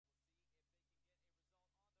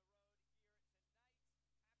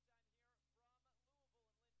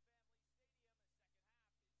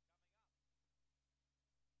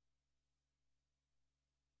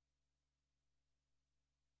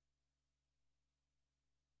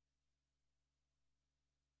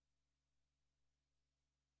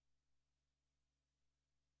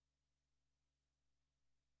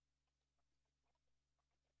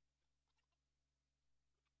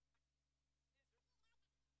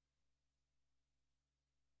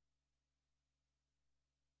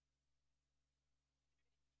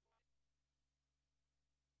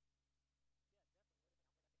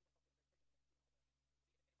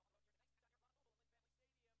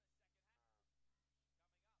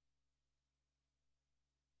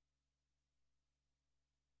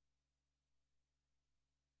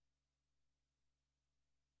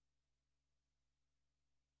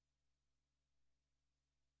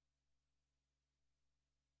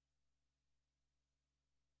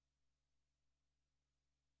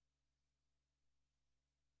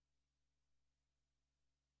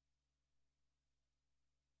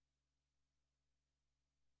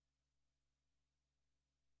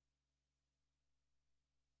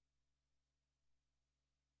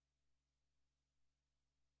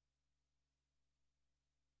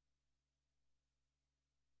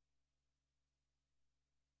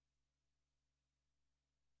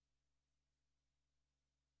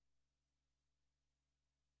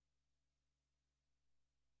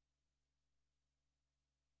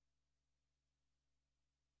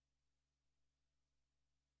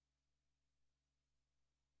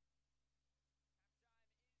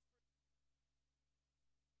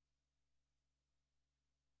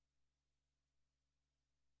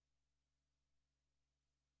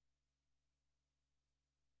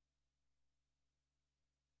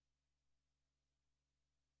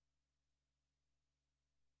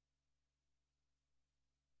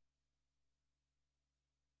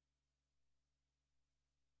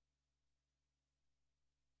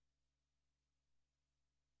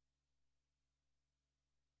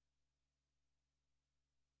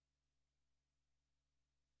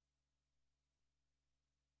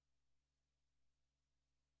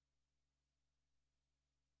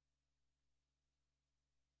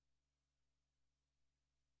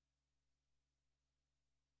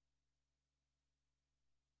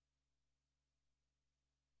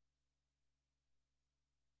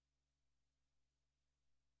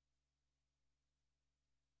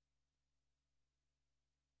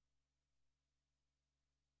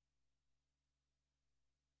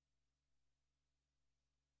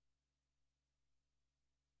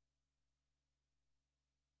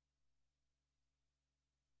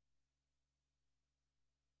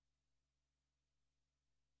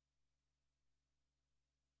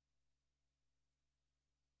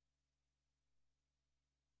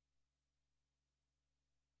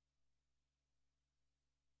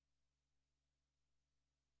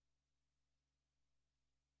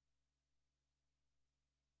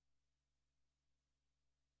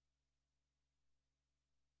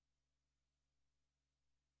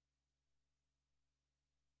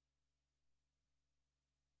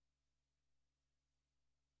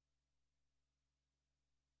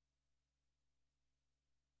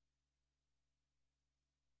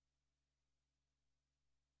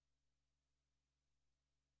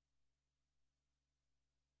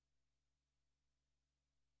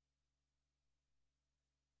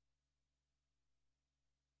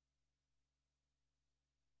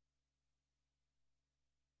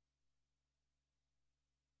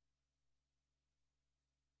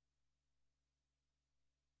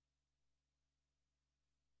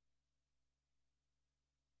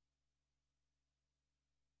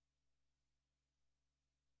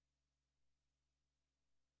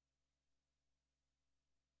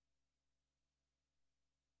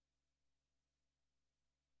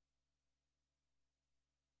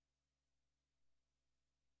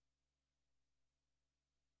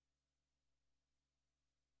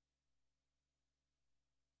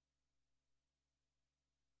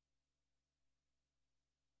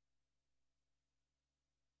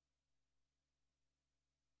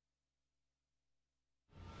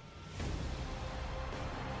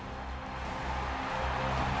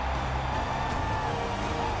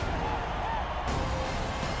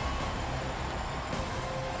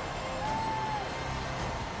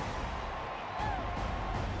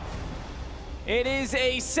It is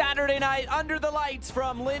a Saturday night under the lights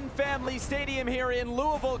from Lynn Family Stadium here in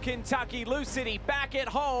Louisville, Kentucky. Lou City back at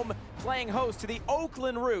home, playing host to the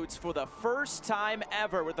Oakland Roots for the first time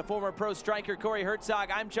ever with the former pro striker Corey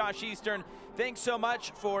Herzog. I'm Josh Eastern. Thanks so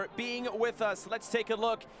much for being with us. Let's take a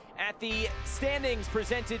look at the standings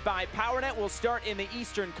presented by PowerNet. We'll start in the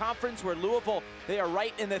Eastern Conference where Louisville, they are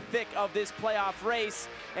right in the thick of this playoff race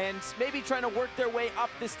and maybe trying to work their way up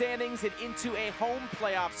the standings and into a home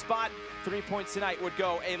playoff spot. 3 points tonight would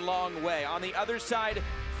go a long way. On the other side,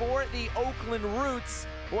 for the Oakland Roots,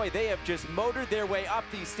 boy, they have just motored their way up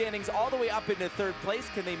these standings all the way up into third place.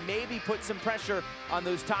 Can they maybe put some pressure on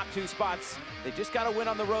those top two spots? They just got a win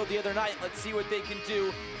on the road the other night. Let's see what they can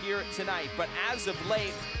do here tonight. But as of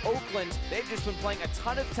late, Oakland, they've just been playing a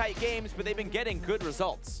ton of tight games, but they've been getting good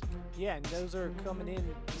results. Yeah, and those are coming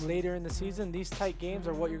in later in the season. These tight games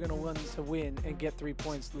are what you're going to want to win and get 3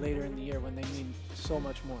 points later in the year when they mean so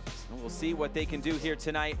much more. And we'll see what they can do here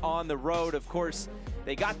tonight on the road. Of course,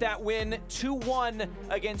 they got that win 2-1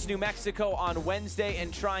 against New Mexico on Wednesday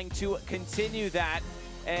and trying to continue that.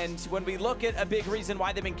 And when we look at a big reason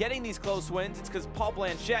why they've been getting these close wins, it's because Paul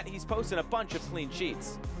Blanchette, he's posted a bunch of clean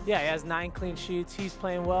sheets. Yeah, he has 9 clean sheets. He's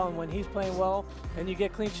playing well, and when he's playing well and you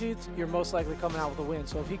get clean sheets, you're most likely coming out with a win.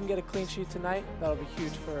 So if he can get a clean sheet tonight, that'll be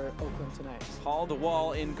huge for Oakland tonight. Paul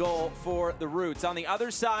DeWall in goal for the Roots. On the other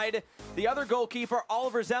side, the other goalkeeper,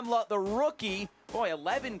 Oliver Zemla, the rookie. Boy,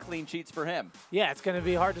 11 clean sheets for him. Yeah, it's going to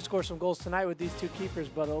be hard to score some goals tonight with these two keepers,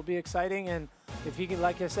 but it'll be exciting. And if he can,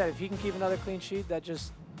 like I said, if he can keep another clean sheet, that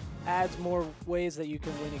just adds more ways that you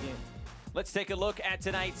can win a game. Let's take a look at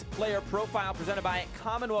tonight's player profile presented by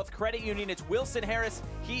Commonwealth Credit Union. It's Wilson Harris.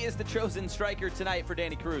 He is the chosen striker tonight for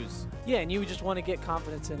Danny Cruz. Yeah, and you just want to get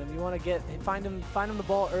confidence in him. You want to find him the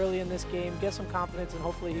ball early in this game, get some confidence, and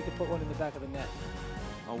hopefully he can put one in the back of the net.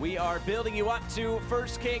 We are building you up to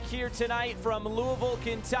first kick here tonight from Louisville,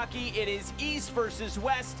 Kentucky. It is East versus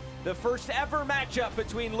West, the first ever matchup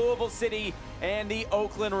between Louisville City and the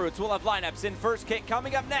Oakland Roots. We'll have lineups in first kick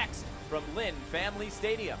coming up next from Lynn Family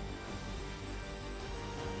Stadium.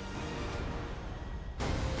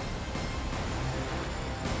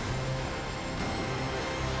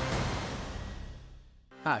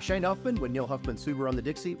 Hi, Shane Huffman with Neil Huffman Subaru on the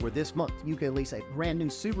Dixie, where this month you can lease a brand new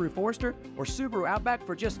Subaru Forester or Subaru Outback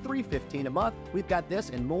for just $315 a month. We've got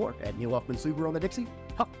this and more at Neil Huffman Subaru on the Dixie.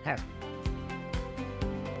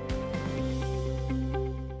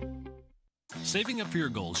 Saving up for your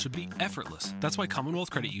goals should be effortless. That's why Commonwealth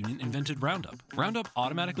Credit Union invented Roundup. Roundup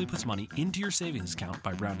automatically puts money into your savings account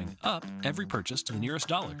by rounding up every purchase to the nearest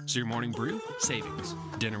dollar. So your morning brew? Savings.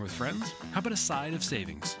 Dinner with friends? How about a side of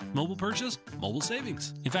savings? Mobile purchase? Mobile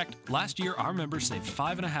savings. In fact, last year our members saved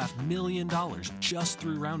 $5.5 million just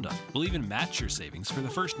through Roundup. We'll even match your savings for the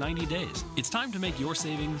first 90 days. It's time to make your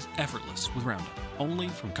savings effortless with Roundup. Only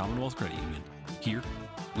from Commonwealth Credit Union. Here,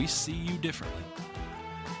 we see you differently.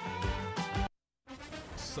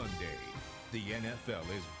 Sunday, the NFL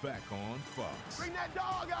is back on Fox. Bring that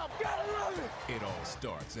dog out! Get it! It all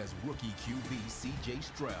starts as rookie QB C.J.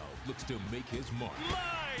 Stroud looks to make his mark.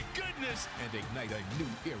 My goodness! And ignite a new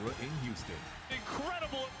era in Houston.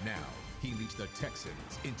 Incredible! Now, he leads the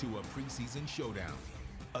Texans into a preseason showdown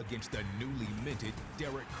against the newly minted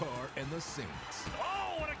Derek Carr and the Saints.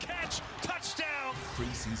 Oh, what a catch! Touchdown!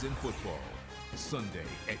 Preseason football, Sunday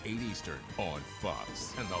at 8 Eastern on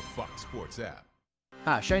Fox and the Fox Sports app.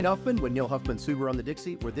 Hi, Shane Huffman with Neil Huffman Subaru on the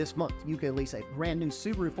Dixie, where this month you can lease a brand new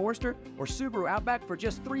Subaru Forester or Subaru Outback for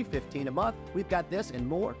just $315 a month. We've got this and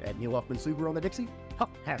more at Neil Huffman Subaru on the Dixie.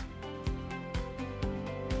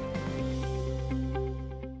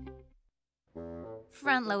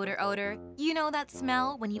 Front loader odor. You know that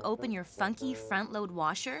smell when you open your funky front load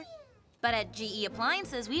washer? But at GE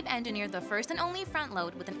Appliances, we've engineered the first and only front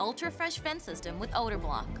load with an ultra-fresh vent system with odor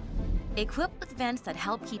block. Equipped with vents that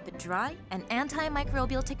help keep it dry and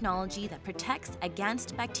antimicrobial technology that protects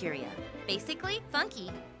against bacteria. Basically,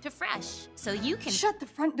 funky to fresh, so you can shut the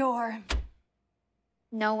front door.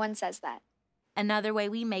 No one says that. Another way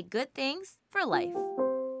we make good things for life.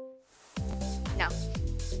 No.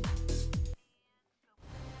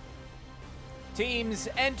 Teams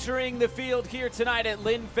entering the field here tonight at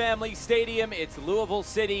Lynn Family Stadium. It's Louisville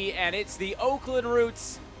City and it's the Oakland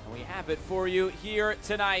Roots. And we have it for you here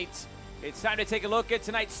tonight. It's time to take a look at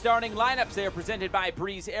tonight's starting lineups. They are presented by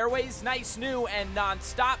Breeze Airways. Nice, new, and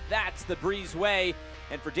non-stop. That's the Breeze way.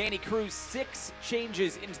 And for Danny Cruz, 6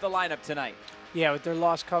 changes into the lineup tonight. Yeah, with their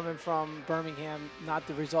loss coming from Birmingham, not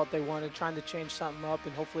the result they wanted, trying to change something up,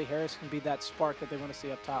 and hopefully Harris can be that spark that they want to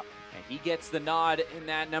see up top. And he gets the nod in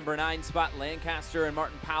that number 9 spot. Lancaster and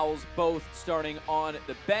Martin Powell's both starting on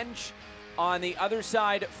the bench. on the other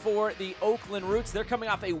side for the Oakland Roots. They're coming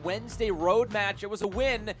off a Wednesday road match. It was a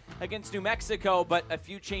win against New Mexico, but a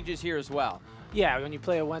few changes here as well. Yeah, when you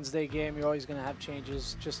play a Wednesday game, you're always going to have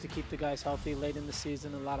changes just to keep the guys healthy late in the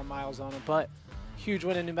season, a lot of miles on them. But huge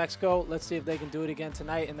win in New Mexico. Let's see if they can do it again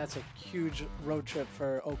tonight, and that's a huge road trip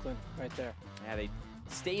for Oakland right there. Yeah, they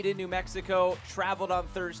stayed in New Mexico, traveled on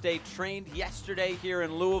Thursday, trained yesterday here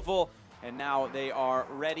in Louisville, and now they are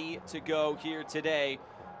ready to go here today.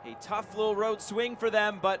 A tough little road swing for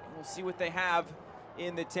them, but we'll see what they have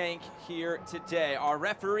in the tank here today. Our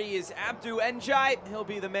referee is Abdu Njai. He'll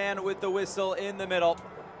be the man with the whistle in the middle.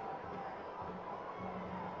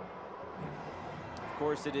 Of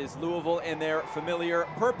course, it is Louisville in their familiar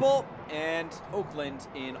purple and Oakland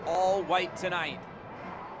in all white tonight.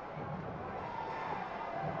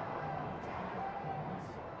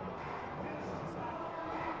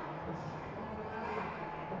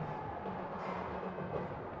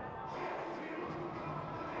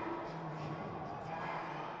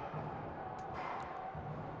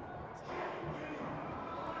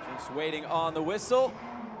 Just waiting on the whistle.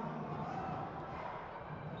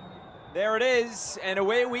 There it is, and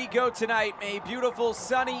away we go tonight. A beautiful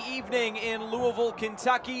sunny evening in Louisville,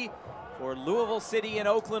 Kentucky for Louisville City and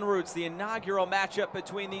Oakland Roots, the inaugural matchup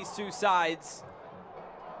between these two sides.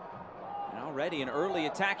 And already an early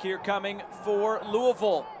attack here coming for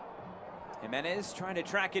Louisville. Jimenez trying to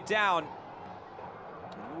track it down.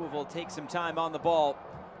 And Louisville takes some time on the ball.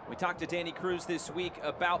 We talked to Danny Cruz this week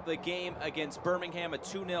about the game against Birmingham, a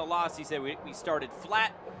 2-0 loss. He said we started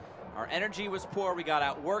flat. Our energy was poor. We got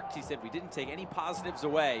outworked. He said we didn't take any positives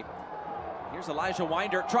away. Here's Elijah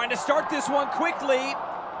Winder trying to start this one quickly.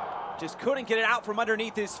 Just couldn't get it out from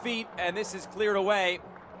underneath his feet, and this is cleared away.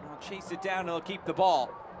 He'll chase it down and he'll keep the ball.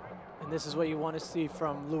 And this is what you want to see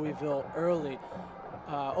from Louisville early.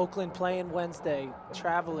 Oakland playing Wednesday,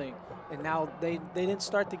 traveling, and now they didn't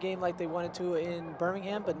start the game like they wanted to in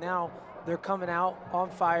Birmingham, but now they're coming out on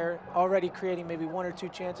fire, already creating maybe 1 or 2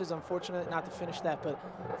 chances. Unfortunate not to finish that, but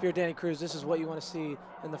if you're Danny Cruz, this is what you want to see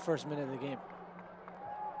in the first minute of the game.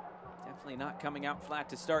 Definitely not coming out flat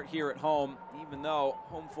to start here at home, even though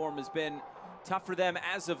home form has been tough for them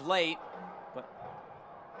as of late. But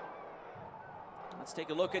let's take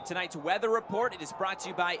a look at tonight's weather report. It is brought to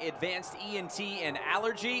you by Advanced ENT and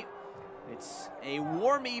Allergy. It's a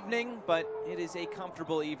warm evening, but it is a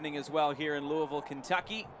comfortable evening as well here in Louisville,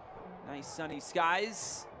 Kentucky. Nice sunny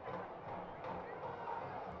skies.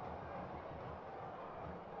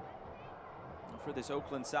 For this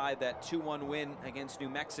Oakland side, that 2-1 win against New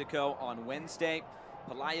Mexico on Wednesday.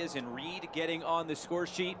 Pelaez and Reed getting on the score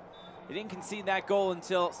sheet. They didn't concede that goal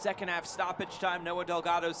until second half stoppage time. Noah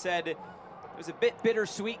Delgado said it was a bit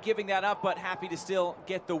bittersweet giving that up, but happy to still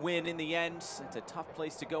get the win in the end. It's a tough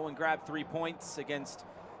place to go and grab 3 points against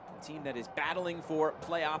a team that is battling for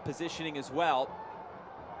playoff positioning as well.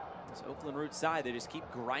 This Oakland Roots side, they just keep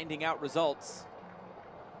grinding out results.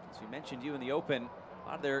 As we mentioned you in the open, a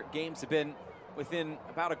lot of their games have been within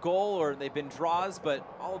about a goal, or they've been draws, but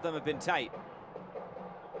all of them have been tight.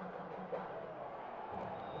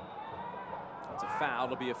 That's a foul.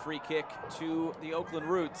 It'll be a free kick to the Oakland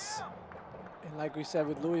Roots. And like we said,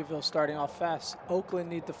 with Louisville starting off fast, Oakland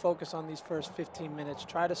need to focus on these first 15 minutes.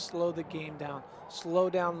 Try to slow the game down. Slow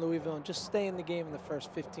down Louisville and just stay in the game in the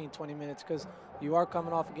first 15, 20 minutes because you are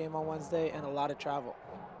coming off a game on Wednesday and a lot of travel.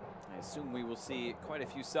 I assume we will see quite a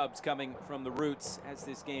few subs coming from the Roots as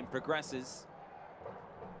this game progresses.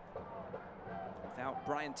 Without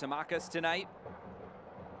Brian Tamakas tonight.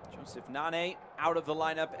 Joseph Nane out of the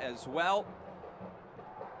lineup as well.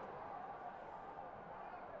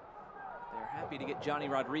 They're happy to get Johnny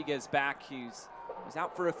Rodriguez back. He was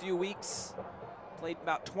out for a few weeks. Played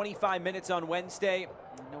about 25 minutes on Wednesday.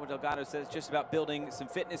 Noah Delgado says just about building some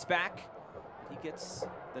fitness back. He gets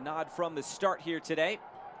the nod from the start here today.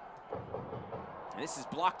 And this is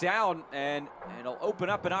blocked down, and it'll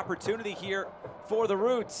open up an opportunity here for the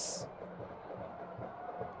Roots.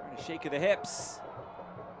 A shake of the hips.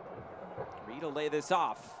 Reed will lay this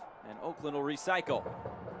off, and Oakland will recycle.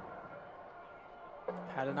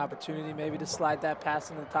 Had an opportunity maybe to slide that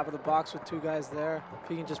pass in the top of the box with 2 guys there. If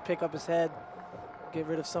he can just pick up his head, get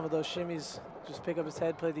rid of some of those shimmies, just pick up his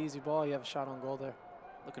head, play the easy ball, you have a shot on goal there.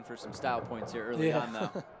 Looking for some style points here early on,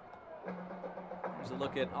 though. Here's a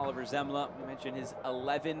look at Oliver Zemla. We mentioned his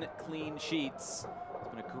 11 clean sheets.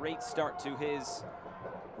 It's been a great start to his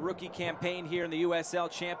rookie campaign here in the USL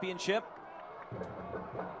Championship.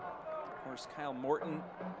 Of course, Kyle Morton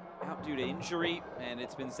out due to injury, and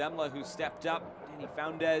it's been Zemla who stepped up. Danny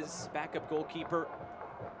Foundes, backup goalkeeper.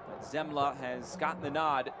 But Zemla has gotten the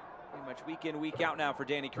nod pretty much week in, week out now for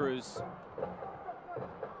Danny Cruz.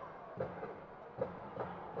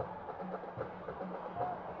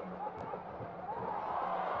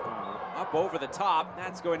 up over the top.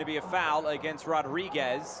 That's going to be a foul against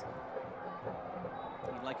Rodriguez.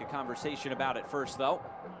 He'd like a conversation about it first, though.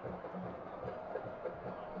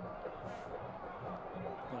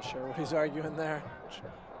 Not sure what he's arguing there.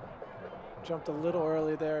 Jumped a little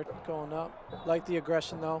early there, going up. Like the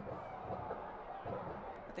aggression, though.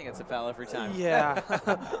 I think it's a foul every time. Yeah.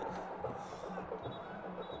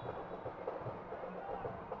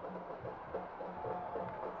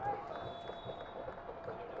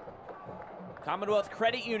 Commonwealth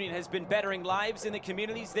Credit Union has been bettering lives in the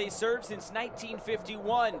communities they serve since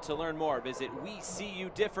 1951. To learn more, visit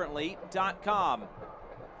WeSeeYouDifferently.com.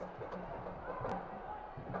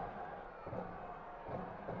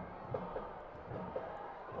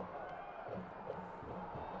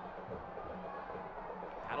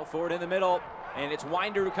 Paddle forward in the middle, and it's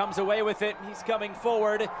Winder who comes away with it. He's coming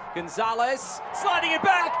forward. Gonzalez sliding it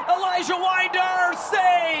back. Elijah Winder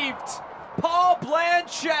saved. Paul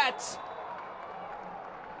Blanchette.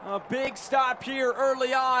 A big stop here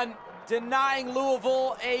early on, denying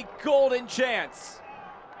Louisville a golden chance.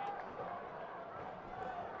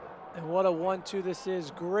 And what a 1-2 this is.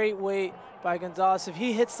 Great weight by Gonzalez. If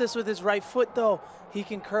he hits this with his right foot, though, he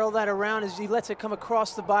can curl that around as he lets it come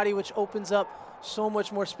across the body, which opens up so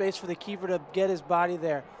much more space for the keeper to get his body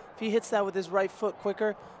there. If he hits that with his right foot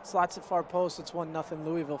quicker, slots it far post, it's 1-0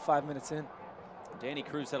 Louisville 5 minutes in. Danny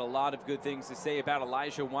Cruz had a lot of good things to say about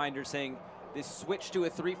Elijah Winder, saying this switch to a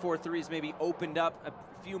 3-4-3 has maybe opened up a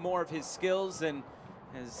few more of his skills and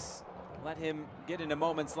has let him get into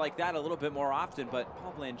moments like that a little bit more often. But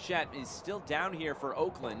Paul Blanchette is still down here for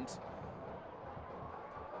Oakland.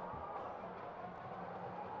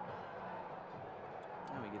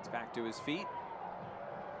 Now he gets back to his feet.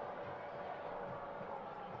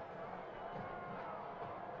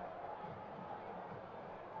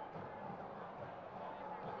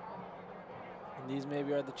 These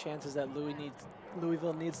maybe are the chances that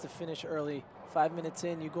Louisville needs to finish early. 5 minutes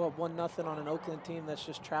in, you go up 1-0 on an Oakland team that's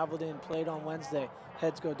just traveled in, played on Wednesday.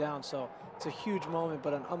 Heads go down, so it's a huge moment,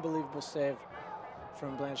 but an unbelievable save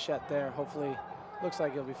from Blanchette there. Hopefully, looks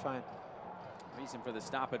like he'll be fine. Reason for the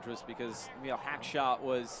stoppage was because Emil Hackshaw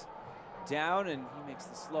was down, and he makes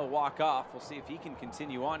the slow walk off. We'll see if he can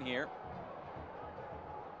continue on here.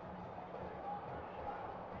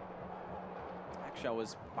 Hackshaw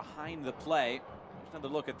was behind the play. There's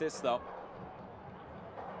another look at this, though.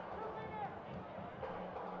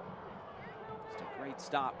 Just a great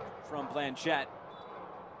stop from Blanchette.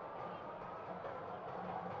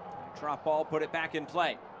 Drop ball, put it back in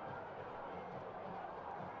play.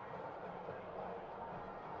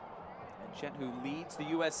 Blanchette, who leads the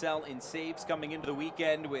USL in saves coming into the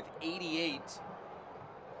weekend with 88.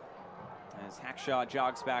 As Hackshaw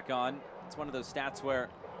jogs back on. It's one of those stats where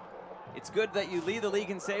it's good that you lead the league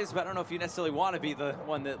in saves, but I don't know if you necessarily want to be the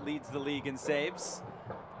one that leads the league in saves.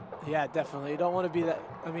 Yeah, definitely. You don't want to be that.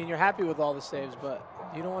 I mean, you're happy with all the saves, but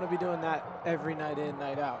you don't want to be doing that every night in,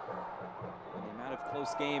 night out. And the amount of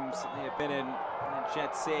close games they have been in, and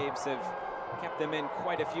Jet saves have kept them in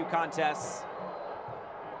quite a few contests.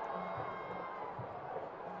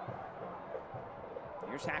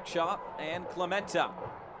 Here's Hackshaw and Clementa.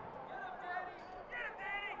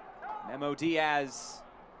 Memo Diaz.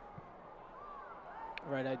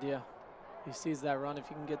 Right idea. He sees that run. If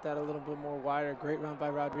he can get that a little bit more wider, great run by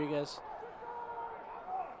Rodriguez.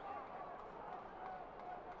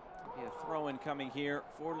 Be a throw-in coming here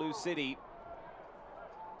for Lou City.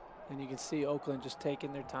 And you can see Oakland just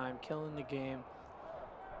taking their time, killing the game.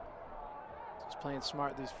 Just playing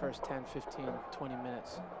smart these first 10, 15, 20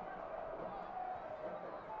 minutes.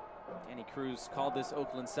 Danny Cruz called this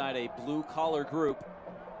Oakland side a blue-collar group.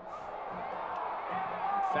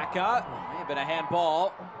 Fecka, may have been a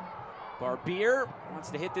handball. Barbier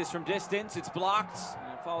wants to hit this from distance. It's blocked,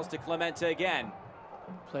 and it falls to Clementa again.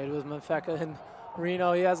 Played with Manfeka and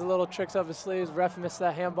Reno. He has a little tricks up his sleeves. Ref missed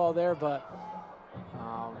that handball there, but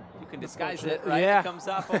you can disguise it, right? Yeah. It comes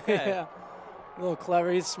off okay. Yeah. A little clever.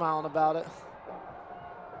 He's smiling about it.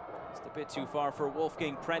 Just a bit too far for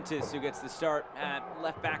Wolfgang Prentice, who gets the start at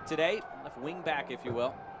left back today. Left wing back, if you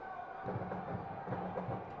will.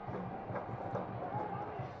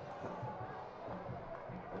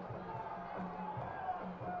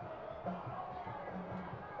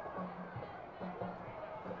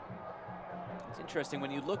 Interesting,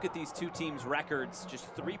 when you look at these two teams' records, just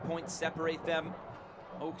 3 points separate them.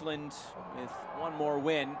 Oakland with one more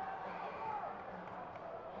win.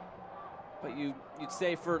 But you'd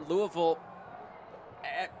say for Louisville,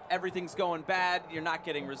 everything's going bad. You're not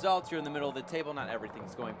getting results. You're in the middle of the table. Not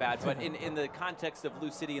everything's going bad. But in the context of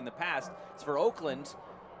Lou City in the past, it's for Oakland.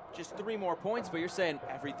 just 3 more points, but you're saying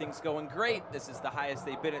everything's going great. This is the highest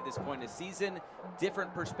they've been at this point in the season.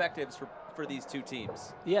 Different perspectives for these two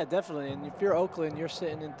teams. Yeah, definitely. And if you're Oakland, you're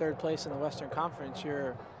sitting in 3rd place in the Western Conference.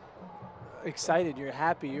 You're excited. You're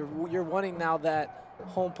happy. You're wanting now that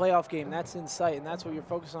home playoff game. That's in sight, and that's what you're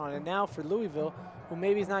focusing on. And now for Louisville, who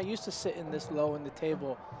maybe is not used to sitting this low in the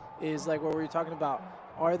table, is like what we were talking about.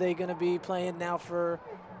 Are they going to be playing now for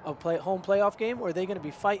a home playoff game, or are they going to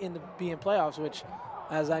be fighting to be in playoffs, which,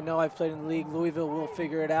 as I know I've played in the league, Louisville will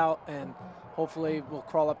figure it out, and hopefully we'll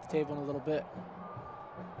crawl up the table in a little bit.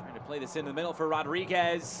 Trying to play this in the middle for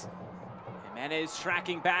Rodriguez. Jimenez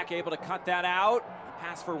tracking back, able to cut that out.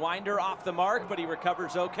 Pass for Winder off the mark, but he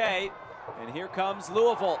recovers okay. And here comes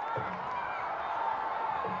Louisville.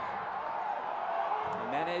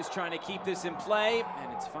 Jimenez trying to keep this in play,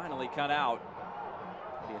 and it's finally cut out.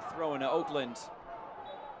 Be a throw into Oakland.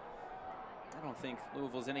 I don't think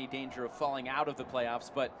Louisville's in any danger of falling out of the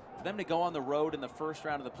playoffs, but for them to go on the road in the first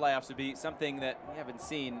round of the playoffs would be something that we haven't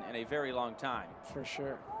seen in a very long time. For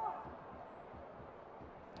sure.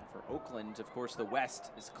 For Oakland, of course, the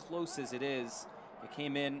West, as close as it is, it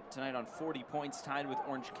came in tonight on 40 points, tied with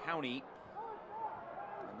Orange County.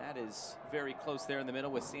 And that is very close there in the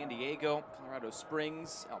middle with San Diego, Colorado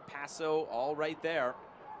Springs, El Paso, all right there.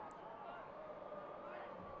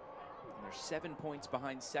 And they're 7 points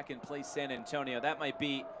behind 2nd place San Antonio. That might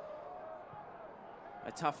be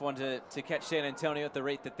a tough one to catch San Antonio at the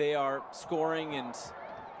rate that they are scoring and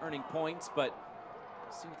earning points, but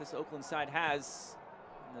we'll see what this Oakland side has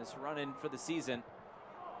in this run-in for the season.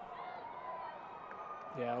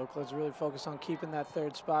 Yeah, Oakland's really focused on keeping that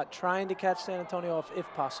 3rd spot, trying to catch San Antonio off if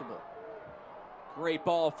possible. Great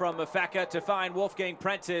ball from Mafeka to find Wolfgang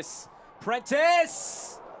Prentice.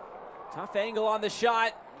 Prentice! Tough angle on the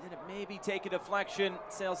shot. Did it maybe take a deflection?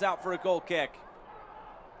 Sails out for a goal kick.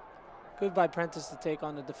 Good by Prentice to take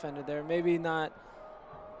on the defender there. Maybe not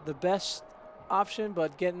the best option,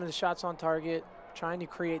 but getting the shots on target, trying to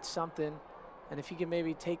create something. And if he can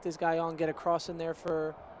maybe take this guy on, get a cross in there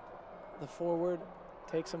for the forward,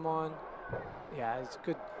 takes him on. Yeah, it's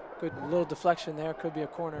good little deflection there. Could be a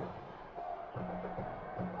corner.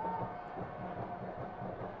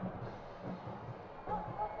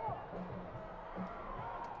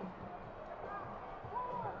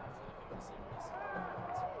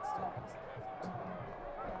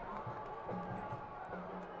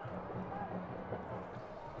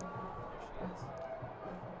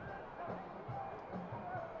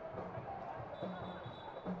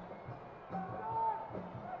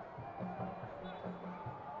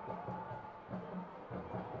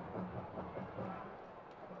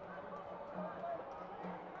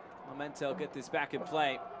 Memento get this back in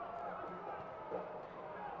play.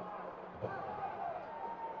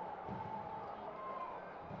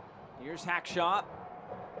 Here's Hackshaw.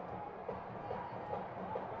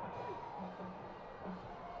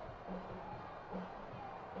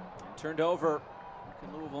 And turned over. What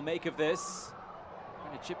can Louisville make of this?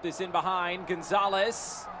 Trying to chip this in behind.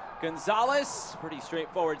 Gonzalez. Gonzalez, pretty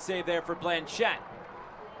straightforward save there for Blanchette.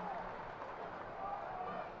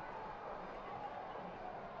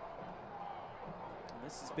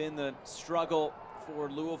 This has been the struggle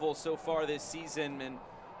for Louisville so far this season, and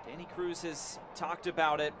Danny Cruz has talked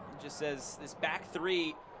about it. He just says this back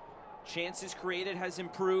 3, chances created has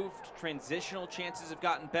improved, transitional chances have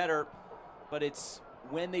gotten better, but it's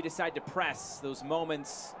when they decide to press, those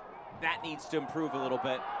moments, that needs to improve a little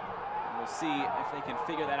bit. And we'll see if they can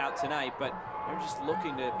figure that out tonight, but they're just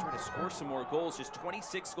looking to try to score some more goals. Just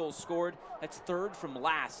 26 goals scored. That's 3rd from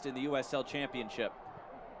last in the USL Championship.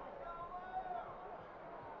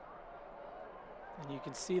 And you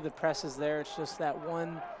can see the presses there. It's just that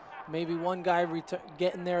maybe one guy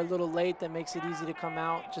getting there a little late that makes it easy to come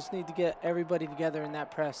out. Just need to get everybody together in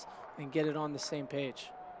that press and get it on the same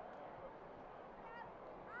page.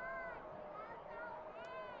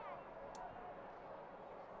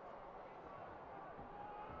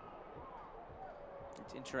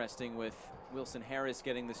 It's interesting with Wilson Harris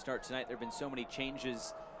getting the start tonight. There have been so many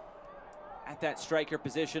changes at that striker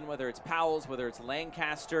position, whether it's Powell's, whether it's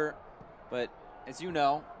Lancaster, but as you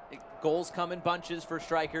know, goals come in bunches for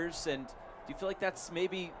strikers, and do you feel like that's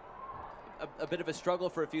maybe a bit of a struggle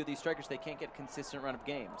for a few of these strikers? They can't get a consistent run of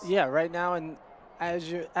games. Yeah, right now, and as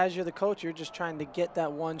you're the coach, you're just trying to get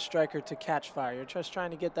that one striker to catch fire. You're just trying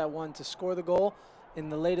to get that one to score the goal in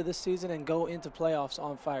the late of the season and go into playoffs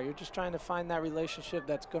on fire. You're just trying to find that relationship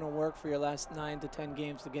that's going to work for your last 9 to 10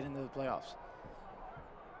 games to get into the playoffs.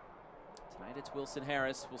 Tonight it's Wilson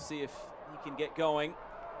Harris. We'll see if he can get going.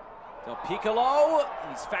 Del Piccolo,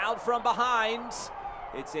 he's fouled from behind.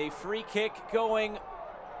 It's a free kick going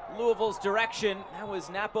Louisville's direction. That was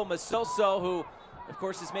Napo Masoso, who, of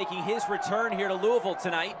course, is making his return here to Louisville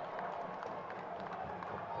tonight.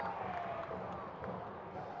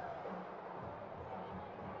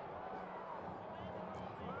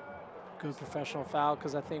 Good professional foul,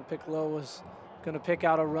 because I think Piccolo was going to pick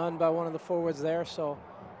out a run by one of the forwards there, so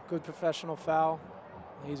good professional foul.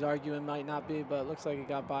 He's arguing might not be, but it looks like he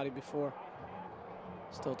got bodied before.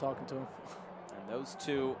 Still talking to him. And those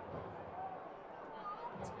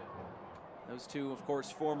two, of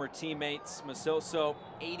course, former teammates. Masoso,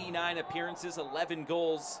 89 appearances, 11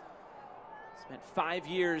 goals. Spent 5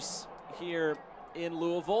 years here in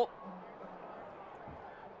Louisville.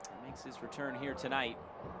 He makes his return here tonight.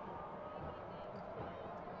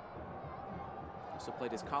 Also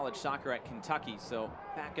played his college soccer at Kentucky, so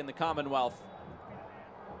back in the Commonwealth.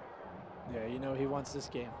 Yeah, you know he wants this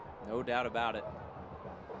game. No doubt about it.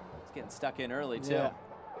 He's getting stuck in early, too. Yeah.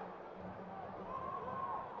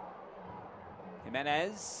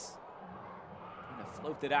 Jimenez trying to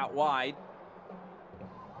float it out wide.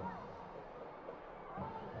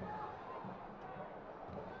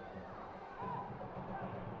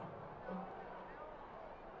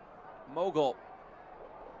 Mogul.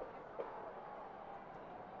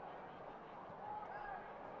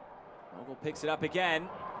 Mogul picks it up again.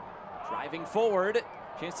 Driving forward.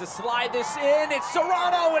 Chance to slide this in. It's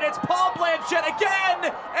Serrano, and it's Paul Blanchette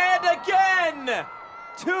again and again.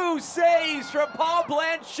 2 saves from Paul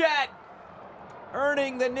Blanchette,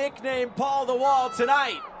 earning the nickname Paul the Wall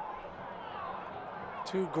tonight.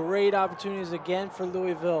 2 great opportunities again for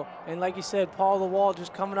Louisville. And like you said, Paul the Wall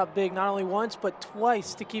just coming up big, not only once, but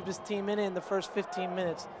twice to keep his team in the first 15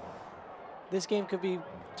 minutes. This game could be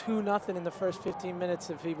 2-0 in the first 15 minutes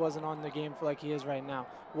if he wasn't on the game like he is right now.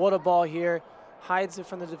 What a ball here. Hides it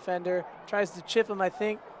from the defender. Tries to chip him, I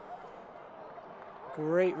think.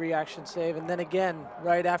 Great reaction save. And then again,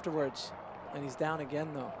 right afterwards. And he's down again,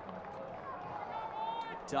 though.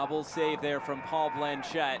 Double save there from Paul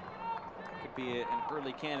Blanchette. Could be an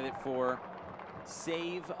early candidate for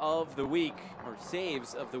save of the week, or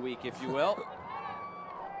saves of the week, if you will.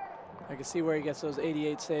 I can see where he gets those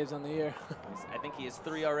 88 saves on the year. I think he has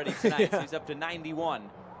 3 already tonight, so he's up to 91.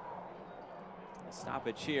 A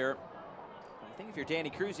stoppage here. But I think if you're Danny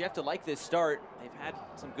Cruz, you have to like this start. They've had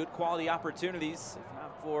some good quality opportunities, if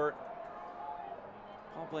not for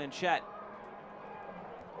Paul Blanchette.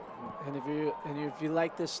 And if you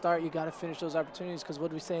like this start, you got to finish those opportunities, because what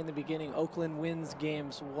did we say in the beginning? Oakland wins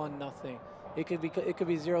games 1-0. It could be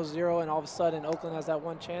 0-0, and all of a sudden Oakland has that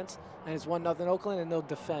one chance, and it's 1-0 Oakland, and they'll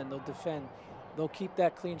defend. They'll keep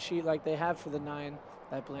that clean sheet like they have for the 9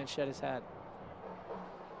 that Blanchette has had.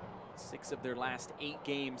 6 of their last 8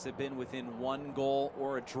 games have been within 1 goal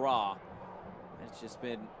or a draw. It's just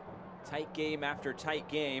been tight game after tight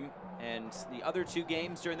game, and the other 2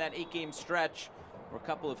 games during that 8-game stretch were a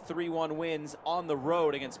couple of 3-1 wins on the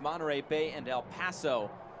road against Monterey Bay and El Paso.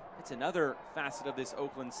 It's another facet of this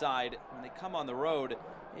Oakland side. When they come on the road,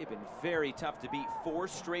 they've been very tough to beat. 4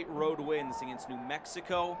 straight road wins against New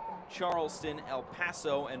Mexico, Charleston, El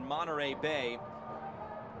Paso, and Monterey Bay.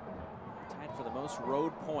 Tied for the most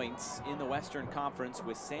road points in the Western Conference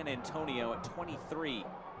with San Antonio at 23.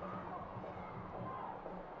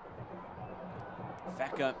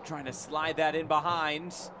 Fecka trying to slide that in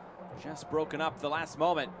behind. Just broken up the last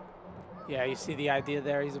moment. Yeah, you see the idea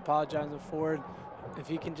there. He's apologizing forward. If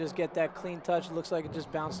he can just get that clean touch, it looks like it just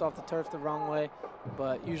bounced off the turf the wrong way.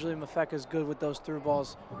 But usually Mafeka's good with those through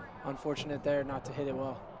balls. Unfortunate there not to hit it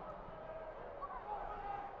well.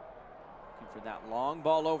 Looking for that long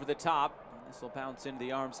ball over the top. This will bounce into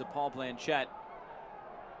the arms of Paul Blanchette.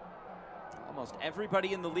 Almost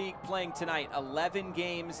everybody in the league playing tonight. 11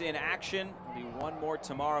 games in action. There'll be 1 more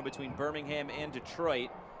tomorrow between Birmingham and Detroit.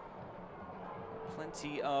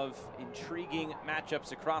 Plenty of intriguing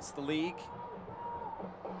matchups across the league.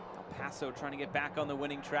 El Paso trying to get back on the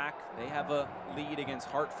winning track. They have a lead against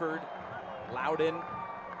Hartford. Loudoun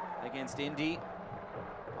against Indy.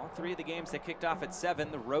 All 3 of the games that kicked off at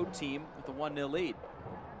 7, the road team with a 1-0 lead.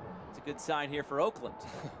 It's a good sign here for Oakland.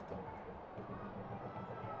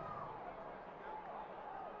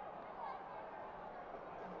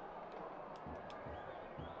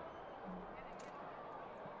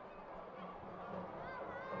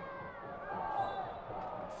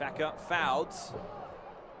 Fecka fouled.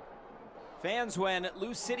 Fans, when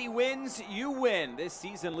Lou City wins, you win. This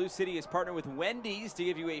season, Lou City has partnered with Wendy's to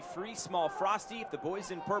give you a free small Frosty if the boys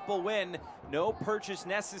in purple win. No purchase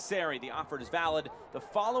necessary. The offer is valid the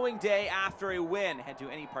following day after a win. Head to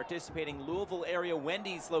any participating Louisville area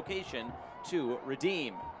Wendy's location to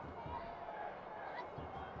redeem.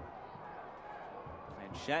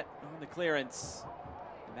 Blanchette on the clearance.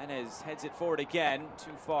 Jimenez heads it forward again,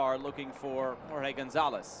 too far, looking for Jorge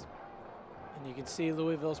Gonzalez. And you can see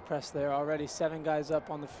Louisville's press there. Already 7 guys up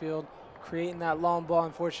on the field, creating that long ball.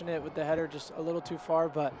 Unfortunate with the header, just a little too far,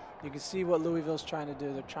 but you can see what Louisville's trying to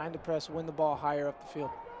do. They're trying to press, win the ball higher up the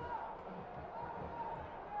field.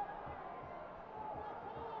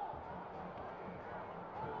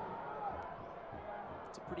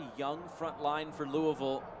 It's a pretty young front line for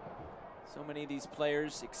Louisville. So many of these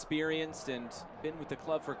players experienced and been with the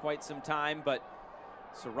club for quite some time, but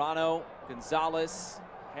Serrano, Gonzalez,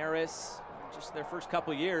 Harris, just their first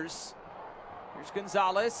couple years. Here's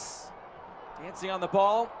Gonzalez, dancing on the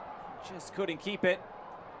ball, just couldn't keep it.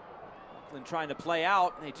 Oakland trying to play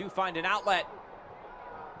out, they do find an outlet.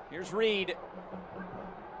 Here's Reed,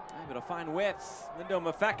 able to find width, Lindo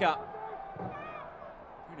Mafeka.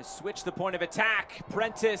 Trying to switch the point of attack,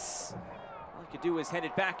 Prentice. All he could do was head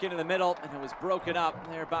it back into the middle, and it was broken up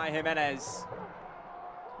there by Jimenez.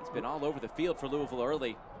 He's been all over the field for Louisville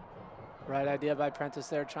early. Right idea by Prentice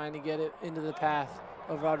there, trying to get it into the path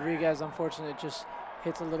of Rodriguez. Unfortunately, it just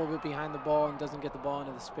hits a little bit behind the ball and doesn't get the ball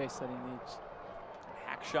into the space that he needs.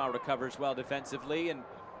 Hackshaw recovers well defensively and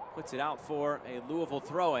puts it out for a Louisville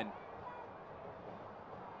throw-in.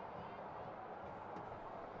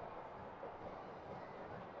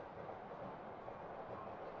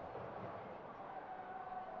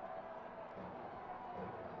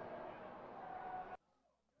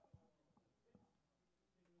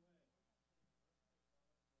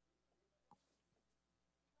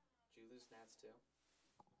 Did you lose Nats too?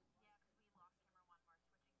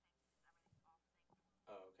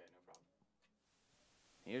 Oh, okay, no problem.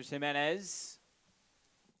 Here's Jimenez.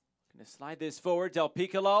 Gonna slide this forward. Del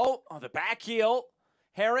Piccolo on the back heel.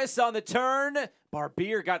 Harris on the turn.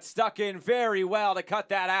 Barbier got stuck in very well to cut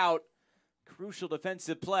that out. Crucial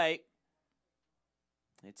defensive play.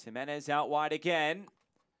 It's Jimenez out wide again.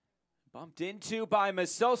 Bumped into by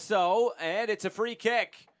Masoso, and it's a free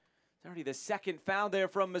kick. It's already the second foul there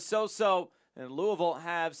from Masoso, and Louisville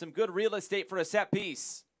have some good real estate for a set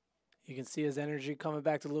piece. You can see his energy coming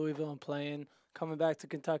back to Louisville and playing, coming back to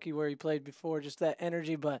Kentucky where he played before. Just that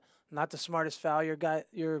energy, but not the smartest foul.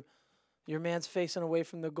 Your man's facing away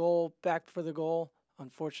from the goal, back for the goal.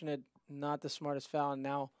 Unfortunate, not the smartest foul, and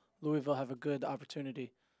now Louisville have a good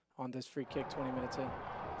opportunity on this free kick 20 minutes in.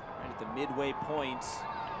 Right at the midway point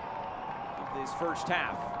of this first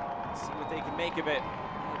half. Let's see what they can make of it.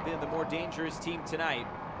 They've been the more dangerous team tonight.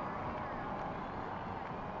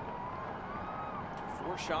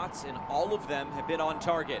 4 shots, and all of them have been on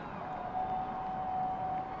target.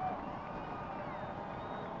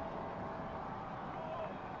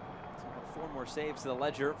 So 4 more saves to the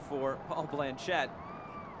ledger for Paul Blanchette.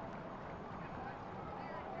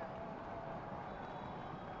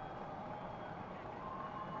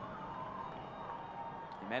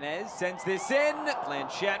 Jimenez sends this in.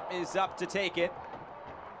 Blanchette is up to take it.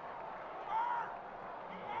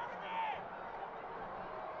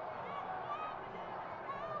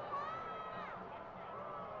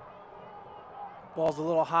 Ball's a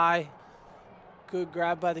little high. Good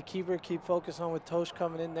grab by the keeper. Keep focus on with Tosh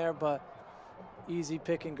coming in there, but easy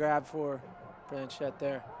pick and grab for Blanchette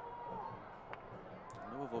there.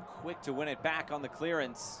 Louisville quick to win it back on the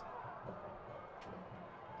clearance.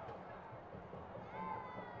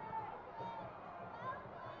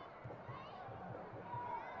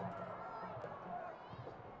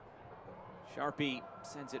 Sharpie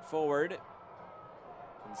sends it forward.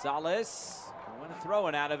 Gonzalez, went a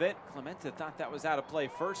throw-in out of it. Clemente thought that was out of play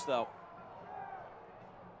first, though.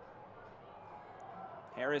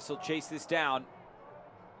 Harris will chase this down.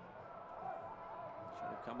 Should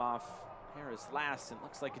have come off Harris last, and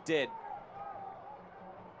looks like it did.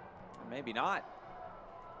 Or maybe not.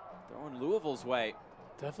 Throwing Louisville's way.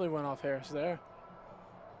 Definitely went off Harris there.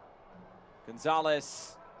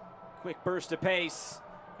 Gonzalez, quick burst of pace.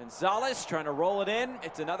 Gonzalez trying to roll it in.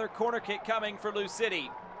 It's another corner kick coming for Lou City.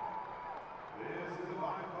 This is a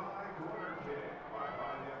corner kick.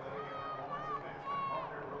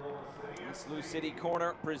 This Lou City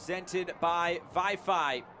corner presented by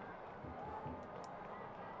Wi-Fi.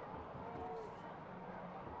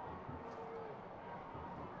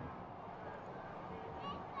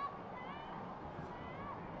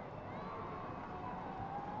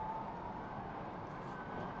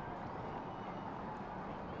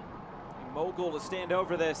 Mogul to stand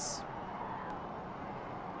over this.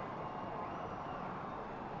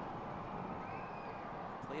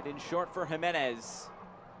 Played in short for Jimenez.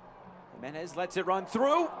 Jimenez lets it run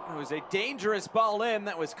through. It was a dangerous ball in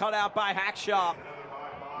that was cut out by Hackshaw.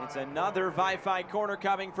 It's another Wi-Fi corner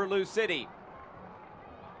coming for Lou City.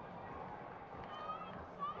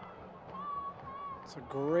 It's a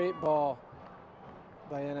great ball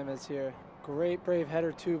by Enemez here. Great brave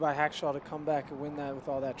header too by Hackshaw to come back and win that with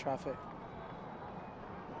all that traffic.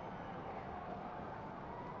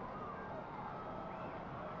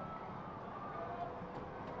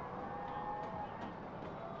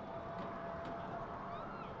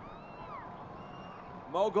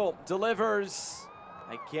 Mogul delivers.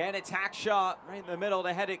 Again, it's Hackshaw right in the middle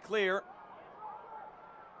to head it clear.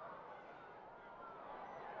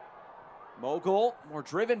 Mogul, more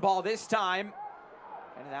driven ball this time.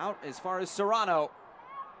 Headed out as far as Serrano.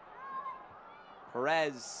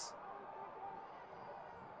 Perez.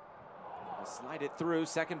 Slide it through.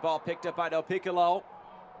 Second ball picked up by Del Piccolo.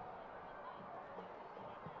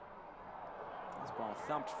 This ball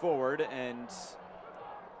thumped forward and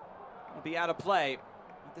will be out of play.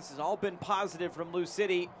 This has all been positive from Lou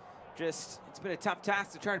City. Just, it's been a tough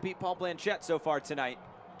task to try to beat Paul Blanchette so far tonight.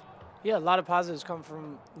 Yeah, a lot of positives come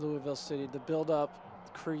from Louisville City. The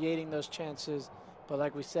build-up, creating those chances. But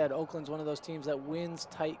like we said, Oakland's one of those teams that wins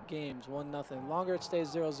tight games, 1-0. Longer it stays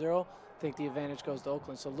 0-0, I think the advantage goes to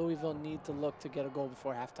Oakland. So Louisville need to look to get a goal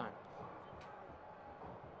before halftime.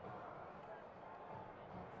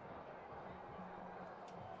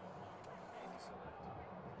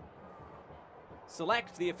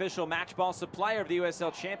 Select, the official match ball supplier of the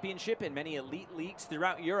USL Championship and many elite leagues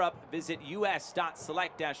throughout Europe. Visit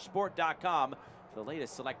us.select-sport.com for the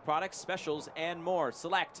latest Select products, specials, and more.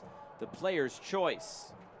 Select, the player's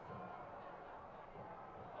choice.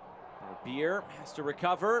 Beer has to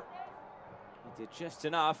recover. He did just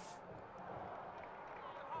enough.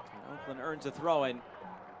 And Oakland earns a throw-in.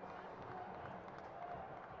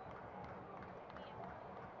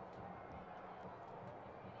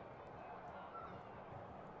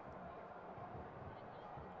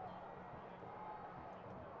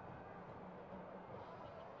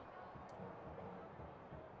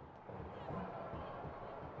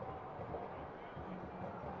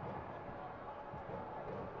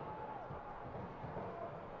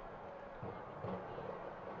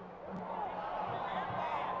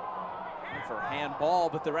 For handball,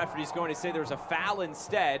 but the referee's going to say there's a foul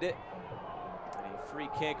instead. And a free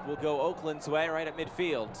kick will go Oakland's way right at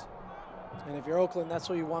midfield. And if you're Oakland, that's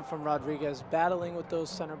what you want from Rodriguez, battling with those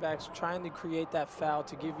center backs, trying to create that foul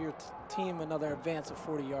to give your team another advance of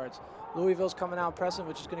 40 yards. Louisville's coming out pressing,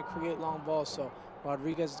 which is going to create long balls, so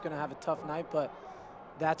Rodriguez is going to have a tough night, but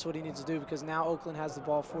that's what he needs to do because now Oakland has the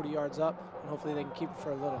ball 40 yards up, and hopefully they can keep it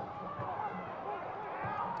for a little.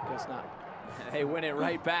 Guess not. They win it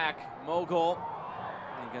right back. Mogul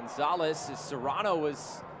and Gonzalez, as Serrano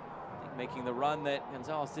was making the run that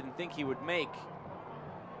Gonzalez didn't think he would make.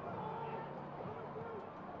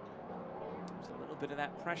 There's a little bit of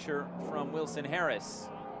that pressure from Wilson Harris.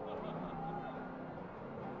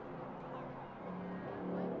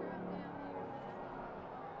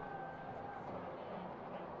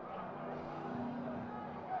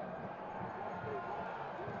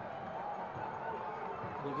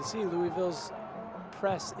 You can see Louisville's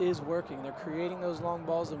press is working. They're creating those long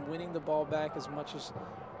balls and winning the ball back as much as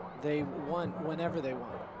they want, whenever they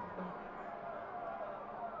want.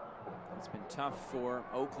 It's been tough for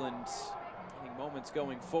Oakland, getting moments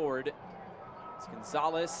going forward. It's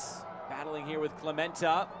Gonzalez battling here with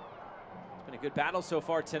Clementa. It's been a good battle so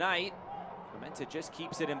far tonight. Clementa just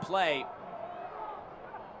keeps it in play.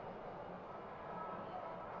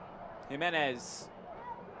 Jimenez.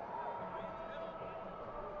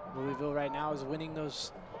 Louisville right now is winning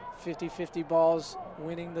those 50-50 balls,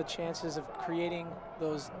 winning the chances of creating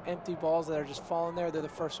those empty balls that are just falling there. They're the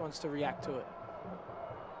first ones to react to it.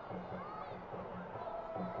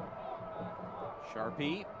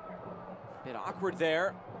 Sharpie, a bit awkward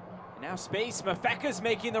there. And now space, Mafeka's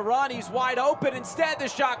making the run. He's wide open. Instead, the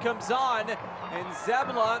shot comes on, and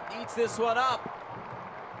Zebla eats this one up.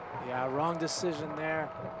 Yeah, wrong decision there.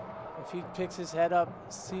 If he picks his head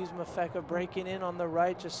up, sees Mafeka breaking in on the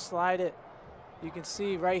right, just slide it. You can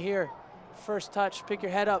see right here, first touch, pick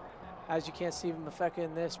your head up. As you can't see Mafeka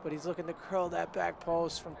in this, but he's looking to curl that back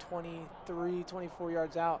post from 23, 24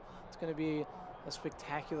 yards out. It's going to be a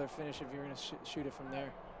spectacular finish if you're going to shoot it from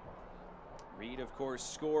there. Reed, of course,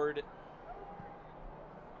 scored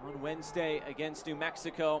on Wednesday against New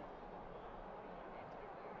Mexico.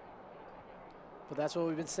 But that's what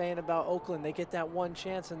we've been saying about Oakland. They get that one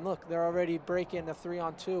chance, and look, they're already breaking a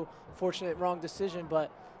 3-on-2. Fortunate wrong decision,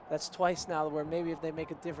 but that's twice now where maybe if they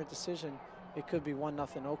make a different decision, it could be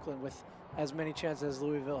 1-0 Oakland with as many chances as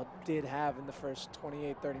Louisville did have in the first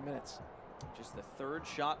 28, 30 minutes. Just the third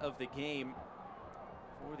shot of the game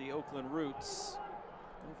for the Oakland Roots.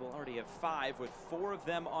 Louisville already have 5 with 4 of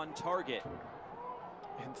them on target.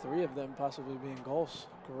 And 3 of them possibly being goals.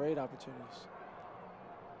 Great opportunities.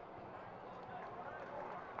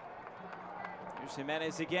 Here's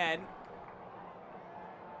Jimenez again.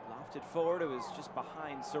 Lofted forward, it was just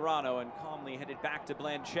behind Serrano and calmly headed back to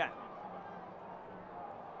Blanchette.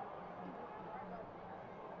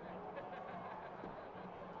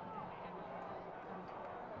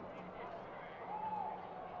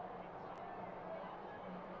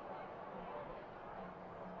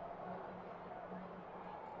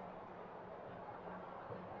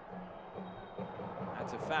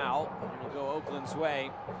 That's a foul. It'll go Oakland's way.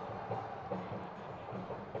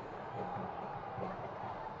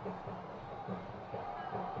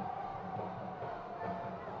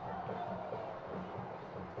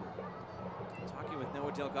 Talking with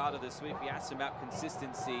Noah Delgado this week, we asked him about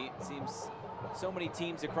consistency. It seems so many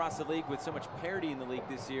teams across the league with so much parity in the league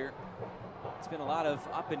this year. It's been a lot of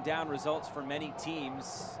up and down results for many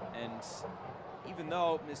teams, and even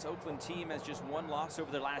though this Oakland team has just one loss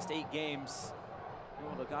over their last 8 games,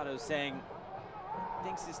 Noah Delgado saying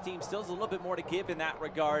thinks this team still has a little bit more to give in that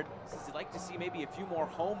regard. Says he'd like to see maybe a few more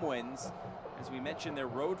home wins. As we mentioned, their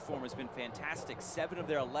road form has been fantastic. 7 of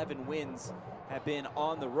their 11 wins have been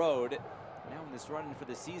on the road. Now in this run for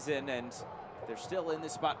the season, and if they're still in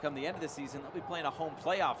this spot come the end of the season, they'll be playing a home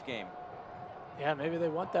playoff game. Yeah, maybe they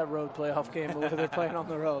want that road playoff game where they're playing on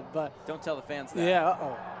the road, but don't tell the fans that.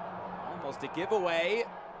 Yeah, Almost a giveaway.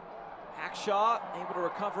 Hackshaw able to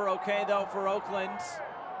recover okay though for Oakland.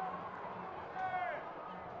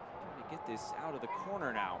 Trying to get this out of the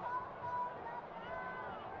corner now.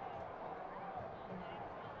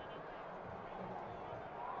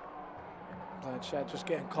 Blanchette just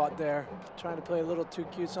getting caught there, trying to play a little too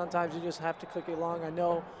cute. Sometimes you just have to click it long. I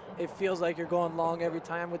know it feels like you're going long every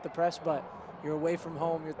time with the press, but you're away from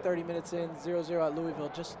home. You're 30 minutes in, 0-0 at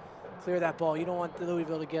Louisville. Just clear that ball. You don't want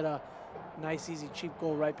Louisville to get a nice, easy, cheap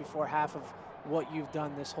goal right before half of what you've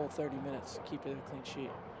done this whole 30 minutes. Keep it a clean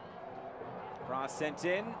sheet. Cross sent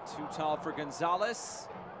in, too tall for Gonzalez.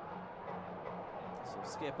 So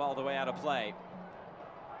skip all the way out of play.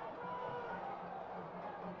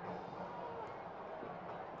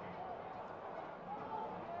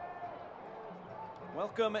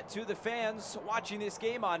 Welcome to the fans watching this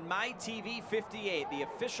game on MyTV 58, the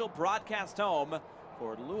official broadcast home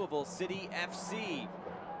for Louisville City FC.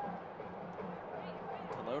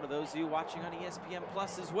 Hello to those of you watching on ESPN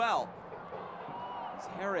Plus as well. It's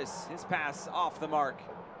Harris, his pass off the mark.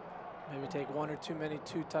 Maybe take one or too many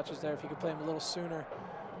 2 touches there. If you could play him a little sooner.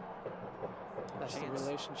 That's the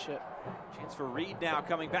relationship. Chance for Reed now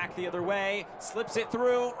coming back the other way. Slips it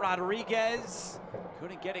through. Rodriguez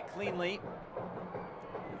couldn't get it cleanly.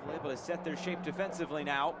 Able to set their shape defensively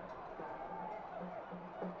now.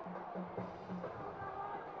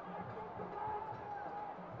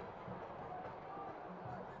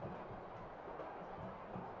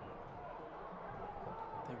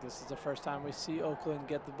 I think this is the first time we see Oakland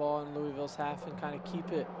get the ball in Louisville's half and kind of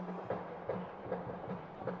keep it.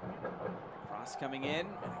 Cross coming in,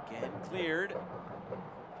 and again cleared.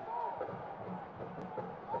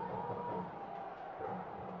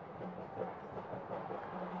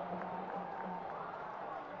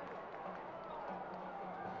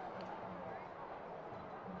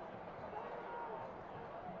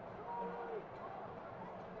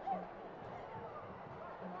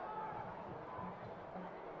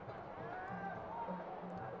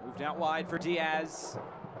 Moved out wide for Diaz.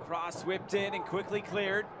 Cross whipped in and quickly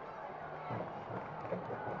cleared.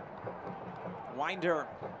 Winder.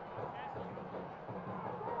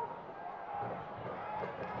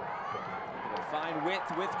 Find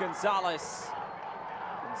width with Gonzalez.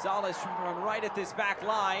 Gonzalez trying to run right at this back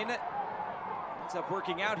line. Ends up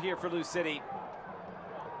working out here for Lou City.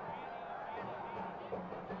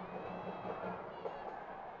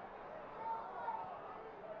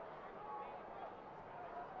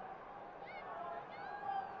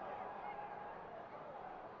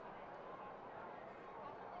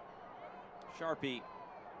 Sharpie.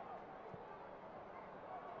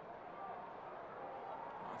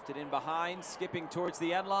 Lofted in behind, skipping towards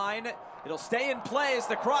the end line. It'll stay in play as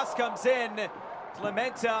the cross comes in.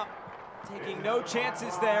 Clementa taking no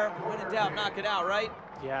chances there. When in doubt, knock it out, right?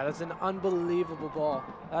 Yeah, that's an unbelievable ball.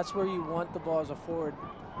 That's where you want the ball as a forward.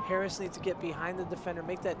 Harris needs to get behind the defender,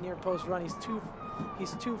 make that near post run. He's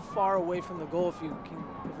too far away from the goal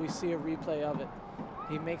if we see a replay of it.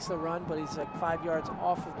 He makes the run, but he's like 5 yards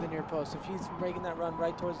off of the near post. If he's making that run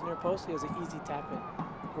right towards the near post, he has an easy tap in.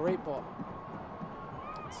 Great ball.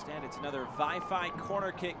 Instead, it's another Wi-Fi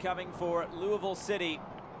corner kick coming for Louisville City.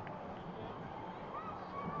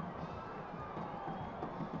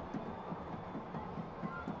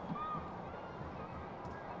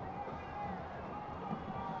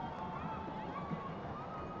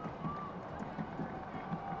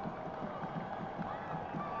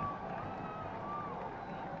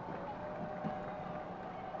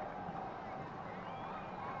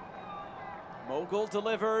 Mogul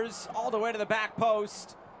delivers all the way to the back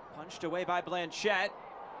post. Punched away by Blanchette.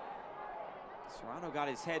 Serrano got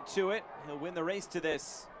his head to it. He'll win the race to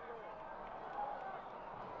this.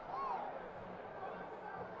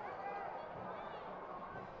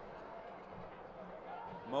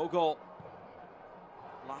 Mogul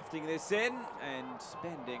lofting this in and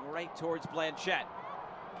bending right towards Blanchette.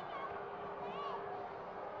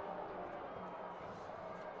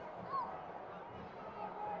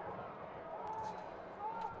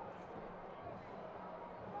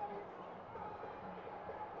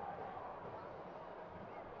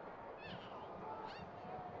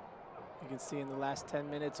 You can see in the last 10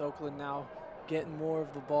 minutes, Oakland now getting more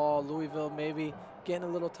of the ball. Louisville maybe getting a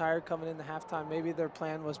little tired coming into halftime. Maybe their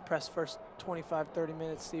plan was press first 25, 30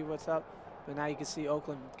 minutes, see what's up. But now you can see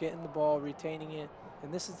Oakland getting the ball, retaining it.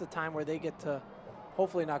 And this is the time where they get to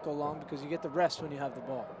hopefully not go long, because you get the rest when you have the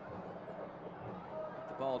ball. Let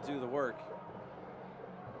the ball do the work.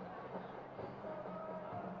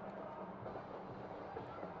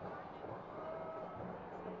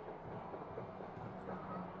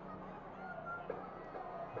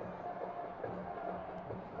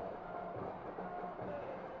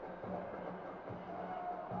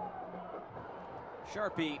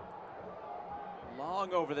 Sharpie,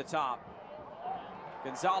 long over the top.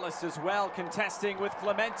 Gonzalez as well, contesting with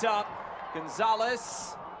Clementa.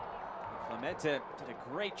 Gonzalez. Clementa did a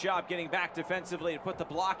great job getting back defensively to put the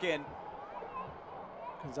block in.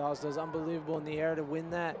 Gonzalez does unbelievable in the air to win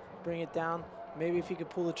that, bring it down. Maybe if he could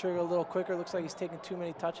pull the trigger a little quicker. Looks like he's taking too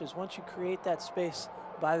many touches. Once you create that space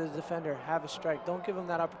by the defender, have a strike. Don't give him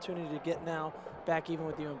that opportunity to get now back even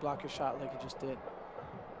with you and block your shot like he just did.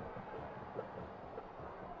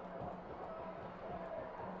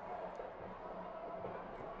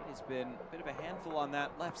 It's been a bit of a handful on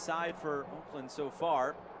that left side for Oakland so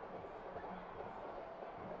far.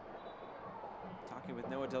 Talking with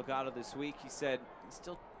Noah Delgado this week, he said he's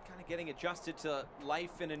still kind of getting adjusted to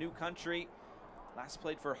life in a new country. Last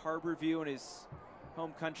played for Harborview in his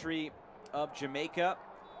home country of Jamaica.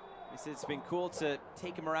 He said it's been cool to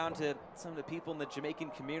take him around to some of the people in the Jamaican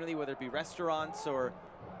community, whether it be restaurants or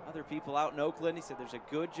other people out in Oakland. He said there's a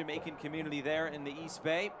good Jamaican community there in the East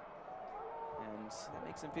Bay. And that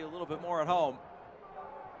makes him feel a little bit more at home.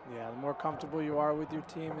 Yeah, the more comfortable you are with your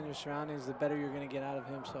team and your surroundings, the better you're going to get out of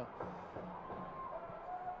him. So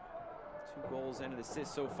 2 goals and an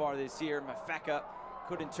assist so far this year. Mafeka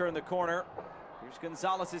couldn't turn the corner. Here's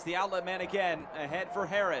Gonzalez as the outlet man again. Ahead for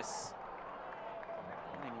Harris.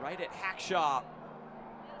 Running right at Hackshaw.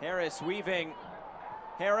 Harris weaving.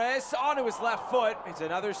 Harris onto his left foot. It's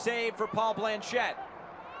another save for Paul Blanchette.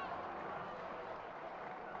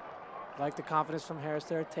 Like the confidence from Harris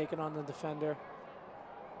there, taking on the defender.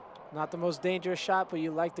 Not the most dangerous shot, but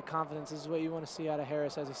you like the confidence. This is what you want to see out of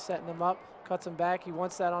Harris as he's setting him up, cuts him back. He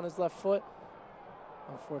wants that on his left foot.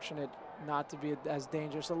 Unfortunate not to be as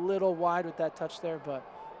dangerous. A little wide with that touch there, but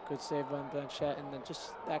good save by Blanchette. And then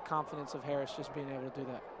just that confidence of Harris just being able to do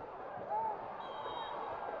that.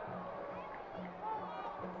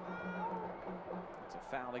 It's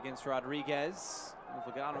a foul against Rodriguez.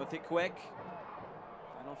 We'll get on with it quick.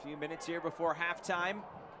 Final few minutes here before halftime.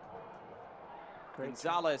 Great.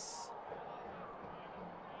 Gonzalez.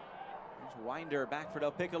 There's Winder back for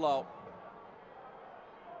Del Piccolo.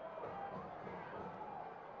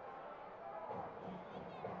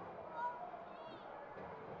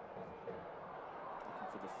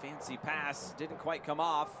 Looking for the fancy pass. Didn't quite come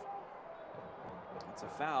off. It's a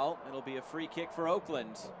foul. It'll be a free kick for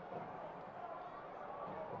Oakland.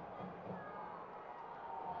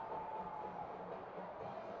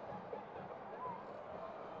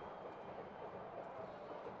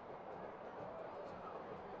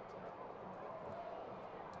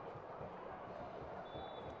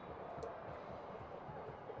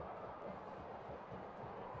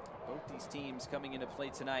 Both these teams coming into play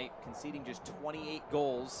tonight, conceding just 28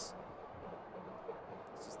 goals.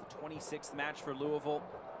 This is the 26th match for Louisville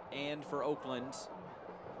and for Oakland.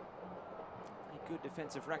 Pretty good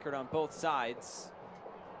defensive record on both sides.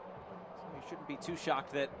 So you shouldn't be too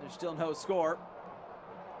shocked that there's still no score.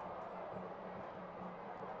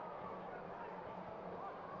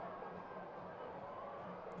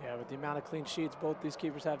 Yeah, with the amount of clean sheets both these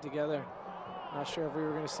keepers have together, not sure if we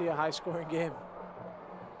were going to see a high-scoring game.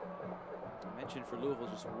 I mentioned for Louisville,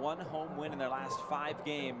 just 1 home win in their last 5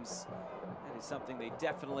 games. That is something they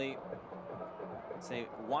definitely, I'd say,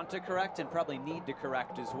 want to correct and probably need to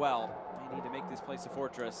correct as well. They need to make this place a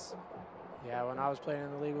fortress. Yeah, when I was playing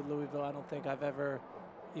in the league with Louisville, I don't think I've ever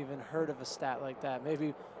even heard of a stat like that.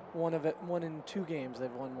 Maybe 1 in 2 games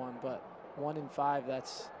they've won 1, but 1 in 5,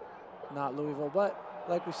 that's not Louisville. But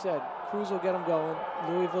like we said, Cruz will get them going.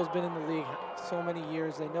 Louisville's been in the league so many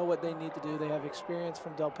years. They know what they need to do. They have experience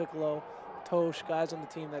from Del Piccolo, Tosh, guys on the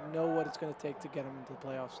team that know what it's going to take to get them into the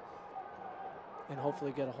playoffs and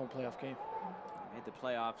hopefully get a home playoff game. They made the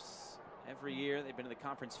playoffs every year. They've been in the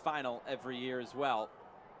conference final every year as well.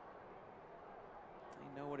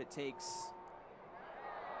 They know what it takes.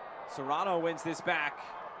 Serrano wins this back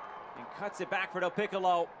and cuts it back for Del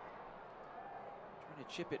Piccolo. Trying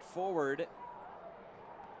to chip it forward. Didn't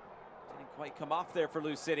quite come off there for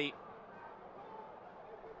Lou City.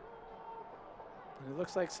 And it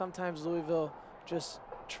looks like sometimes Louisville just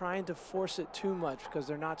trying to force it too much because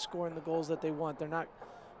they're not scoring the goals that they want.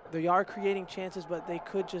 They are creating chances, but they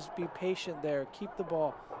could just be patient there, keep the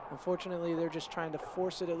ball. Unfortunately, they're just trying to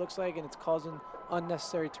force it, it looks like, and it's causing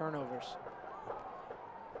unnecessary turnovers.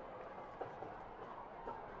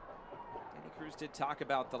 Danny Cruz did talk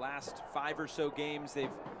about the last 5 or so games. They've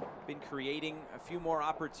been creating a few more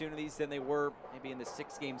opportunities than they were maybe in the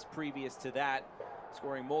 6 games previous to that.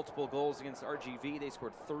 Scoring multiple goals against RGV. They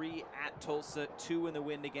scored 3 at Tulsa, 2 in the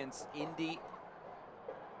win against Indy.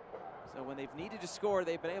 So when they've needed to score,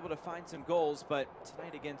 they've been able to find some goals, but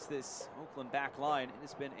tonight against this Oakland back line, it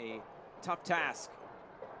has been a tough task.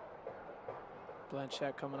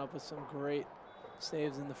 Blanchett coming up with some great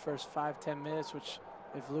saves in the first 5-10 minutes, which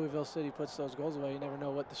if Louisville City puts those goals away, you never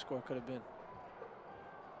know what the score could have been.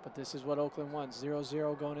 But this is what Oakland wants,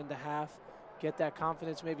 0-0 going into half. Get that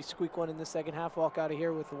confidence, maybe squeak one in the second half, walk out of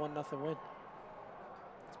here with a 1-0 win.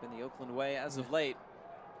 It's been the Oakland way as of late.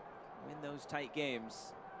 Win those tight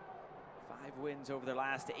games. 5 wins over their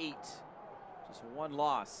last 8. Just 1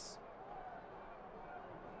 loss.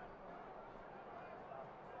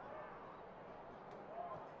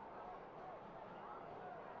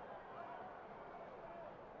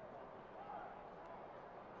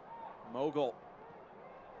 Mogul.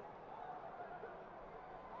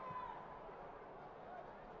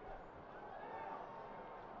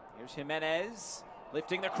 Here's Jimenez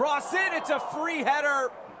lifting the cross in. It's a free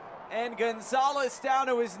header. And Gonzalez down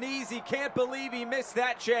to his knees. He can't believe he missed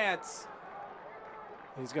that chance.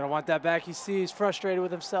 He's going to want that back. He's frustrated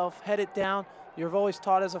with himself. Head it down. You're always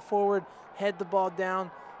taught as a forward, head the ball down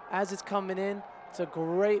as it's coming in. It's a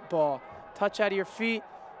great ball. Touch out of your feet.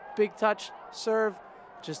 Big touch, serve.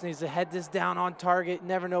 Just needs to head this down on target.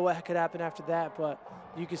 Never know what could happen after that, but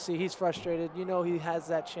you can see he's frustrated. You know he has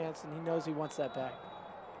that chance, and he knows he wants that back.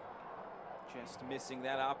 Just missing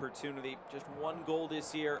that opportunity. Just 1 goal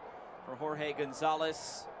this year for Jorge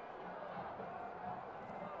Gonzalez.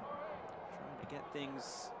 Trying to get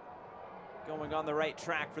things going on the right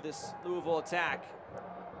track for this Louisville attack.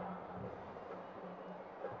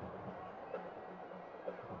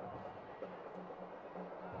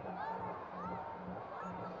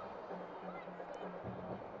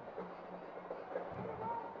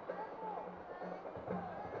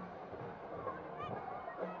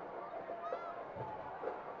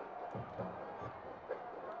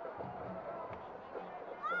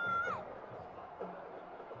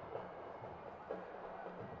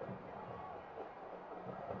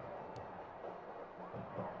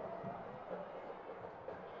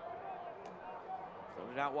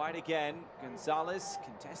 Out wide again. Gonzalez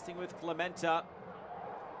contesting with Clementa.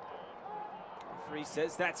 Referee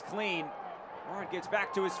says that's clean. Ward gets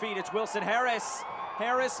back to his feet. It's Wilson Harris.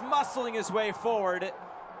 Harris muscling his way forward.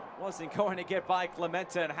 Wasn't going to get by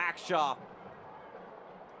Clementa and Hackshaw.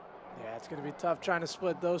 Yeah, it's going to be tough trying to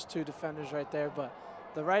split those 2 defenders right there, but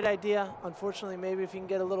the right idea. Unfortunately, maybe if you can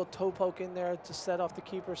get a little toe poke in there to set off the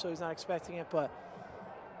keeper so he's not expecting it, but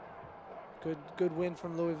Good win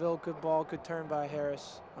from Louisville, good ball, good turn by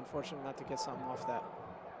Harris. Unfortunate not to get something off that.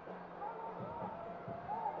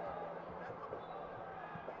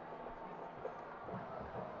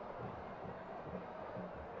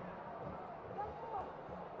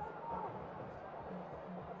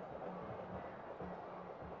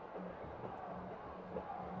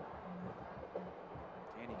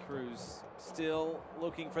 Danny Cruz still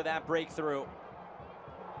looking for that breakthrough.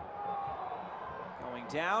 Going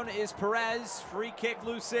down is Perez, free kick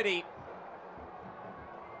Lou City.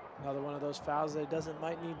 Another one of those fouls that he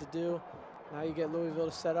might need to do. Now you get Louisville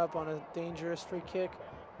to set up on a dangerous free kick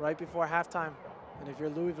right before halftime. And if you're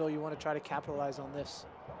Louisville, you want to try to capitalize on this.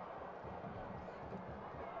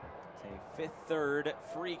 It's a 5th-3rd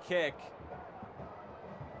free kick.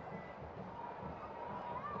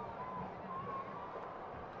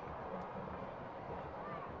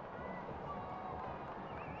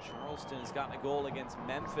 Charleston has gotten a goal against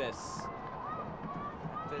Memphis.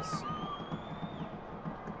 Memphis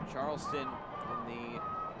and Charleston in the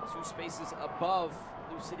 2 spaces above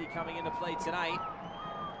Lou City coming into play tonight.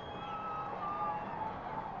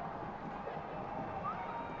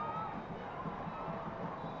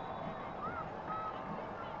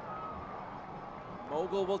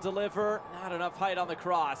 Louisville will deliver. Not enough height on the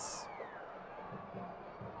cross.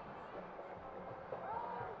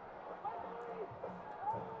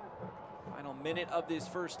 Final minute of this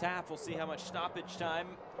first half. We'll see how much stoppage time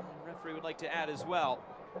the referee would like to add as well.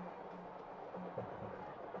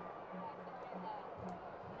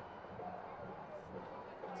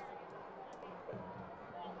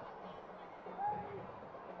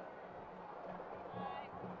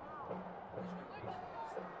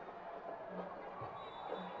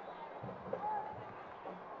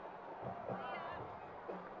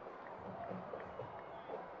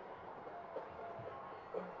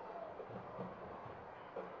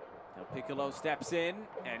 Piccolo steps in,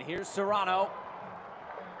 and here's Serrano.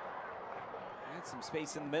 Had some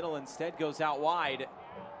space in the middle, instead goes out wide.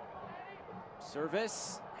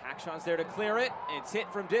 Service, Hackshaw's there to clear it. It's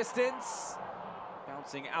hit from distance.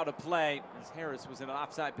 Bouncing out of play, as Harris was in an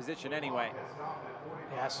offside position anyway.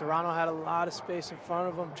 Yeah, Serrano had a lot of space in front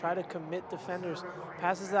of him, try to commit defenders.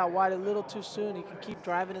 Passes out wide a little too soon. He can keep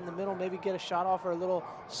driving in the middle, maybe get a shot off or a little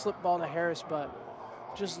slip ball to Harris, but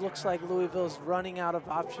just looks like Louisville's running out of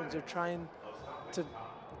options. They're trying to,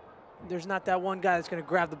 there's not that one guy that's gonna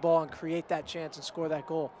grab the ball and create that chance and score that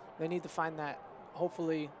goal. They need to find that,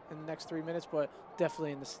 hopefully in the next 3 minutes, but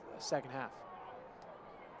definitely in the second half.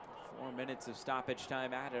 4 minutes of stoppage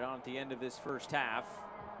time added on at the end of this first half.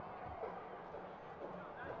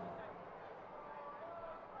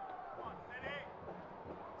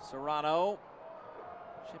 Serrano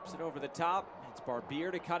chips it over the top. It's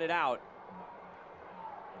Barbier to cut it out.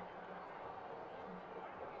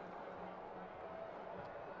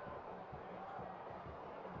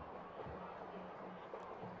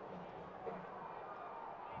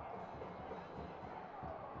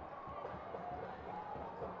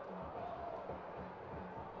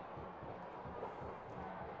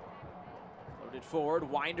 Forward,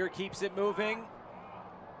 Winder keeps it moving.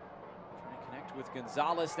 Trying to connect with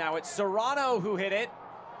Gonzalez. Now it's Serrano who hit it.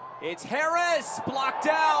 It's Harris, blocked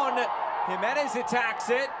down. Jimenez attacks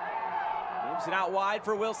it. Moves it out wide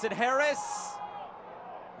for Wilson Harris.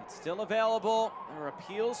 It's still available. There are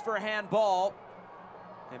appeals for handball.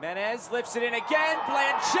 Jimenez lifts it in again.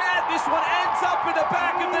 Blanchett, this one ends up in the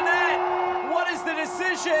back of the net. What is the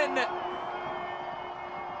decision?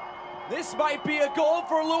 This might be a goal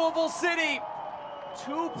for Louisville City.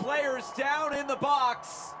 2 players down in the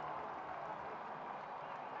box.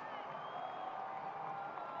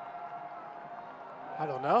 I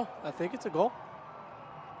don't know. I think it's a goal.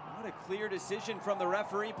 Not a clear decision from the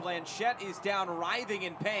referee. Blanchett is down writhing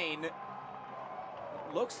in pain.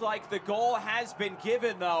 Looks like the goal has been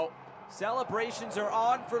given though. Celebrations are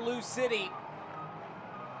on for Lou City.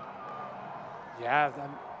 Yeah,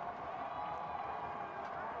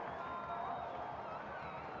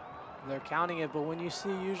 they're counting it, but when you see,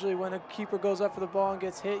 usually when a keeper goes up for the ball and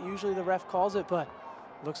gets hit, usually the ref calls it, but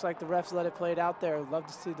looks like the refs let it play it out there. Love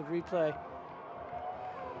to see the replay.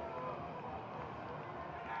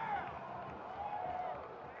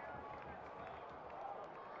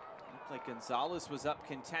 Looked like Gonzalez was up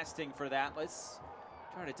contesting for that. Let's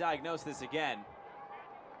try to diagnose this again.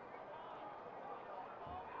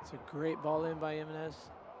 It's a great ball in by Jimenez.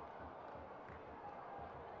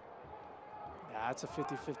 Yeah, it's a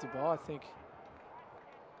 50-50 ball. I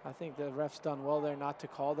think the ref's done well there not to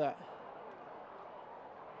call that.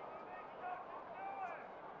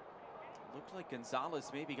 Looked like Gonzalez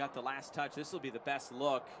maybe got the last touch. This will be the best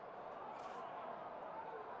look.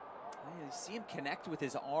 You see him connect with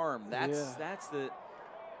his arm. That's the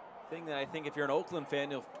thing that I think if you're an Oakland fan,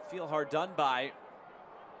 you'll feel hard done by.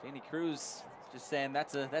 Danny Cruz just saying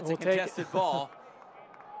that's a contested ball.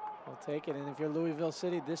 We'll take it, and if you're Louisville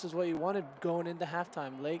City, this is what you wanted going into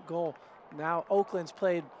halftime. Late goal. Now Oakland's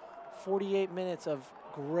played 48 minutes of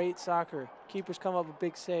great soccer. Keepers come up with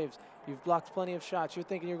big saves. You've blocked plenty of shots. You're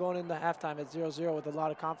thinking you're going into halftime at 0-0 with a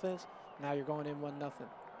lot of confidence. Now you're going in 1-0.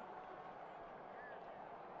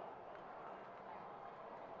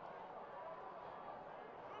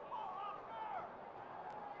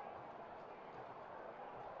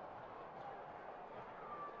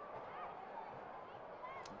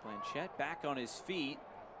 Blanchett back on his feet.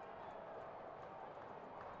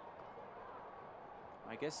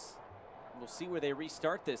 I guess we'll see where they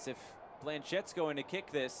restart this. If Blanchett's going to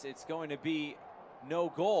kick this, it's going to be no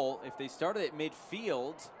goal. If they started at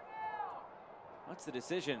midfield, what's the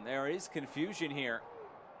decision? There is confusion here.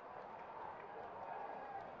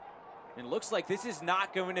 And looks like this is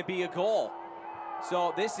not going to be a goal.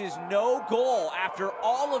 So this is no goal after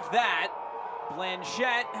all of that.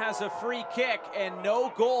 Blanchett has a free kick and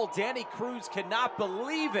no goal. Danny Cruz cannot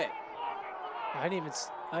believe it. I didn't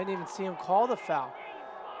even see him call the foul.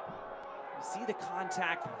 see the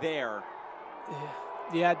contact there.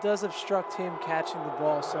 Yeah, it does obstruct him catching the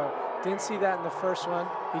ball, so didn't see that in the first one.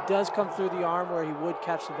 He does come through the arm where he would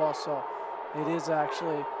catch the ball, so it is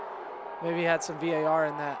actually, maybe he had some VAR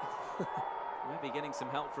in that. Might be getting some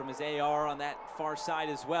help from his AR on that far side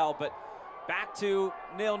as well, but back to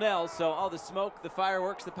 0-0, so all the smoke, the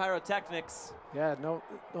fireworks, the pyrotechnics. Yeah, no,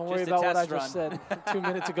 don't worry about what I just said 2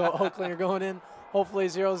 minutes ago. Oakland are going in, hopefully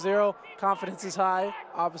 0-0. Confidence is high,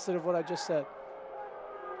 opposite of what I just said.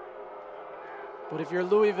 But if you're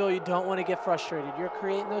Louisville, you don't want to get frustrated. You're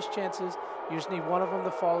creating those chances. You just need one of them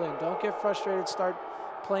to fall in. Don't get frustrated. Start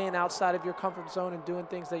playing outside of your comfort zone and doing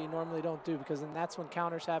things that you normally don't do, because then that's when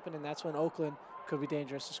counters happen, and that's when Oakland could be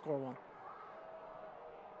dangerous to score one.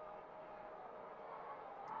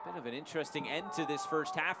 Bit of an interesting end to this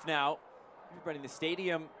first half now. Everybody in the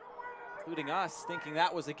stadium, including us, thinking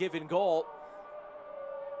that was a given goal.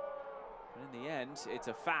 But in the end, it's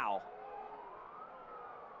a foul.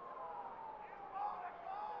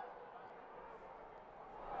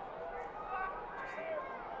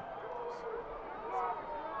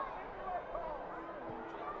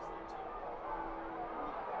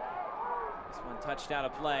 This one touched out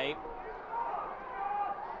of play.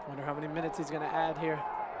 Wonder how many minutes he's going to add here.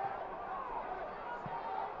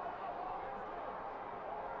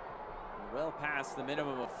 Well past the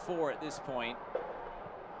minimum of 4 at this point.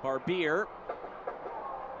 Barbier.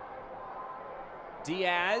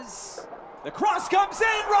 Diaz. The cross comes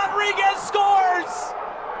in. Rodriguez scores!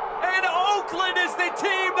 And Oakland is the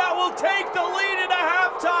team that will take the lead into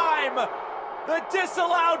halftime. The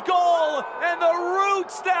disallowed goal, and the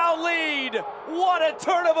Roots now lead. What a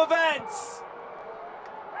turn of events.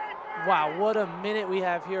 Wow, what a minute we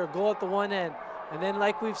have here. A goal at the one end. And then,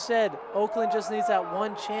 like we've said, Oakland just needs that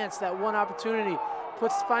one chance, that one opportunity.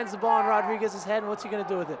 Finds the ball in Rodriguez's head, and what's he going to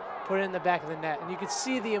do with it? Put it in the back of the net. And you can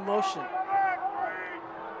see the emotion.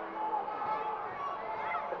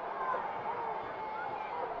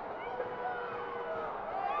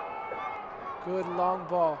 Good long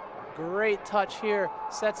ball. Great touch here.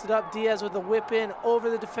 Sets it up. Diaz with a whip in over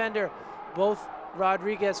the defender. Both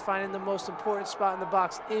Rodriguez finding the most important spot in the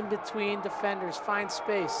box, in between defenders, finds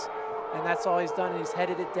space. And that's all he's done, and he's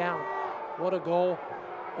headed it down. What a goal.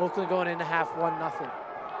 Oakland going into half 1-0.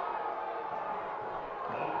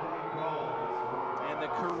 And the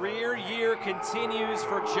career year continues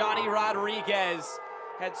for Johnny Rodriguez.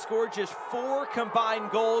 Had scored just 4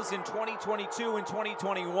 combined goals in 2022 and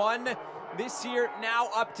 2021. This year now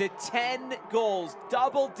up to 10 goals,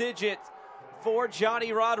 double digit for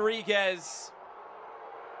Johnny Rodriguez.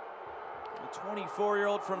 The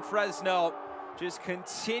 24-year-old from Fresno, just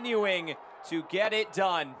continuing to get it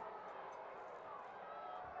done.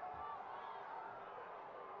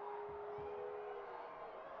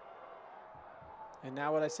 And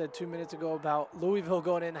now what I said 2 minutes ago about Louisville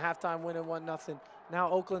going in halftime winning 1-0.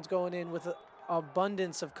 Now Oakland's going in with an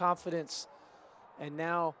abundance of confidence. And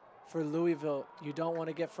now for Louisville, you don't want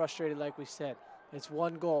to get frustrated like we said. It's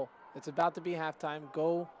one goal. It's about to be halftime.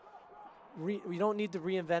 We don't need to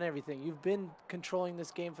reinvent everything. You've been controlling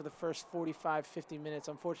this game for the first 45, 50 minutes.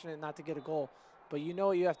 Unfortunate not to get a goal. But you know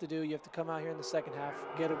what you have to do. You have to come out here in the second half,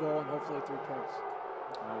 get a goal, and hopefully 3 points.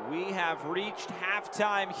 We have reached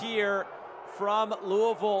halftime here from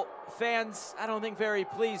Louisville. Fans, I don't think very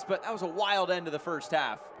pleased, but that was a wild end to the first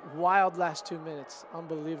half. Wild last 2 minutes.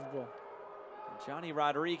 Unbelievable. Johnny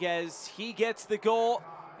Rodriguez, he gets the goal,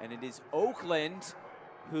 and it is Oakland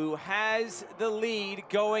who has the lead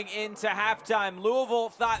going into halftime. Louisville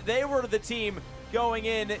thought they were the team going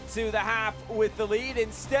into the half with the lead.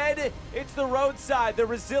 Instead, it's the roadside, the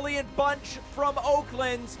resilient bunch from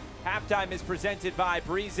Oakland. Halftime is presented by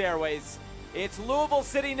Breeze Airways. It's Louisville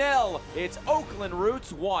City 0, it's Oakland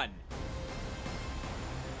Roots 1.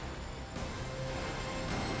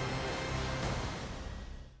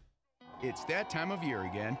 It's that time of year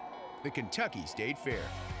again, the Kentucky State Fair.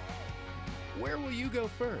 Where will you go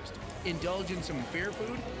first? Indulge in some fair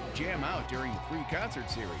food? Jam out during the free concert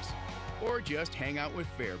series? Or just hang out with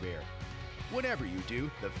Fair Bear? Whatever you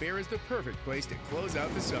do, the fair is the perfect place to close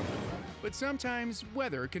out the summer. But sometimes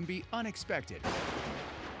weather can be unexpected.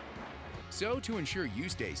 So to ensure you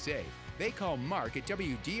stay safe, they call Mark at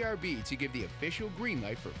WDRB to give the official green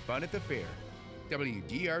light for fun at the fair.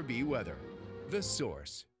 WDRB Weather, the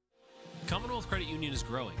source. Commonwealth Credit Union is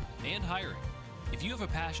growing and hiring. If you have a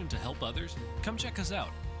passion to help others, come check us out.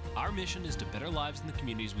 Our mission is to better lives in the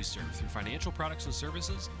communities we serve through financial products and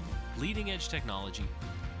services, leading-edge technology,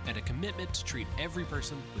 and a commitment to treat every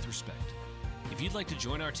person with respect. If you'd like to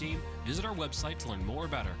join our team, visit our website to learn more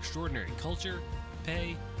about our extraordinary culture,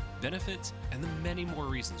 pay, benefits, and the many more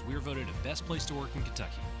reasons we are voted the best place to work in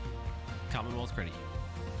Kentucky. Commonwealth Credit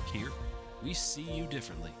Union. Here, we see you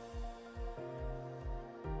differently.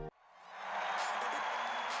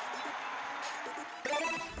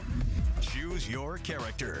 Choose your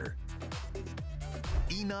character.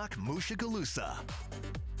 Enoch Mushagalusa,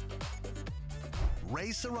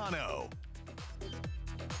 Ray Serrano,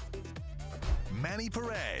 Manny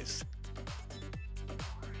Perez,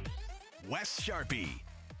 Wes Sharpie.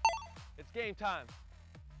 It's game time.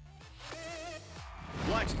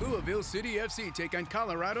 Watch Louisville City FC take on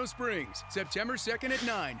Colorado Springs, September 2nd at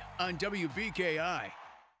 9 on WBKI.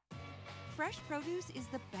 Fresh produce is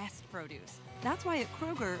the best produce. That's why at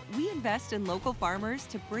Kroger, we invest in local farmers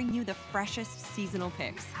to bring you the freshest seasonal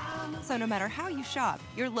picks. So no matter how you shop,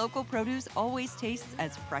 your local produce always tastes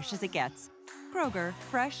as fresh as it gets. Kroger,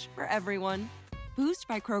 fresh for everyone. Boost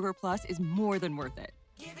by Kroger Plus is more than worth it.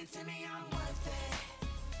 Give it to me, I'm worth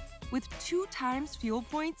it. With 2 times fuel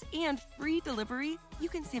points and free delivery, you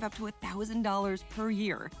can save up to $1,000 per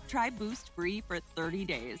year. Try Boost free for 30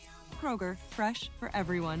 days. Kroger, fresh for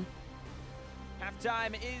everyone.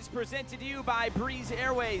 Halftime is presented to you by Breeze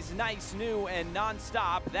Airways. Nice, new, and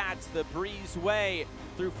non-stop. That's the Breeze way.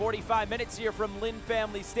 Through 45 minutes here from Lynn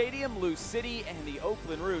Family Stadium, Lou City and the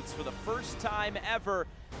Oakland Roots for the first time ever.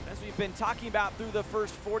 As we've been talking about through the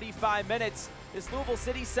first 45 minutes, this Louisville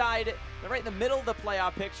City side, they're right in the middle of the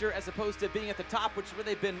playoff picture as opposed to being at the top, which is where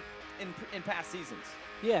they've been in past seasons.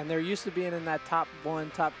 Yeah, and they're used to being in that top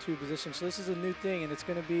 1, top 2 position. So this is a new thing, and it's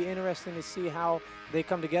going to be interesting to see how they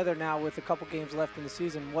come together now with a couple games left in the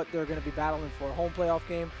season, what they're going to be battling for. A home playoff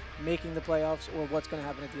game, making the playoffs, or what's going to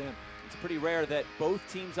happen at the end. It's pretty rare that both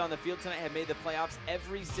teams on the field tonight have made the playoffs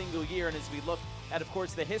every single year. And as we look at, of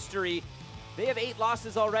course, the history, they have 8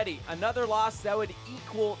 losses already. Another loss that would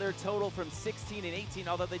equal their total from 16 and 18,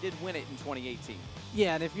 although they did win it in 2018.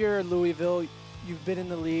 Yeah, and if you're Louisville, you've been in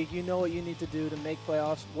the league, you know what you need to do to make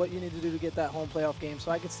playoffs, what you need to do to get that home playoff game.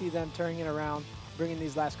 So I could see them turning it around, bringing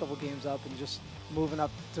these last couple games up, and just moving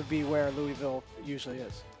up to be where Louisville usually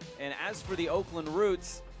is. And as for the Oakland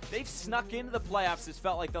Roots, they've snuck into the playoffs, it's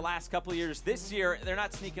felt like the last couple of years. This year, they're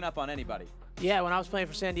not sneaking up on anybody. Yeah, when I was playing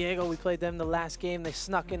for San Diego, we played them the last game. They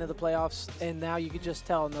snuck into the playoffs, and now you could just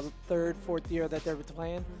tell in the 3rd, 4th year that they're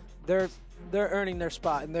playing, they're earning their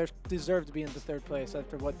spot, and they deserve to be in the 3rd place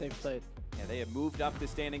after what they've played. Yeah, they have moved up the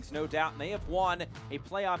standings, no doubt, and they have won a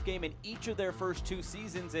playoff game in each of their first 2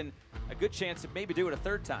 seasons, and a good chance to maybe do it a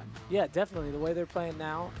 3rd time. Yeah, definitely. The way they're playing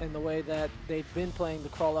now and the way that they've been playing to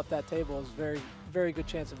crawl up that table is very, very good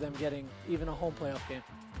chance of them getting even a home playoff game.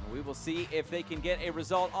 We will see if they can get a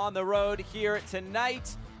result on the road here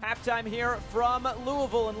tonight. Halftime here from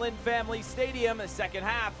Louisville and Lynn Family Stadium. The second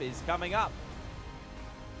half is coming up.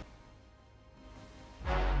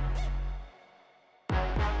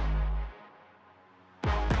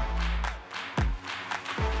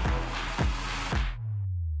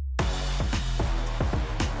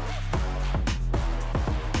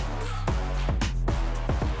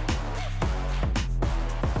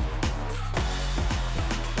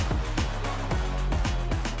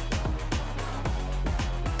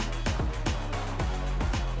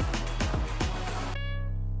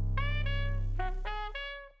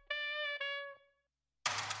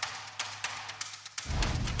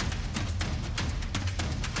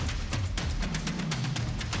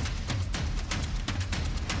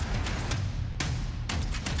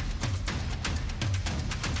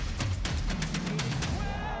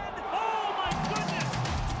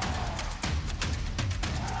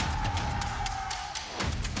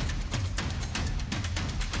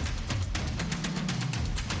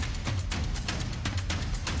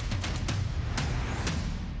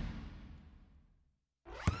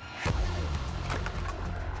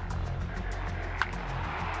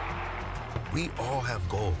 We all have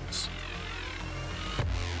goals.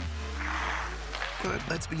 But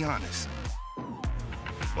let's be honest,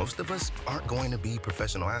 most of us aren't going to be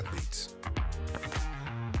professional athletes.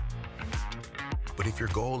 But if your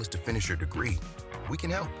goal is to finish your degree, we can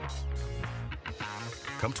help.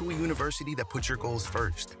 Come to a university that puts your goals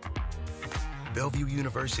first. Bellevue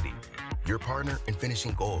University, your partner in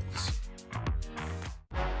finishing goals.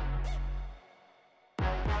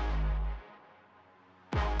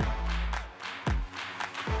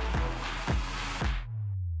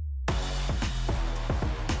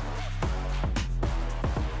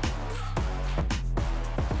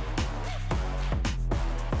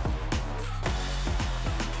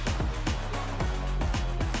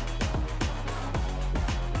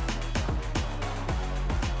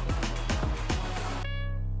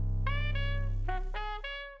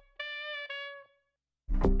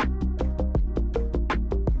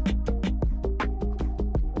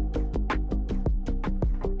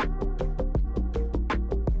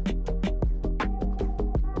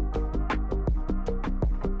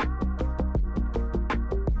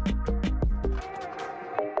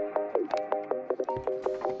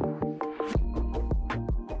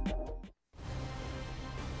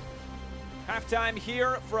 Halftime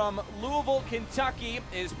here from Louisville, Kentucky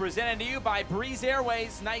is presented to you by Breeze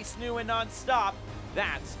Airways. Nice, new, and non-stop.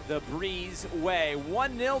 That's the Breeze way.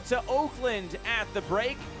 1-0 to Oakland at the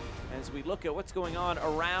break as we look at what's going on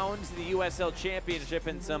around the USL Championship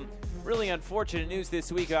and some really unfortunate news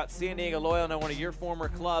this week about San Diego Loyal, now one of your former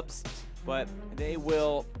clubs, but they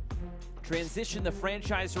will transition the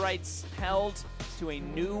franchise rights held to a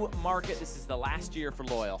new market. This is the last year for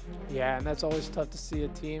Loyal. Yeah, and that's always tough to see a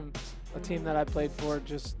team that I played for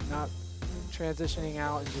just not transitioning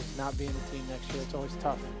out and just not being a team next year. It's always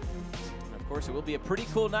tough. And of course, it will be a pretty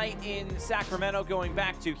cool night in Sacramento going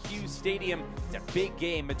back to Hughes Stadium. It's a big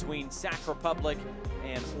game between Sac Republic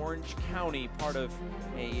and Orange County, part of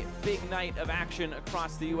a big night of action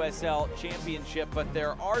across the USL Championship. But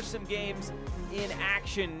there are some games in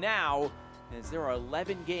action now, as there are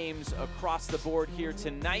 11 games across the board here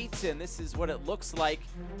tonight, and this is what it looks like.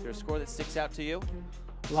 Is there a score that sticks out to you?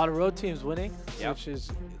 A lot of road teams winning, yep, which is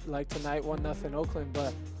like tonight, 1-0 Oakland.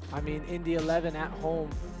 But I mean, Indy 11 at home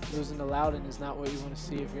losing to Loudoun is not what you want to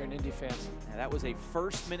see if you're an Indy fan. And that was a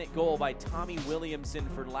first-minute goal by Tommy Williamson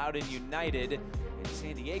for Loudoun United, and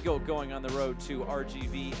San Diego going on the road to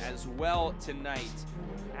RGV as well tonight.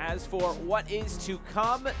 As for what is to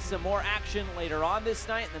come, some more action later on this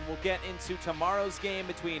night, and then we'll get into tomorrow's game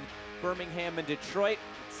between Birmingham and Detroit.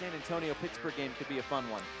 The San Antonio-Pittsburgh game could be a fun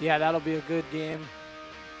one. Yeah, that'll be a good game.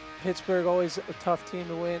 Pittsburgh, always a tough team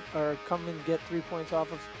to win or come and get 3 points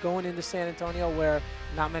off of, going into San Antonio where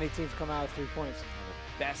not many teams come out of 3 points.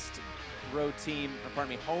 The best road team, or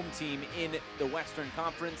pardon me, home team in the Western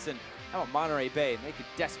Conference. And how about Monterey Bay? They could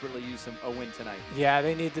desperately use a win tonight. Yeah,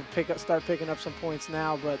 they need to start picking up some points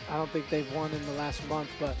now, but I don't think they've won in the last month.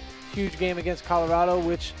 But huge game against Colorado,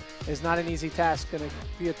 which is not an easy task. Going to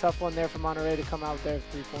be a tough one there for Monterey to come out there with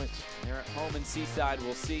 3 points. They're at home in Seaside.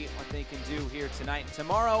 We'll see what they can do here tonight. And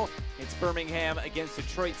tomorrow, it's Birmingham against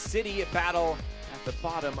Detroit City, a battle at the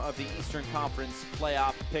bottom of the Eastern Conference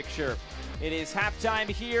playoff picture. It is halftime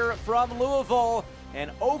here from Louisville, and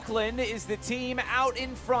Oakland is the team out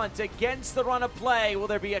in front against the run of play. Will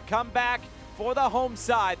there be a comeback for the home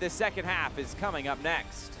side? The second half is coming up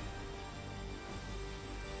next.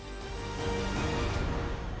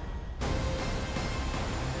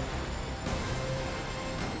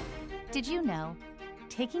 Did you know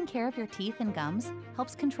taking care of your teeth and gums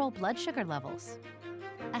helps control blood sugar levels?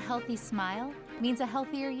 A healthy smile means a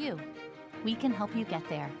healthier you. We can help you get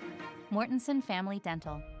there. Mortensen Family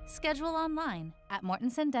Dental. Schedule online at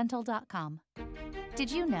mortensondental.com.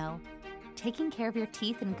 Did you know taking care of your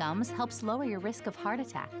teeth and gums helps lower your risk of heart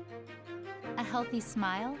attack? A healthy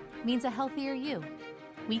smile means a healthier you.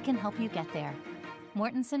 We can help you get there.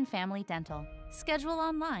 Mortensen Family Dental. Schedule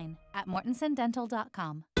online at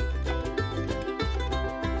mortensondental.com.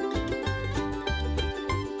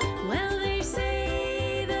 Well, they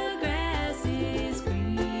say the grass is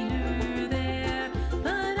greener there,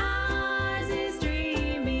 but ours is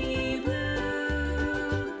dreamy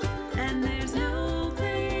blue. And there's no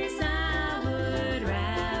place I would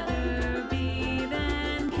rather be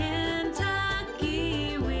than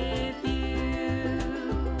Kentucky with you.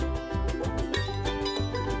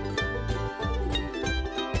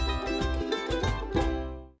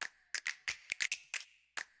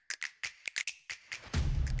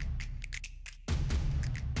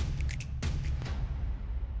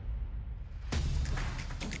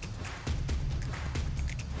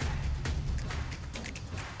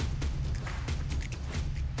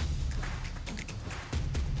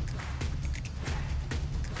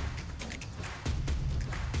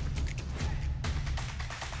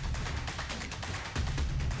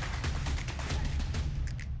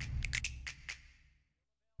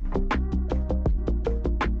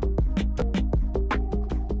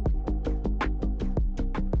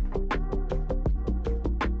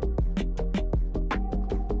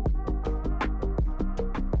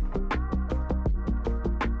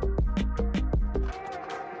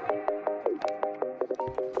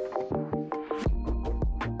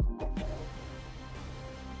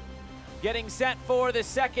 Getting set for the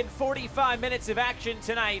second 45 minutes of action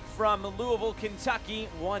tonight from Louisville, Kentucky.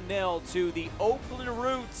 1-0 to the Oakland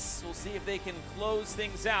Roots. We'll see if they can close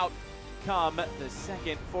things out come the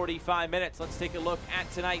second 45 minutes. Let's take a look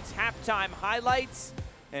at tonight's halftime highlights.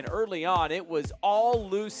 And early on, it was all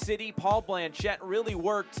Lou City. Paul Blanchette really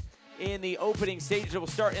worked in the opening stage. It will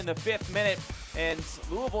start in the 5th minute. And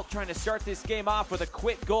Louisville trying to start this game off with a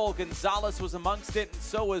quick goal. Gonzalez was amongst it, and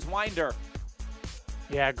so was Winder.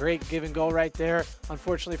 Yeah, great give and go right there.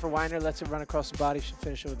 Unfortunately for Weiner, lets it run across the body. Should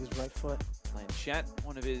finish it with his right foot. Blanchette,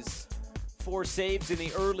 one of his 4 saves in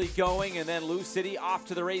the early going, and then Lou City off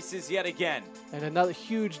to the races yet again. And another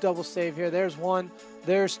huge double save here. There's one,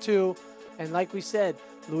 there's two. And like we said,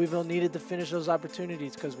 Louisville needed to finish those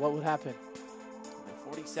opportunities because what would happen?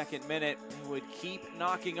 In the 42nd minute, they would keep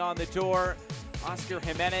knocking on the door. Oscar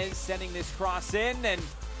Jimenez sending this cross in, and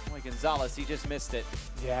boy, Gonzalez, he just missed it.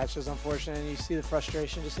 Yeah, it's just unfortunate. And you see the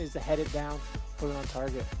frustration, just needs to head it down, put it on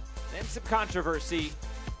target. Then some controversy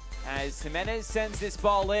as Jimenez sends this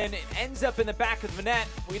ball in. It ends up in the back of the net.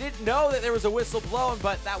 We didn't know that there was a whistle blown,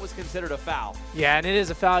 but that was considered a foul. Yeah, and it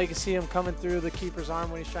is a foul. You can see him coming through the keeper's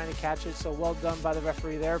arm when he's trying to catch it, so well done by the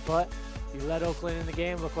referee there, but you let Oakland in the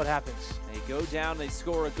game, look what happens. They go down, they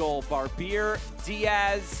score a goal. Barbier,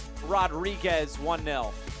 Diaz, Rodriguez,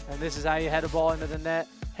 1-0. And this is how you head a ball into the net.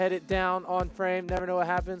 Head it down on frame, never know what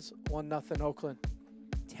happens. 1-0 Oakland.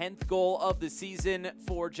 10th goal of the season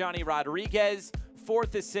for Johnny Rodriguez.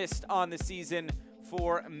 4th assist on the season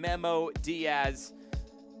for Memo Diaz.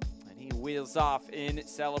 And he wheels off in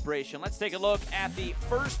celebration. Let's take a look at the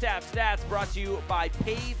first half stats brought to you by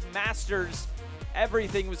Pave Masters.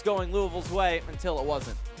 Everything was going Louisville's way until it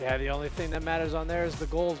wasn't. Yeah, the only thing that matters on there is the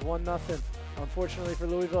goals, 1-0. Unfortunately for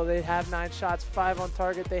Louisville, they have 9 shots, 5 on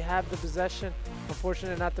target. They have the possession.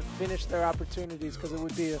 Unfortunate not to finish their opportunities because it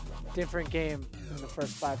would be a different game in the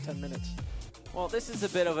first 5-10 minutes. Well, this is a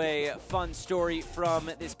bit of a fun story from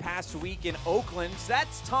this past week in Oakland.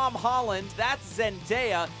 That's Tom Holland, that's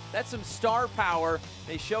Zendaya, that's some star power.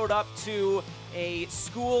 They showed up to a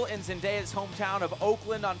school in Zendaya's hometown of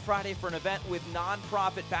Oakland on Friday for an event with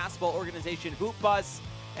nonprofit basketball organization Hoop Bus,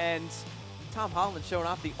 and Tom Holland showing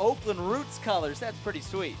off the Oakland Roots colors. That's pretty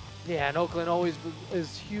sweet. Yeah, and Oakland always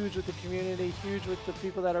is huge with the community, huge with the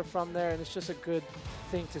people that are from there, and it's just a good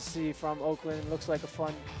thing to see from Oakland. It looks like a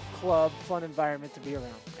fun club, fun environment to be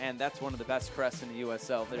around. And that's one of the best crests in the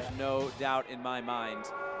USL. There's no doubt in my mind.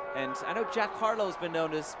 And I know Jack Harlow's been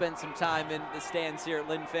known to spend some time in the stands here at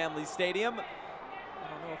Lynn Family Stadium. I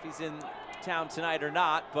don't know if he's in town tonight or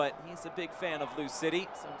not, but he's a big fan of Lou City.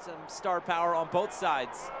 Some star power on both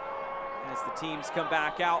sides. As the teams come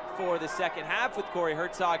back out for the second half with Corey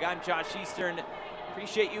Herzog, I'm Josh Eastern.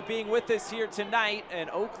 Appreciate you being with us here tonight.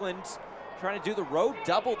 And Oakland trying to do the road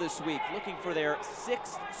double this week, looking for their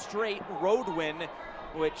 6th straight road win,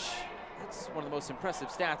 which is one of the most impressive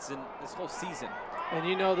stats in this whole season. And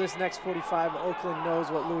you know this next 45, Oakland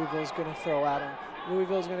knows what Louisville's going to throw at them.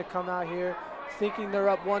 Louisville's going to come out here thinking they're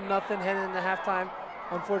up 1-0 heading into halftime.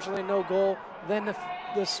 Unfortunately, no goal. Then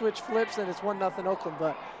the switch flips and it's 1-0 Oakland.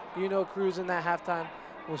 But you know Cruz in that halftime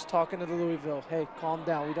was talking to the Louisville, hey, calm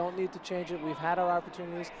down. We don't need to change it. We've had our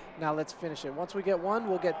opportunities. Now let's finish it. Once we get 1,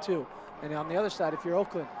 we'll get 2. And on the other side, if you're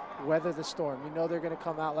Oakland, weather the storm. You know they're going to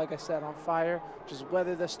come out, like I said, on fire. Just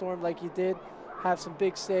weather the storm like you did. Have some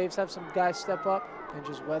big saves, have some guys step up, and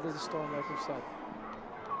just weather the storm like we said.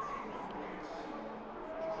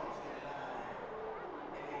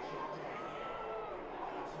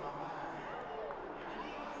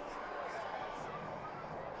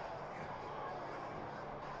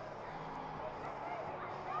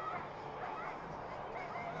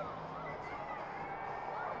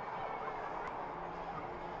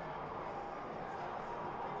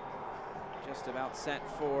 Just about set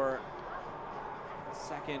for the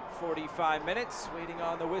second 45 minutes. Waiting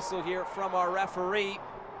on the whistle here from our referee.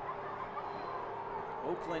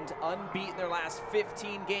 Oakland unbeaten their last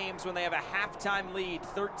 15 games when they have a halftime lead,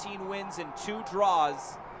 13 wins and 2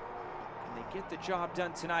 draws. And they get the job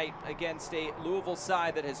done tonight against a Louisville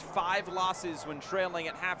side that has 5 losses when trailing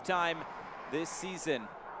at halftime this season.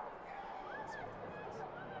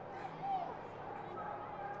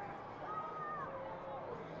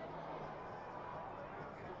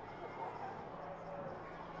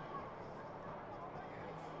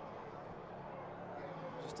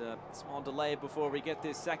 A small delay before we get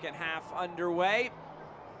this second half underway.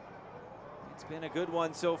 It's been a good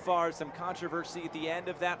one so far. Some controversy at the end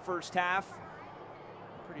of that first half.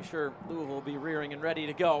 Pretty sure Louisville will be rearing and ready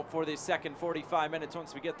to go for this second 45 minutes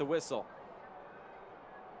once we get the whistle.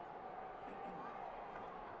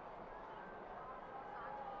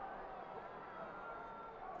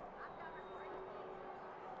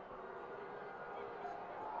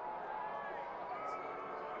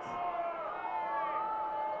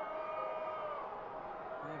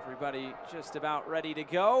 Everybody just about ready to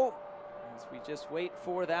go as we just wait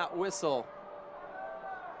for that whistle.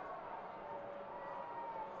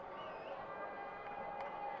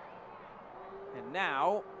 And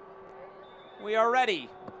now we are ready.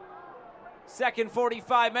 Second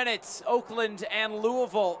 45 minutes, Oakland and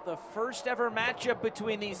Louisville, the first ever matchup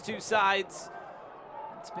between these two sides.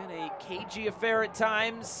 It's been a cagey affair at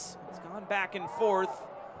times. It's gone back and forth.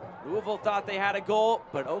 Louisville thought they had a goal,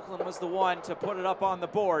 but Oakland was the one to put it up on the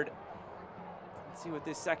board. Let's see what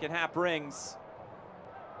this second half brings.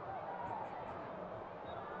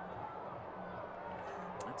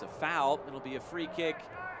 That's a foul. It'll be a free kick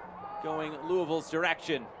going Louisville's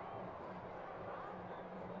direction.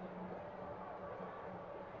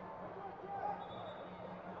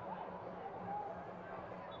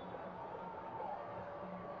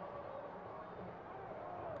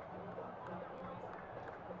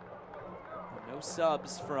 No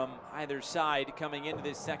subs from either side coming into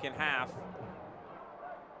this second half.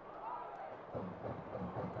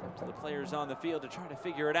 Up to the players on the field to try to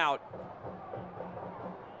figure it out.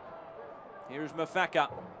 Here's Mafeka.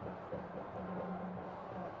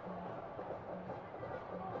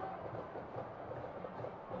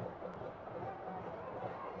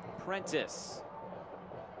 Prentice.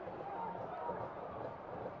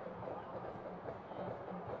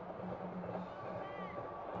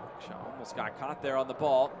 Almost got caught there on the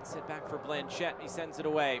ball. Sit back for Blanchette. He sends it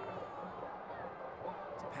away.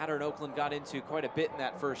 It's a pattern Oakland got into quite a bit in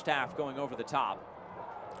that first half, going over the top.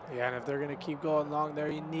 Yeah, and if they're going to keep going long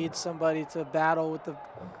there, you need somebody to battle with the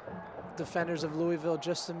defenders of Louisville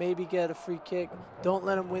just to maybe get a free kick. Don't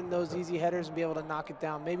let them win those easy headers and be able to knock it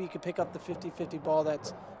down. Maybe you could pick up the 50-50 ball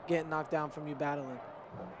that's getting knocked down from you battling.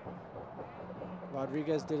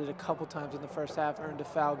 Rodriguez did it a couple times in the first half, earned a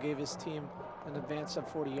foul, gave his team an advance of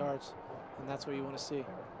 40 yards, and that's what you want to see.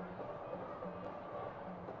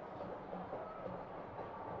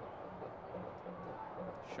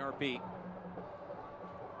 Sharpie.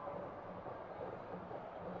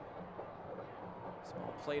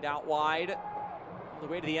 Small played out wide, all the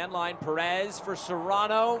way to the end line. Perez for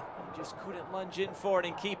Serrano. He just couldn't lunge in for it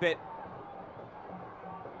and keep it.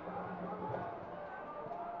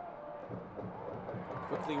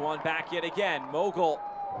 Quickly won back yet again. Mogul.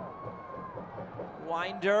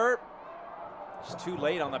 Winder. Just too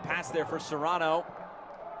late on the pass there for Serrano.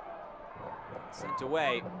 Sent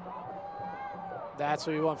away. That's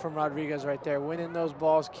what you want from Rodriguez right there. Winning those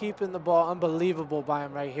balls, keeping the ball. Unbelievable by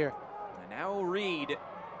him right here. And now Reed.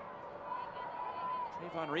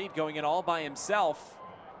 Trayvon Reed going in all by himself.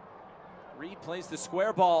 Reed plays the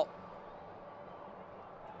square ball.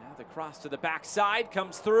 Now the cross to the backside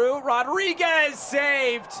comes through. Rodriguez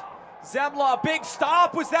saved. Zemla, big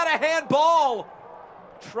stop. Was that a handball?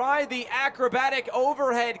 Try the acrobatic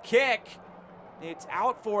overhead kick. It's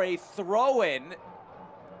out for a throw-in.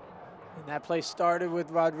 And that play started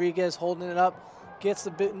with Rodriguez holding it up. Gets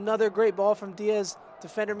another great ball from Diaz.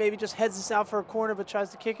 Defender maybe just heads this out for a corner but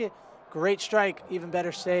tries to kick it. Great strike, even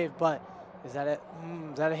better save. But is that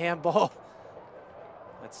a handball?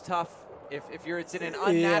 That's tough if it's in an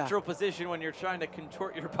unnatural position when you're trying to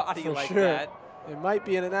contort your body for like sure. that. It might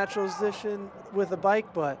be in a natural position with a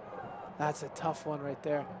bike, but that's a tough one right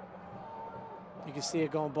there. You can see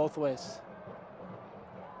it going both ways.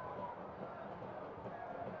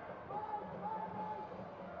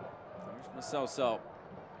 There's Masoso.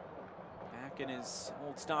 Back in his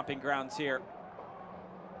old stomping grounds here.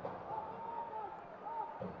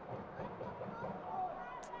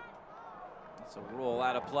 It's a roll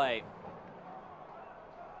out of play.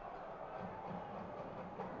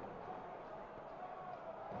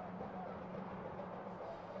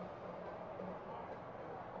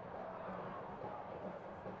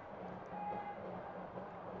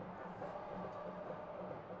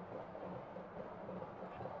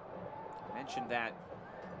 Mentioned that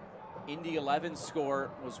Indy 11 score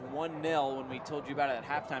was 1-0 when we told you about it at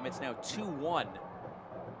halftime. It's now 2-1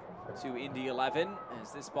 to Indy 11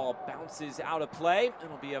 as this ball bounces out of play.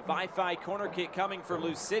 It'll be a Wi-Fi corner kick coming for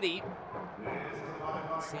Lou City.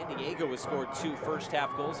 San Diego has scored 2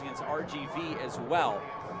 first-half goals against RGV as well.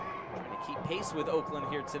 Trying to keep pace with Oakland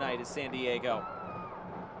here tonight is San Diego.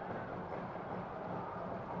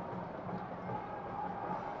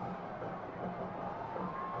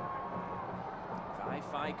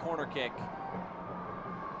 Wi-Fi corner kick.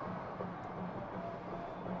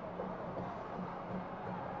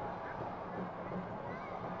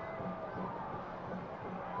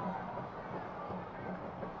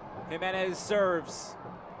 Jimenez serves.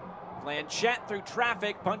 Blanchette through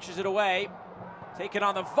traffic, punches it away. Taken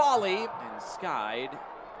on the volley and skied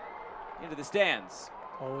into the stands.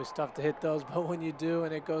 Always tough to hit those, but when you do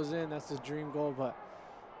and it goes in, that's his dream goal. But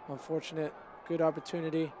unfortunate, good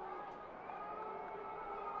opportunity.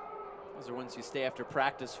 Those are ones you stay after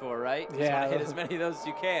practice for, right? You Yeah. just want to hit as many of those as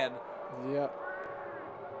you can. Yeah.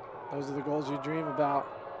 Those are the goals you dream about.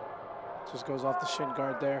 Just goes off the shin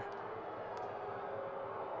guard there.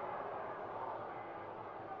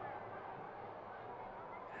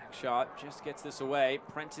 Back shot just gets this away.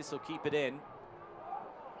 Prentice will keep it in.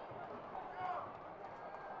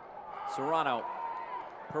 Serrano,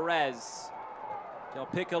 Perez, Del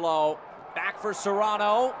Piccolo, back for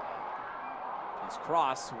Serrano. His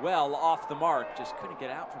cross well off the mark, just couldn't get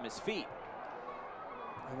out from his feet.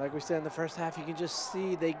 And like we said in the first half, you can just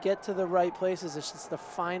see they get to the right places. It's just the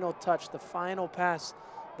final touch, the final pass,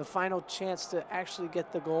 the final chance to actually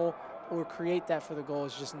get the goal or create that for the goal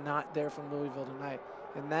is just not there from Louisville tonight.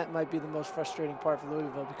 And that might be the most frustrating part for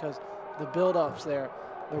Louisville because the build-up's there,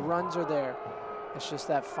 the runs are there. It's just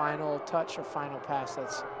that final touch or final pass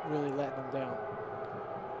that's really letting them down.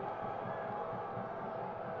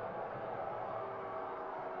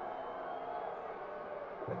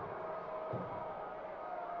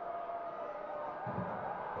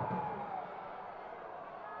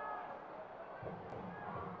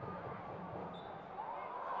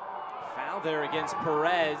 Foul there against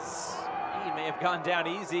Perez. He may have gone down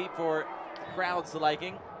easy for the crowd's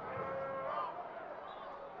liking.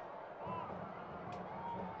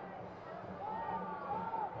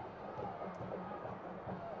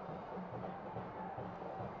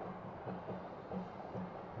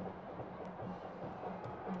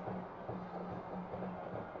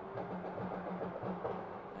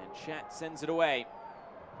 And Chet sends it away.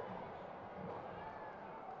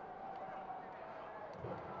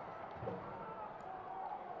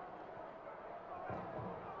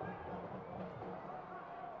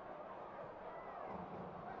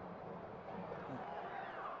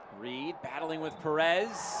 Reed battling with Perez.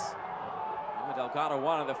 Oh, Delgado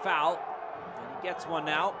wanted the foul, and he gets one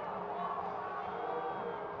now.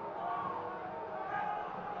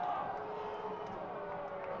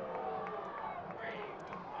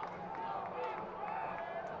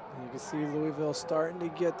 You can see Louisville starting to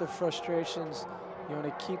get the frustrations. You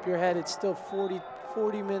want to keep your head. It's still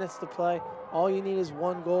 40 minutes to play. All you need is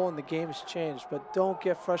one goal and the game has changed, but don't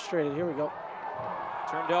get frustrated. Here we go.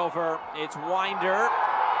 Turned over, it's Winder.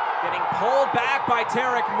 Getting pulled back by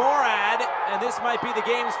Tarek Morad, and this might be the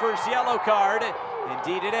game's first yellow card.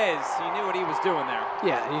 Indeed it is. He knew what he was doing there.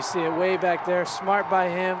 Yeah, you see it way back there. Smart by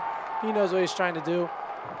him. He knows what he's trying to do.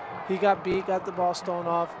 He got beat, got the ball stolen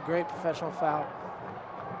off. Great professional foul.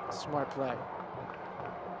 Smart play.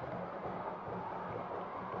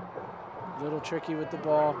 A little tricky with the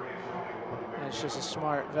ball. And it's just a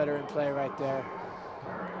smart veteran play right there.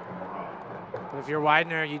 But if you're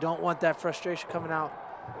Widener, you don't want that frustration coming out.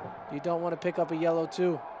 You don't want to pick up a yellow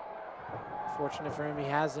too. Fortunate for him, he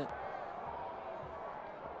hasn't.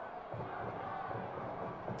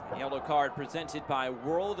 Yellow card presented by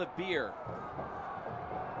World of Beer.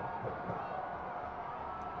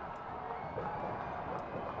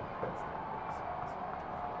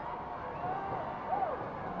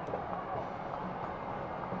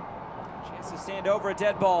 Chance to stand over a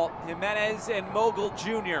dead ball. Jimenez and Mogul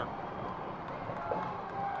Jr.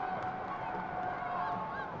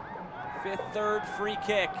 Fifth, third, free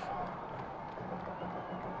kick.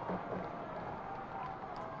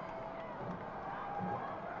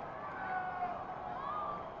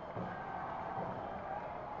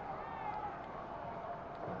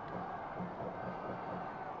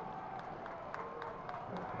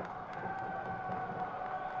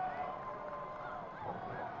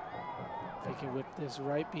 If he can whip this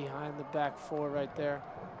right behind the back four right there,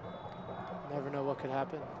 never know what could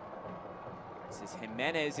happen. This is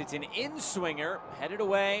Jimenez, it's an in-swinger, headed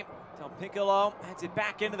away. Del Piccolo heads it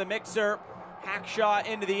back into the mixer. Hackshaw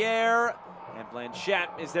into the air, and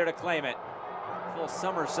Blanchette is there to claim it. Full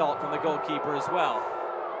somersault from the goalkeeper as well.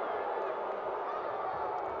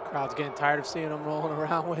 Crowd's getting tired of seeing him rolling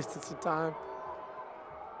around, wasting some time.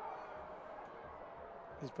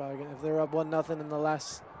 He's probably gonna, if they're up 1-0 in the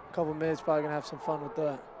last couple minutes, probably gonna have some fun with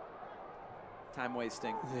that. Time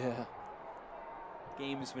wasting. Yeah.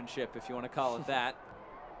 Gamesmanship, if you want to call it that.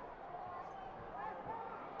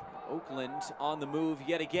 Oakland on the move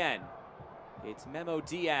yet again. It's Memo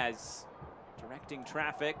Diaz directing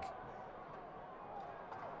traffic.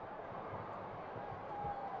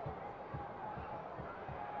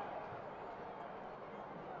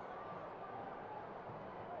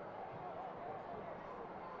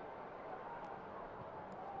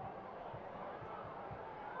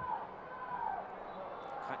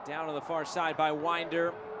 Cut down on the far side by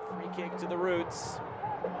Winder. Free kick to the Roots.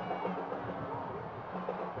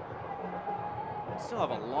 Still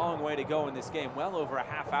have a long way to go in this game, well over a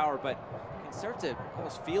half hour, but you can start to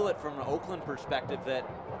almost feel it from an Oakland perspective that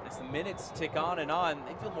as the minutes tick on,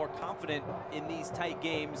 they feel more confident in these tight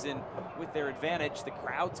games, and with their advantage, the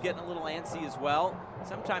crowd's getting a little antsy as well.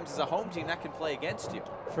 Sometimes as a home team, that can play against you.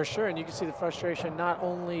 For sure, and you can see the frustration not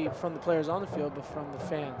only from the players on the field, but from the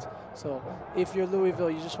fans. So if you're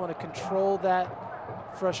Louisville, you just want to control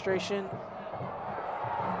that frustration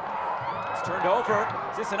Turned over.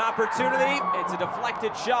 Is this an opportunity? It's a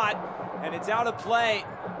deflected shot, and it's out of play.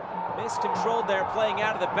 Miscontrolled there, playing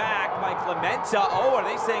out of the back by Clementa. Oh, are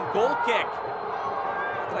they saying goal kick?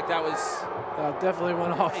 Looked like that was definitely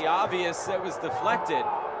went off. Pretty obvious it was deflected.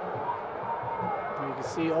 You can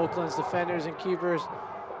see Oakland's defenders and keepers.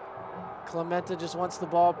 Clementa just wants the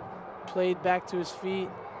ball played back to his feet.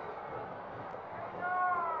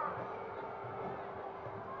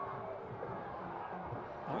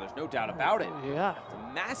 Oh, there's no doubt about it. Yeah. It's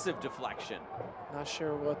a massive deflection. Not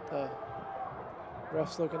sure what the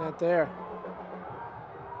ref's looking at there.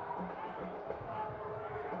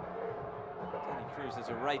 Danny Cruz has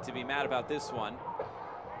a right to be mad about this one.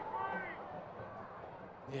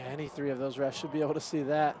 Yeah, any three of those refs should be able to see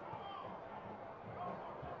that.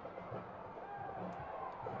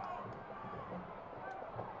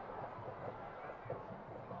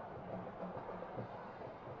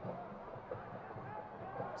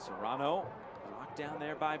 Serrano blocked down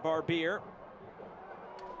there by Barbier.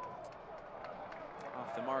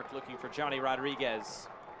 Off the mark, looking for Johnny Rodriguez.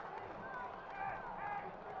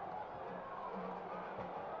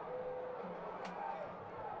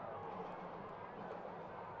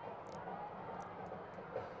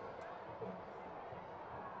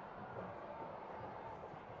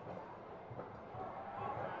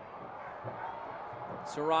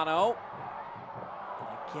 Serrano.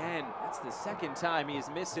 And again, that's the second time he has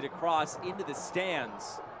missed it across into the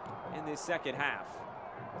stands in this second half.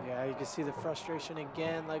 Yeah, you can see the frustration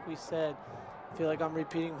again, like we said. I feel like I'm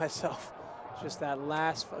repeating myself. Just that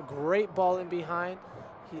last, a great ball in behind.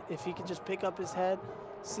 If he can just pick up his head,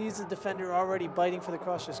 sees the defender already biting for the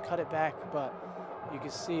cross, just cut it back. But you can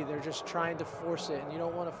see they're just trying to force it, and you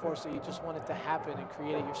don't want to force it. You just want it to happen and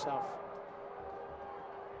create it yourself.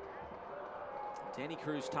 Danny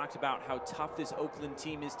Cruz talked about how tough this Oakland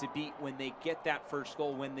team is to beat when they get that first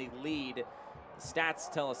goal, when they lead. The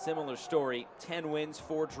stats tell a similar story. 10 wins,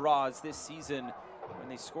 4 draws this season when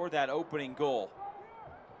they scored that opening goal.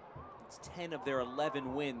 It's 10 of their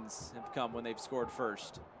 11 wins have come when they've scored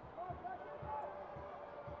first.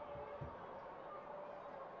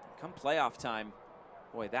 Come playoff time,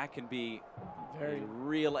 boy, that can be a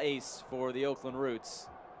real ace for the Oakland Roots.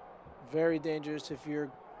 Very dangerous if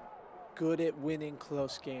you're good at winning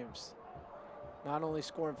close games. Not only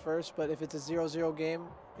scoring first, but if it's a 0-0 game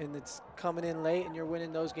and it's coming in late and you're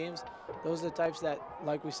winning those games, those are the types that,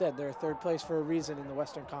 like we said, they're third place for a reason in the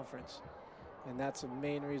Western Conference. And that's the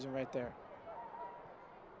main reason right there.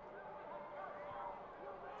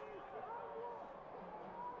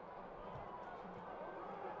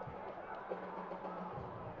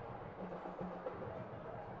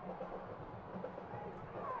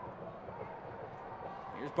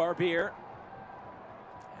 Here's Barbier.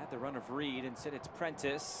 Had the run of Reed, instead it's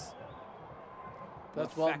Prentice.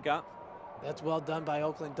 That's well done by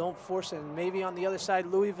Oakland. Don't force it. And maybe on the other side,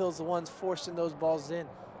 Louisville's the ones forcing those balls in.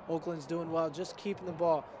 Oakland's doing well, just keeping the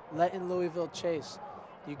ball, letting Louisville chase.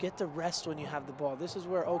 You get to rest when you have the ball. This is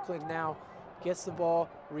where Oakland now gets the ball,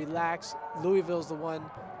 relax. Louisville's the one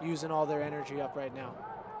using all their energy up right now.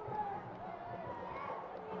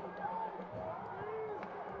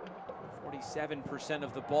 .47%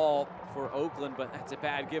 of the ball for Oakland, but that's a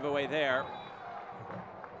bad giveaway there.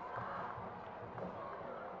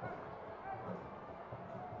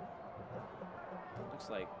 Looks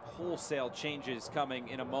like wholesale changes coming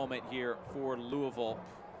in a moment here for Louisville.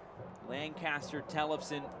 Lancaster,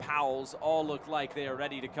 Tellefson, Powles all look like they are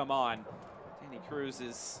ready to come on. Danny Cruz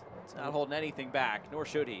is not holding anything back, nor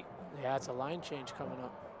should he. Yeah, it's a line change coming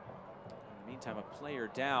up. In the meantime, a player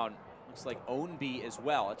down. Looks like Ownby as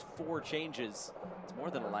well. It's 4 changes. It's more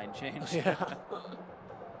than a line change. Yeah.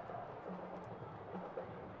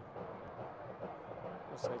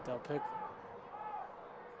 Looks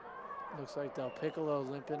like Del Piccolo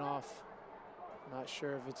limping off. Not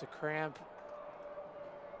sure if it's a cramp.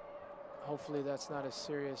 Hopefully that's not as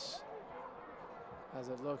serious as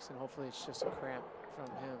it looks, and hopefully it's just a cramp from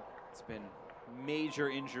him. It's been major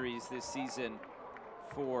injuries this season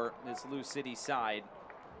for this Lou City side.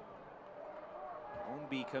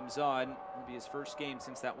 Ownby comes on. It'll be his first game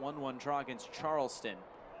since that 1-1 draw against Charleston.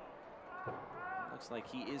 It looks like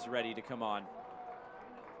he is ready to come on.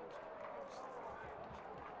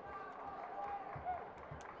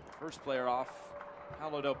 First player off,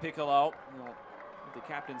 Paulo Del Piccolo. With the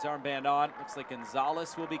captain's armband on. Looks like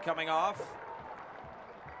Gonzalez will be coming off.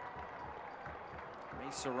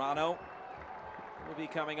 Ray Serrano will be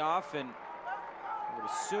coming off, and I would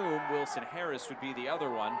assume Wilson Harris would be the other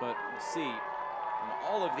one, but we'll see. And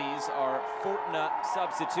all of these are Fortuna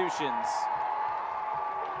substitutions.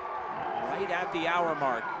 Right at the hour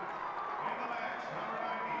mark.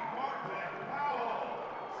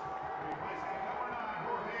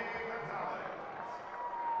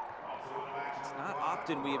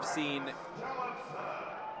 often we have seen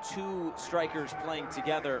two strikers playing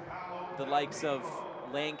together, the likes of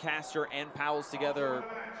Lancaster and Powell's together,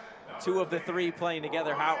 two of the three playing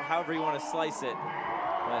together, however you want to slice it.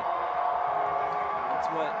 But that's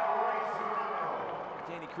what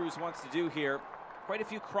Danny Cruz wants to do here. Quite a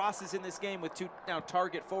few crosses in this game with two now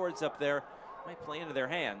target forwards up there. Might play into their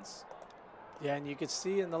hands. Yeah, and you can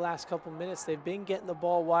see in the last couple minutes, they've been getting the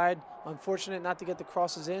ball wide. Unfortunate not to get the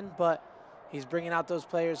crosses in, but he's bringing out those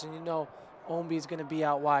players, and you know Ombi's going to be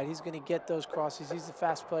out wide. He's going to get those crosses. He's a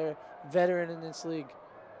fast player, veteran in this league.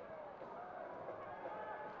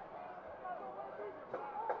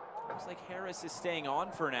 Looks like Harris is staying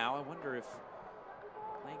on for now. I wonder if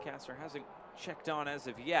Lancaster hasn't checked on as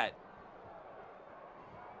of yet.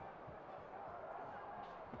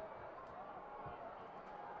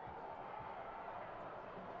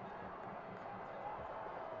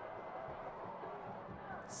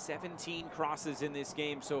 "17 crosses in this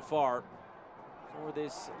game so far for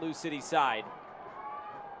this Lou City side.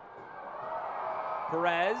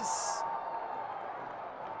 Perez.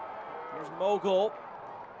 There's Mogul.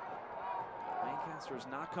 Lancaster has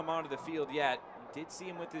not come onto the field yet. We did see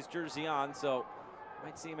him with his jersey on, so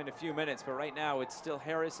might see him in a few minutes, but right now it's still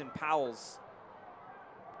Harris and Powell's.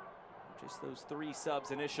 Just those three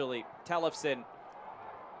subs initially. Tellefson.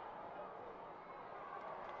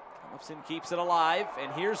 Tellefson keeps it alive,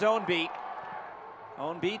 and here's Ownby.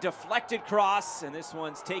 Ownby, deflected cross, and this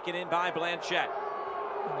one's taken in by Blanchette.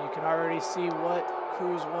 And you can already see what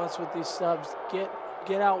Cruz wants with these subs.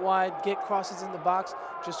 Get out wide, get crosses in the box,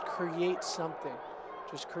 just create something.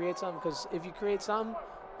 Just create something, because if you create something,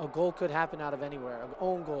 a goal could happen out of anywhere. An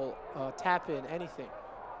own goal, tap in, anything.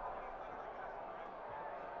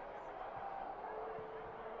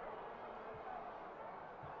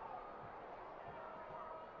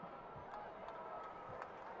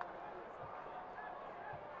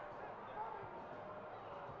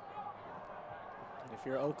 If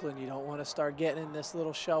you're Oakland, you don't want to start getting in this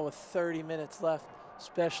little shell with 30 minutes left,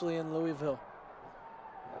 especially in Louisville.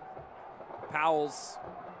 Powell's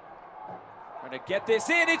trying to get this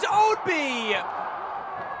in. It's Ownby!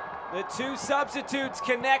 The two substitutes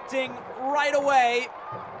connecting right away.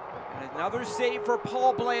 And another save for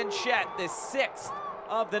Paul Blanchette, the 6th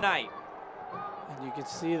of the night. And you can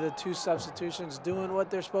see the two substitutions doing what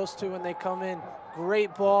they're supposed to when they come in.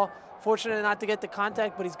 Great ball. Fortunate not to get the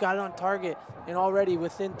contact, but he's got it on target. And already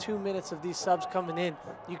within 2 minutes of these subs coming in,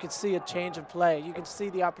 you can see a change of play. You can see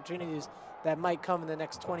the opportunities that might come in the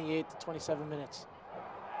next 28 to 27 minutes.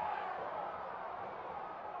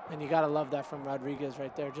 And you got to love that from Rodriguez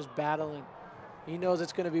right there, just battling. He knows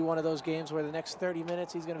it's going to be one of those games where the next 30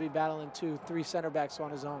 minutes he's going to be battling 2-3 center backs on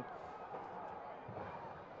his own.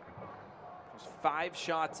 There's 5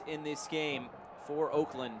 shots in this game for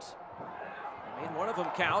Oakland. They made one of them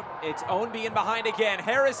count. It's Ownby in behind again.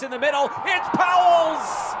 Harris in the middle. It's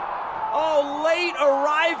Powell's! Oh, late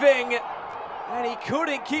arriving, and he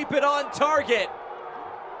couldn't keep it on target.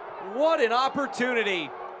 What an opportunity.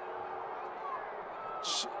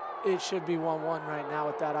 It should be 1-1 right now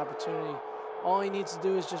with that opportunity. All he needs to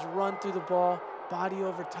do is just run through the ball, body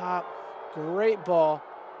over top. Great ball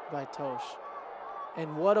by Tosh.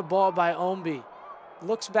 And what a ball by Ownby.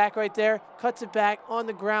 Looks back right there, cuts it back on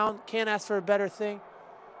the ground, can't ask for a better thing.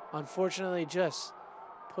 Unfortunately, just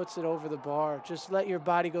puts it over the bar. Just let your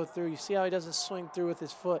body go through. You see how he doesn't swing through with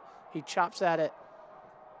his foot. He chops at it.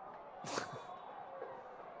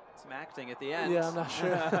 Some acting at the end. Yeah, I'm not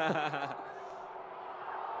sure.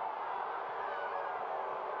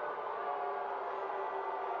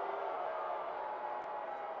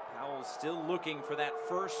 Powell's still looking for that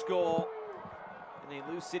first goal in a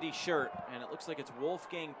Lou City shirt, and it looks like it's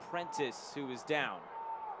Wolfgang Prentice who is down.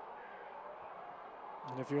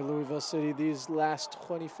 And if you're Louisville City, these last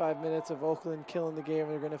 25 minutes of Oakland killing the game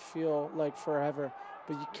are going to feel like forever.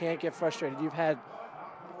 But you can't get frustrated. You've had,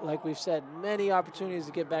 like we've said, many opportunities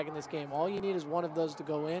to get back in this game. All you need is one of those to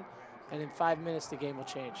go in, and in 5 minutes the game will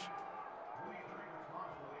change.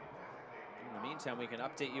 In the meantime, we can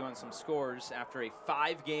update you on some scores. After a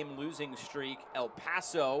 5-game losing streak, El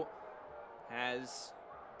Paso has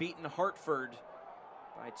beaten Hartford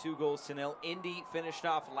by 2-0. Indy finished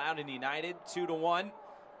off Loudoun United 2-1.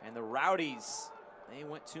 And the Rowdies, they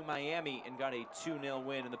went to Miami and got a 2-0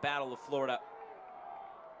 win in the Battle of Florida.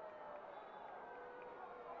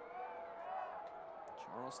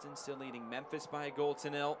 Charleston still leading Memphis by a 1-0.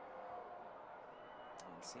 And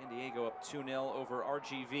San Diego up 2-0 over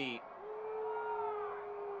RGV.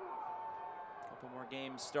 Couple more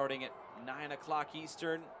games starting at 9 o'clock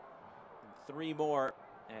Eastern. And 3 more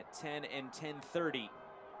at 10 and 10:30.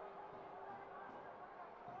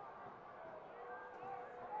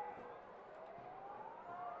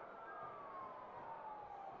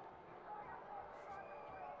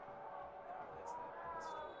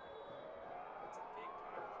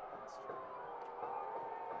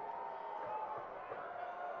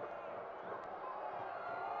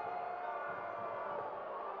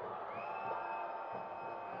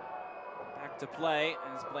 to play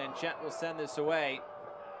as Blanchette will send this away.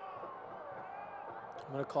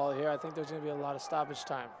 I'm going to call it here. I think there's going to be a lot of stoppage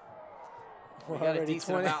time. We got a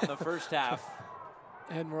decent amount in the first half.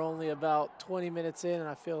 And we're only about 20 minutes in, and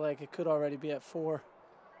I feel like it could already be at 4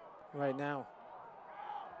 right now.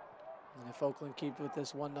 And if Oakland keep with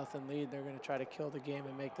this 1-0 lead, they're going to try to kill the game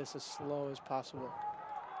and make this as slow as possible.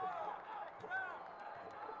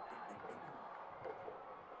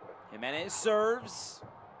 Jimenez serves.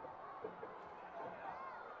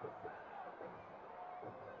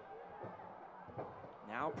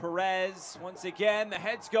 Now Perez, once again, the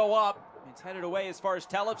heads go up. It's headed away as far as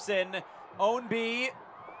Tellefson. Ownby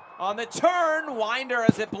on the turn. Winder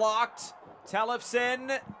has it blocked.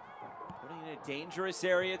 Tellefson putting it in a dangerous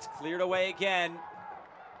area. It's cleared away again.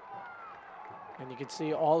 And you can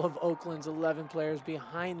see all of Oakland's 11 players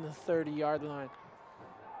behind the 30-yard line.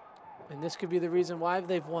 And this could be the reason why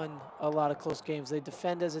they've won a lot of close games. They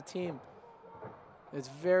defend as a team. It's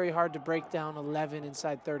very hard to break down 11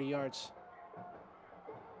 inside 30 yards.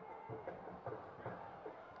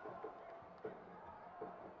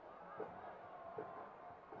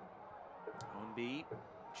 Ownby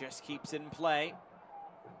just keeps it in play.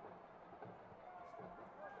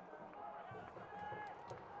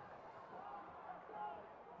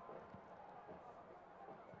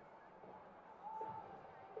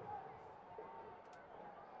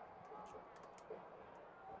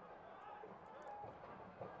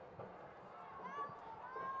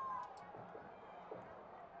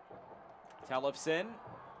 Tellefson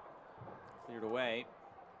cleared away.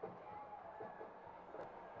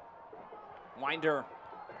 Winder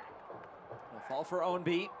will fall for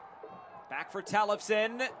Ownby. Back for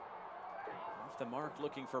Tellefson. Off the mark,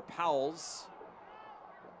 looking for Powell's.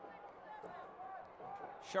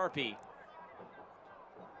 Sharpie.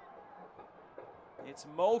 It's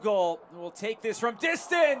Mogul who will take this from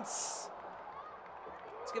distance.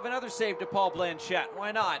 Let's give another save to Paul Blanchette.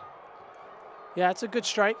 Why not? Yeah, it's a good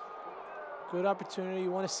strike. Good opportunity.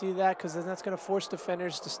 You want to see that because then that's going to force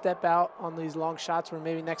defenders to step out on these long shots where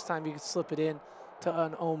maybe next time you can slip it in to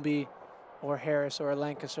an Ownby or Harris or a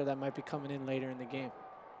Lancaster that might be coming in later in the game.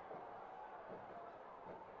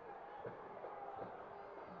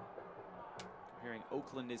 We're hearing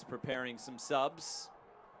Oakland is preparing some subs.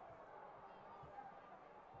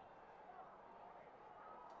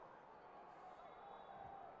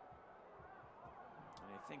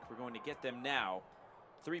 And I think we're going to get them now.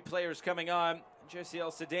 3 players coming on.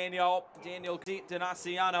 Josiel Cedeno, Daniel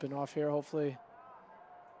Donaciano. Been off here, hopefully.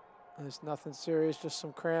 There's nothing serious, just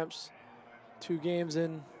some cramps. 2 games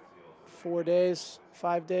in 4 days,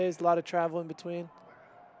 5 days, a lot of travel in between.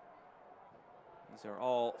 These are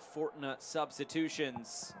all Fortuna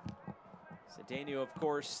substitutions. Cedeno, of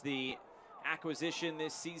course, the acquisition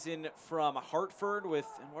this season from Hartford with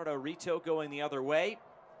Eduardo Rito going the other way.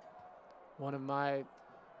 One of my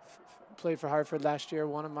played for Hartford last year.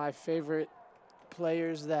 One of my favorite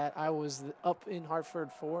players that I was up in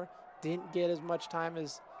Hartford for. Didn't get as much time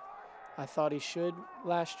as I thought he should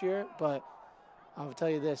last year, but I'll tell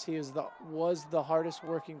you this, he was the hardest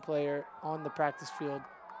working player on the practice field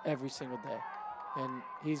every single day. And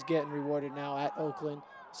he's getting rewarded now at Oakland.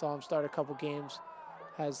 Saw him start a couple games.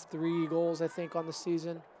 Has 3 goals, I think, on the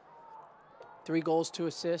season. 3 goals, 2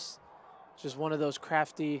 assists. Just one of those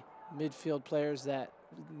crafty midfield players that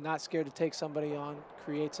not scared to take somebody on,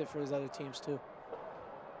 creates it for his other teams too.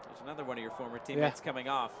 There's another one of your former teammates coming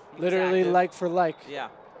off. Literally like for like. Yeah.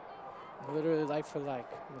 Literally like for like.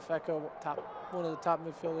 Mafeko, one of the top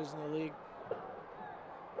midfielders in the league.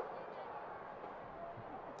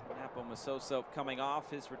 Napo Masoso coming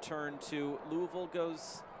off. His return to Louisville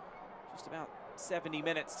goes just about 70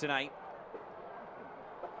 minutes tonight.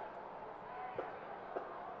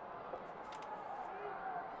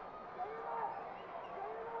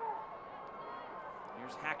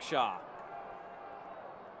 Hackshaw.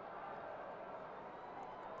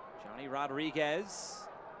 Johnny Rodriguez.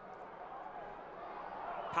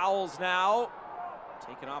 Powell's now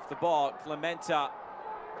taken off the ball. Clementa.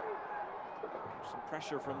 Some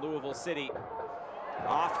pressure from Louisville City.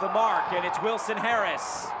 Off the mark, and it's Wilson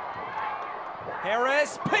Harris.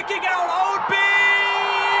 Harris picking out Ownby!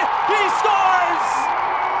 He scores!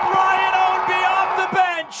 Brian Ownby off the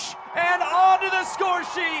bench and onto the score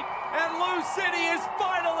sheet. And Lou City is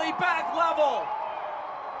finally back level.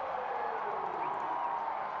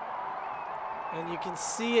 And you can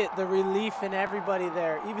see it, the relief in everybody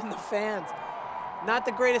there, even the fans. Not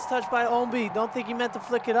the greatest touch by Ownby. Don't think he meant to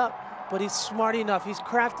flick it up, but he's smart enough. He's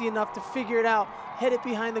crafty enough to figure it out, head it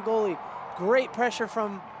behind the goalie. Great pressure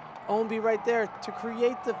from Ownby right there to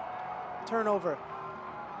create the turnover.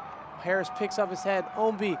 Harris picks up his head.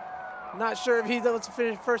 Ownby Not sure if he wants to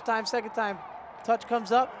finish first time, second time. Touch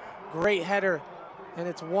comes up, great header, and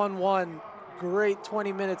it's 1-1. Great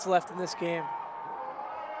 20 minutes left in this game.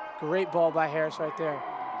 Great ball by Harris right there.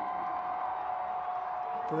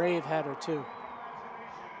 Brave header too.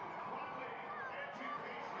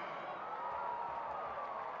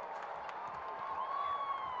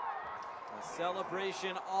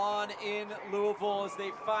 Celebration on in Louisville as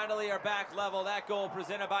they finally are back level. That goal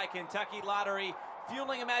presented by Kentucky Lottery,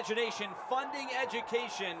 fueling imagination, funding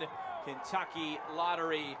education. Kentucky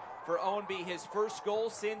Lottery for Ownby, his first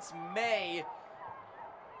goal since May.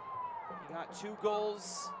 He got 2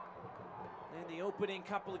 goals in the opening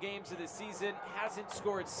couple of games of the season, hasn't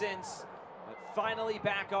scored since, but finally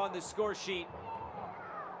back on the score sheet.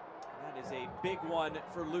 That is a big one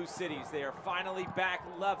for Lou Cities. They are finally back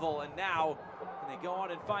level, and now can they go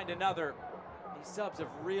on and find another? These subs have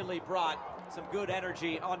really brought some good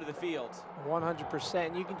energy onto the field. 100%.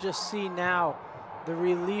 And you can just see now the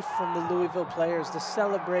relief from the Louisville players, the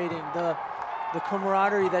celebrating, the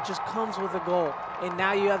camaraderie that just comes with a goal. And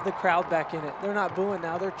now you have the crowd back in it. They're not booing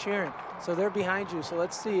now, they're cheering. So they're behind you. So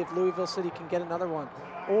let's see if Louisville City can get another one.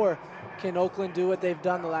 Or can Oakland do what they've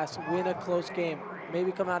done the last, win a close game?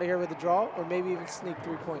 Maybe come out of here with a draw, or maybe even sneak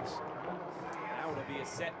 3 points. Now it'll be a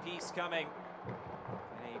set piece coming.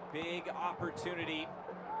 And a big opportunity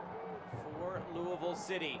for Louisville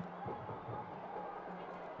City.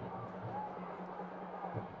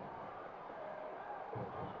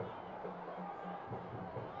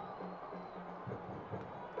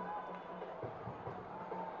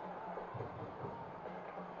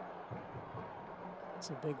 It's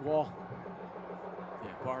a big wall.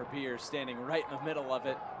 Yeah, Barbier standing right in the middle of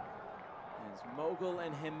it as Mogul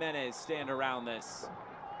and Jimenez stand around this.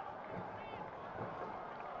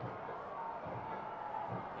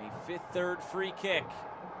 A 5th third free kick.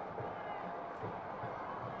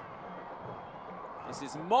 This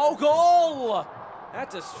is Mogul!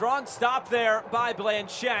 That's a strong stop there by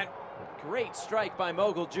Blanchette. Great strike by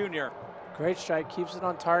Mogul Jr. Great strike, keeps it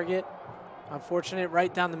on target. Unfortunate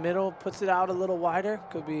right down the middle, puts it out a little wider.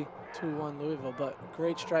 Could be 2-1 Louisville, but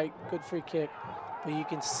great strike, good free kick. But you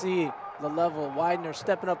can see the level, Widener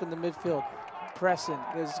stepping up in the midfield, pressing.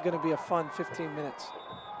 This is gonna be a fun 15 minutes.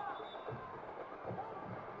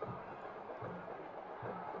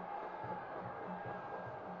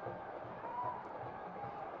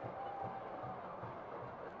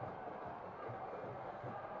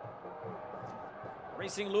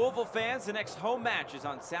 Racing Louisville fans, the next home match is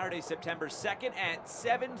on Saturday, September 2nd at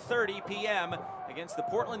 7:30 p.m. against the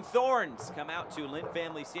Portland Thorns. Come out to Lynn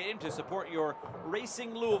Family Stadium to support your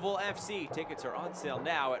Racing Louisville FC. Tickets are on sale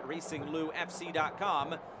now at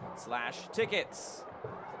racingloufc.com/tickets. They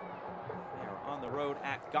are on the road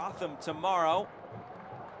at Gotham tomorrow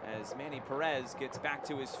as Manny Perez gets back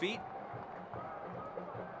to his feet.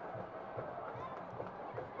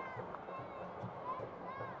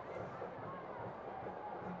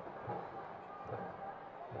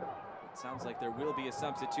 Sounds like there will be a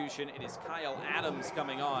substitution. It is Kyle Adams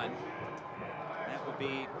coming on. That will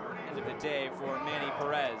be end of the day for Manny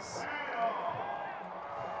Perez.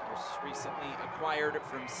 Just recently acquired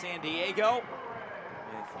from San Diego,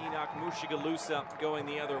 with Enoch Mushigalusa going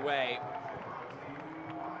the other way.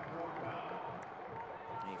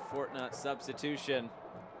 A Fortnite substitution.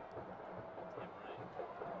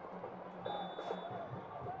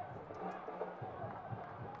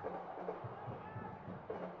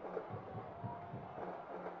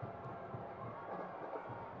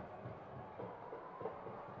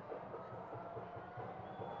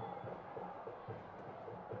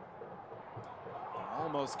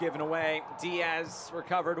 Almost given away. Diaz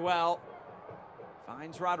recovered well.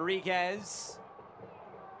 Finds Rodriguez.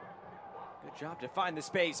 Good job to find the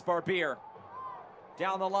space. Barbier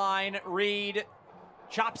down the line. Reed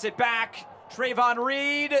chops it back. Trayvon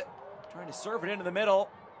Reed trying to serve it into the middle.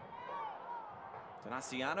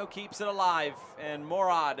 Donaciano keeps it alive, and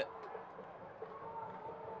Morad.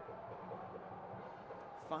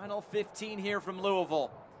 Final 15 here from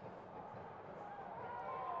Louisville.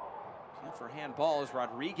 For handball as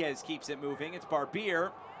Rodriguez keeps it moving. It's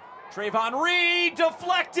Barbier. Trayvon Reed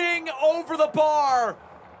deflecting over the bar.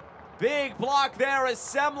 Big block there as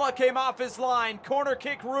Semla came off his line. Corner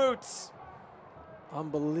kick Roots.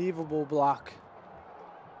 Unbelievable block.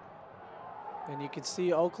 And you can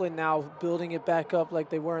see Oakland now building it back up like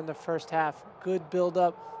they were in the first half. Good build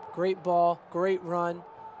up, great ball, great run.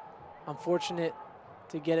 Unfortunate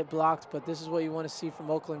to get it blocked, but this is what you want to see from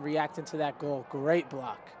Oakland reacting to that goal. Great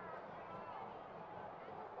block.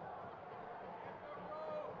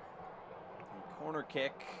 Corner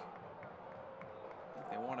kick. I think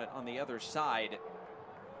they want it on the other side.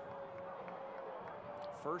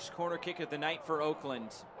 First corner kick of the night for Oakland.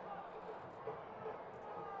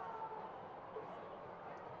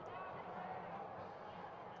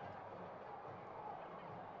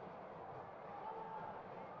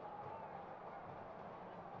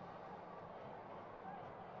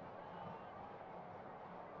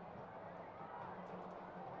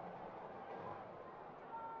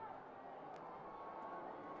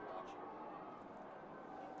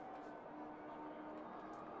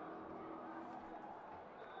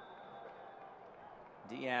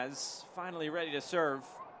 Diaz finally ready to serve.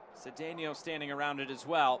 Cedeno standing around it as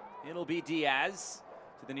well. It'll be Diaz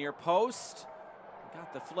to the near post.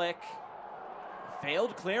 Got the flick.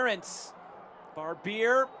 Failed clearance.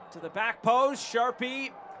 Barbier to the back post.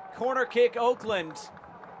 Sharpie. Corner kick, Oakland.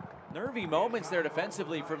 Nervy moments there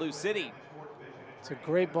defensively for Lou City. It's a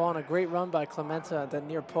great ball and a great run by Clementa at the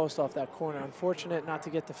near post off that corner. Unfortunate not to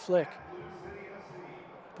get the flick,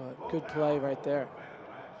 but good play right there.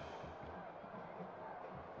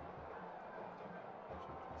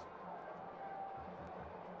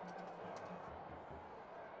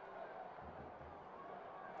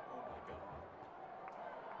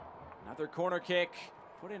 Another corner kick,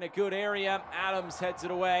 put in a good area. Adams heads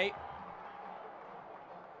it away.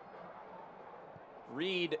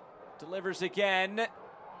 Reed delivers again.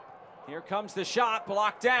 Here comes the shot,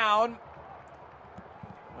 blocked down.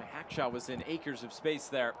 Boy, Hackshaw was in acres of space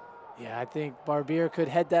there. Yeah, I think Barbier could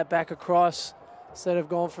head that back across. Instead of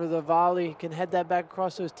going for the volley, he can head that back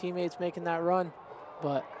across to his teammates making that run.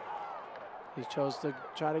 But he chose to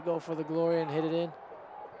try to go for the glory and hit it in.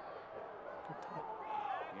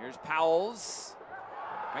 Here's Powell's.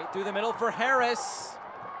 Right through the middle for Harris.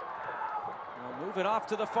 He'll move it off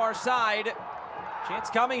to the far side. Chance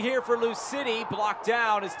coming here for Lou City. Blocked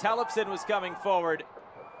down as Tellefson was coming forward.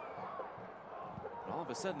 All of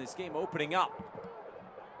a sudden, this game opening up.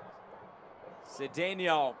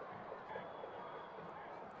 Cedeno.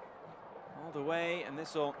 All the way, and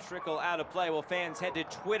this will trickle out of play. Well, fans, head to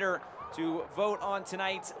Twitter to vote on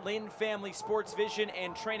tonight's Lynn Family Sports Vision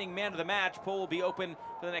and Training Man of the Match. Poll will be open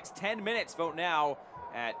for the next 10 minutes. Vote now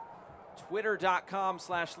at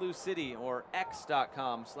twitter.com/Lou City or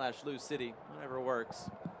x.com/Lou City, whatever works.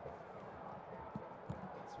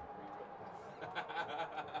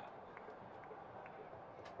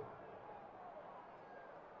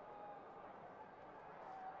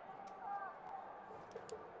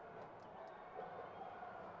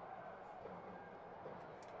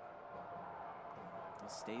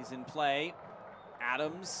 Stays in play.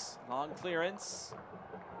 Adams, long clearance.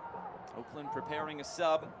 Oakland preparing a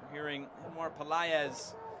sub. We're hearing Anwar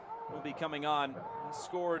Pelaez will be coming on. He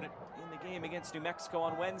scored in the game against New Mexico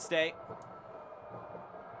on Wednesday.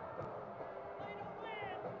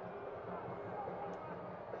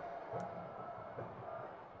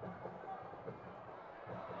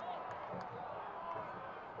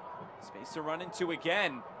 Space to run into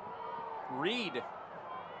again. Reed.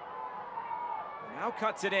 Now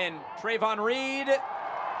cuts it in. Trayvon Reed.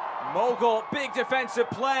 Mogul, big defensive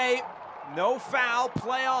play. No foul,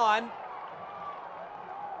 play on.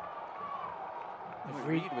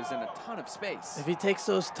 Reed was in a ton of space. If he takes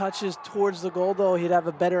those touches towards the goal, though, he'd have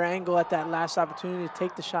a better angle at that last opportunity to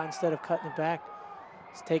take the shot instead of cutting it back.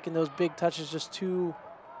 He's taking those big touches just too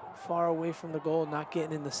far away from the goal, not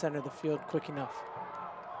getting in the center of the field quick enough.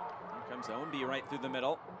 Here comes Ownby right through the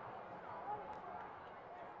middle.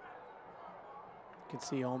 You can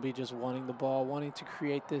see Ownby just wanting the ball, wanting to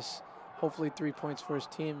create this, hopefully 3 points for his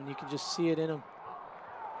team, and you can just see it in him.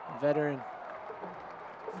 A veteran.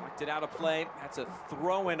 Deflected out of play. That's a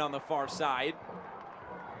throw-in on the far side.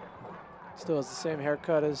 Still has the same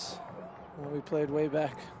haircut as when we played way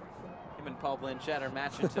back. Him and Paul Blanchett are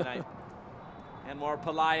matching tonight. Anwar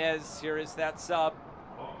Pelaez, here is that sub.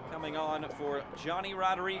 Coming on for Johnny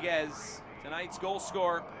Rodriguez, tonight's goal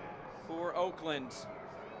scorer for Oakland.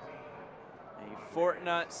 A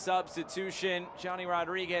Fortuna substitution. Johnny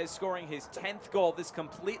Rodriguez scoring his 10th goal. This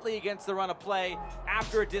completely against the run of play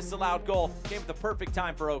after a disallowed goal. Came at the perfect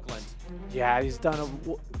time for Oakland. Yeah, he's done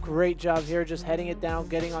a great job here, just heading it down,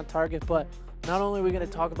 getting on target. But not only are we going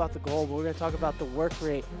to talk about the goal, but we're going to talk about the work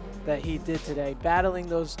rate that he did today. Battling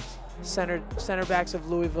those center backs of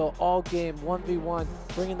Louisville all game, 1v1,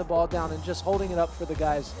 bringing the ball down and just holding it up for the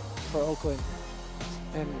guys for Oakland.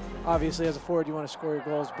 And obviously as a forward, you want to score your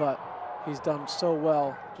goals, but he's done so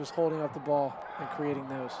well just holding up the ball and creating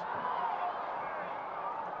those.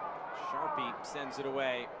 Sharpie sends it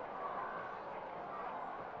away.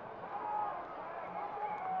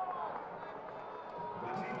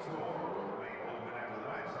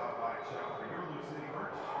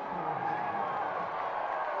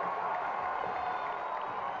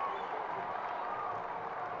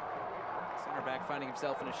 center back finding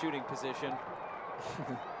himself in a shooting position.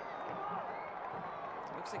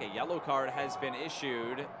 Looks like a yellow card has been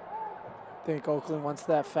issued. I think Oakland wants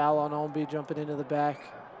that foul on Ownby jumping into the back.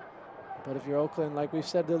 But if you're Oakland, like we've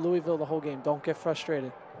said to Louisville the whole game, don't get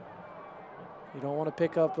frustrated. You don't want to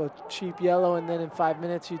pick up a cheap yellow and then in 5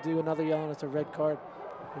 minutes you do another yellow and it's a red card.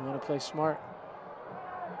 You want to play smart.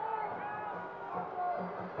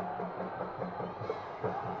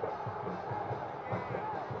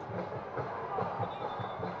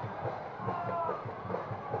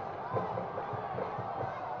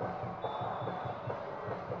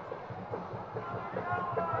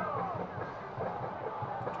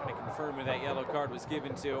 Who that yellow card was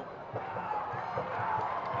given to.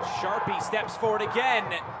 Sharpie steps forward again.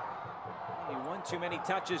 He one too many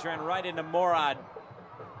touches, ran right into Morad.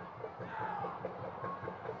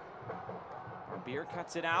 Beer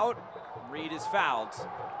cuts it out. Reed is fouled.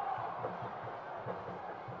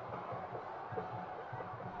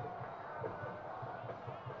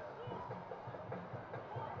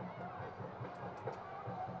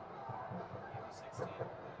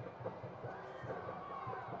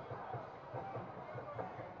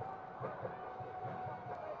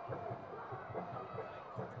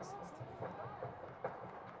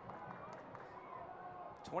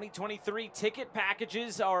 '23 ticket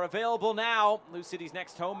packages are available now. Lou City's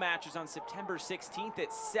next home match is on September 16th at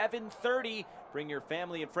 7:30. Bring your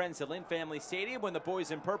family and friends to Lynn Family Stadium when the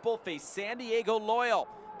boys in purple face San Diego Loyal.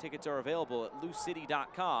 Tickets are available at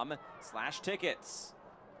loucity.com/tickets.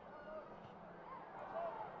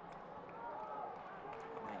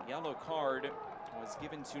 The yellow card was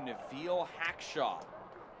given to Naveal Hackshaw.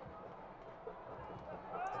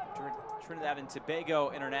 Trinidad and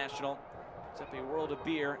Tobago international. Picks up a World of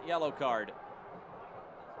Beer yellow card.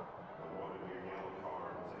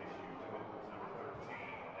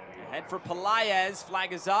 Ahead for Pelaez,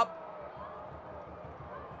 flag is up.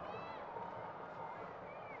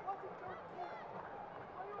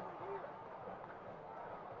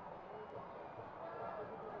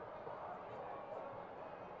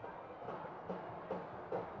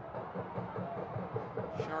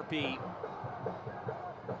 Sharpie.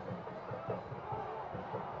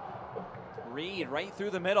 Reed right through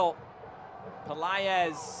the middle.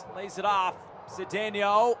 Pelaez lays it off.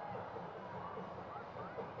 Cedeno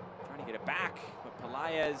trying to get it back, but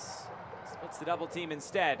Pelaez splits the double team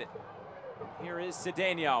instead. Here is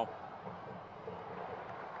Cedeno.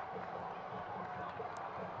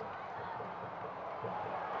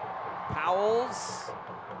 Powell's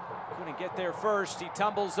couldn't get there first. He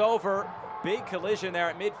tumbles over. Big collision there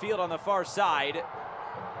at midfield on the far side.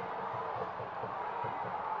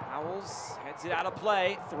 Powell's heads it out of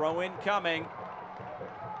play. Throw in coming.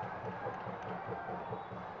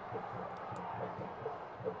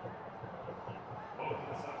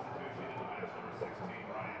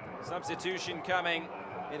 Substitution coming.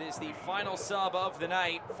 It is the final sub of the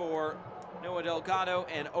night for Noah Delgado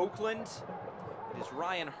and Oakland. It is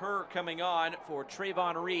Ryan Herr coming on for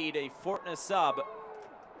Trayvon Reed, a Fortna sub.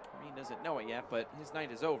 Reed doesn't know it yet, but his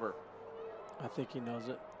night is over. I think he knows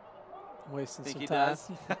it. Wasting Think some he time.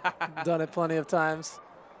 does? Done it plenty of times.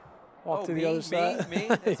 Walk to the other side. Me?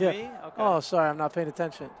 That's Yeah. me? Okay. Oh, sorry, I'm not paying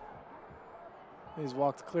attention. He's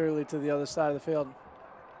walked clearly to the other side of the field.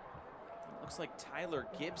 Looks like Tyler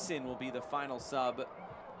Gibson will be the final sub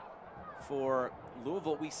for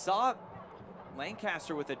Louisville. We saw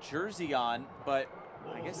Lancaster with a jersey on, but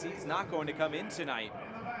I guess he's not going to come in tonight.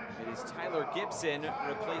 It is Tyler Gibson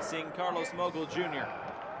replacing Carlos Mogul Jr.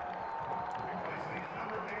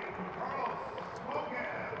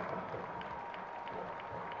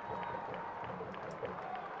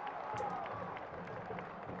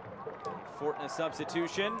 Fortna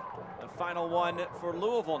substitution, the final one for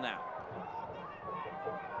Louisville now.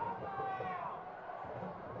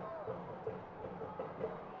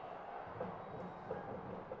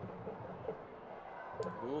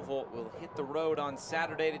 Louisville will hit the road on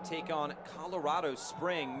Saturday to take on Colorado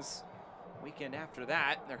Springs. Weekend after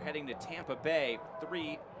that, they're heading to Tampa Bay.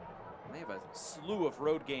 They have a slew of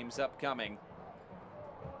road games upcoming.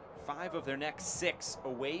 5 of their next 6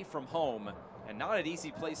 away from home, and not at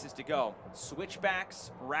easy places to go.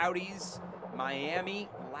 Switchbacks, Rowdies, Miami,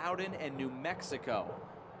 Loudoun, and New Mexico.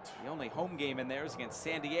 The only home game in there is against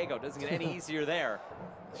San Diego. Doesn't get any easier there.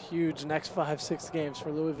 Huge next 5-6 games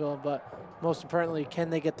for Louisville, but most importantly, can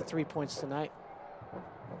they get the 3 points tonight?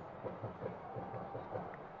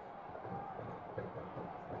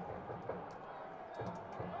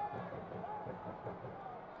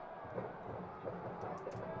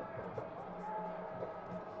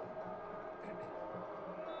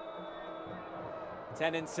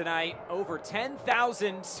 Attendance tonight, over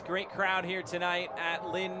 10,000. Great crowd here tonight at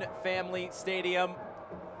Lynn Family Stadium.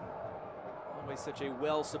 Always such a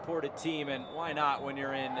well-supported team, and why not when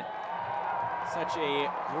you're in such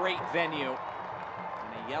a great venue.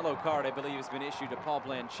 And a yellow card, I believe, has been issued to Paul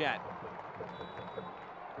Blanchette.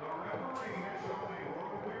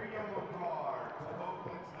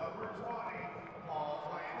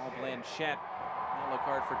 Paul Blanchette, yellow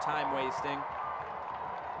card for time wasting.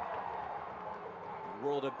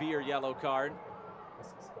 World of Beer yellow card.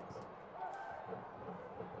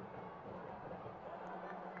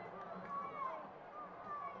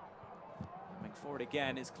 Coming forward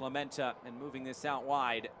again is Clementa and moving this out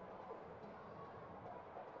wide.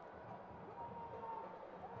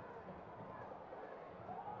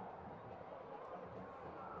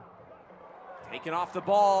 Taken off the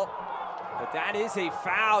ball, but that is a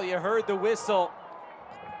foul. You heard the whistle.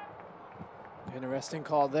 Interesting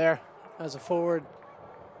call there as a forward.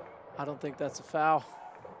 I don't think that's a foul.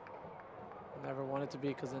 Never want it to be,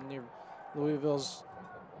 because then Louisville's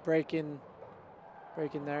breaking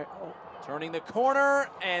there. Oh. Turning the corner,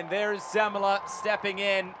 and there's Zemela stepping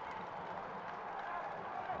in.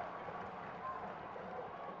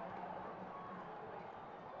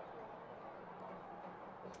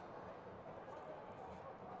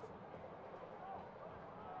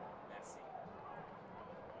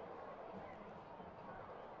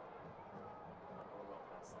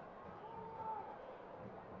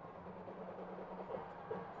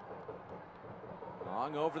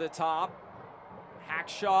 Long over the top.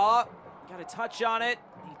 Hackshaw got a touch on it.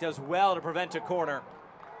 He does well to prevent a corner.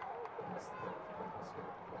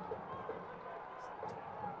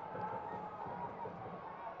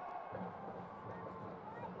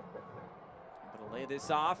 Gonna lay this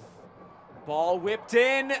off. Ball whipped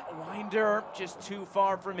in. Winder just too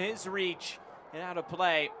far from his reach and out of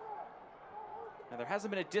play. Now there hasn't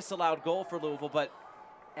been a disallowed goal for Louisville, but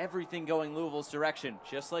everything going Louisville's direction,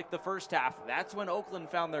 just like the first half. That's when Oakland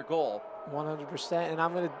found their goal. 100%, and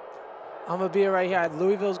I'm gonna be right here.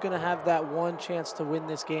 Louisville's gonna have that one chance to win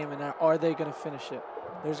this game, and are they gonna finish it?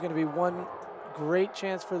 There's gonna be one great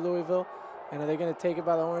chance for Louisville, and are they gonna take it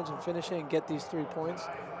by the horns and finish it and get these 3 points,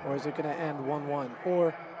 or is it gonna end 1-1?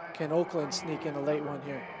 Or can Oakland sneak in a late one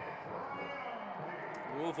here?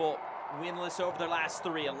 Louisville winless over their last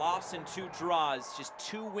 3, a loss and 2 draws, just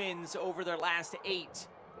 2 wins over their last 8.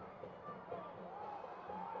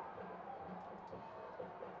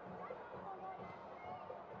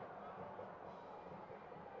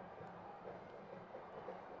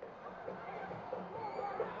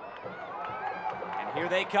 And here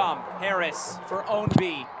they come. Harris for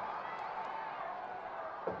Ownby.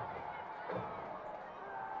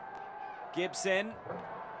 Gibson.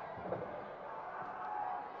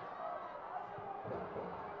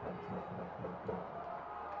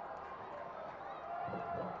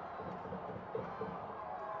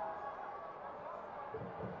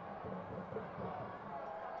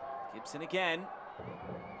 Gibson again.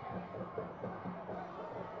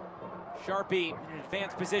 Sharpie in an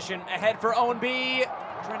advanced position ahead for Ownby.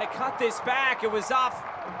 Trying to cut this back. It was off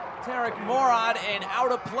Tarek Morad and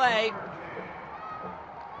out of play.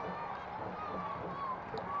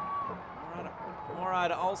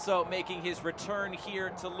 Morad also making his return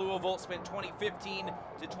here to Louisville. Spent 2015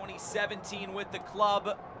 to 2017 with the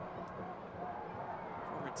club.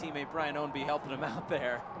 Former teammate Brian Ownby helping him out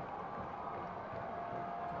there.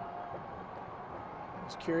 I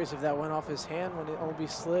was curious if that went off his hand when Ownby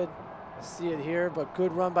slid. See it here, but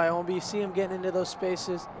good run by Ownby. See him getting into those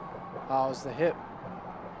spaces. Oh, it was the hip.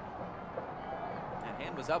 That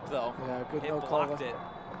hand was up though. Yeah, good hip no call. blocked it.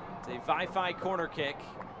 It's a Wi-Fi corner kick.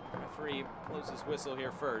 Referee blows his whistle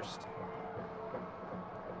here first.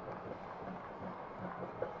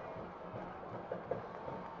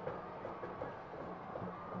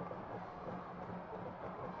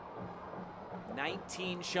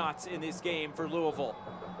 "19 shots in this game for Louisville.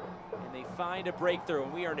 And they find a breakthrough,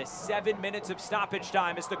 and we are in 7 minutes of stoppage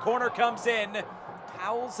time as the corner comes in.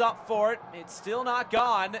 Powell's up for it. It's still not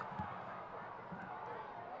gone.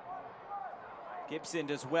 Gibson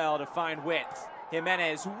does well to find width.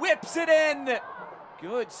 Jimenez whips it in.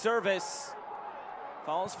 Good service.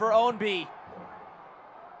 Falls for Ownby.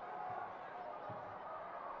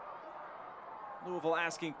 Louisville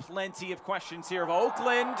asking plenty of questions here of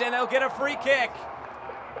Oakland, and they'll get a free kick.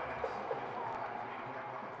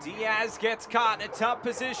 Diaz gets caught in a tough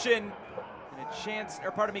position. And a chance, or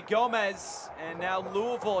pardon me, Gomez. And now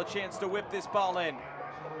Louisville a chance to whip this ball in.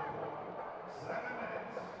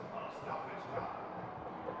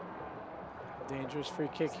 Dangerous free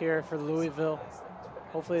kick here for Louisville.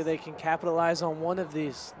 Hopefully they can capitalize on one of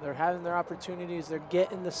these. They're having their opportunities. They're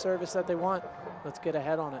getting the service that they want. Let's get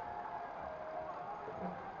ahead on it.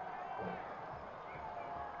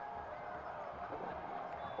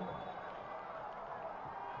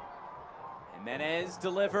 Jimenez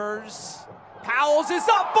delivers. Powell's is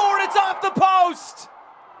up for it. It's off the post.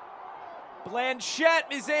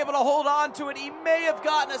 Blanchette is able to hold on to it. He may have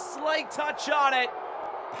gotten a slight touch on it.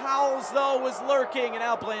 Powell's, though, was lurking, and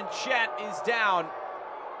now Blanchette is down.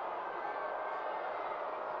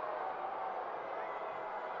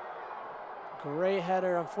 Great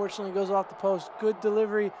header. Unfortunately, goes off the post. Good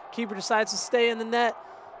delivery. Keeper decides to stay in the net.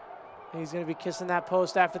 He's going to be kissing that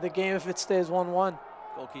post after the game if it stays 1-1.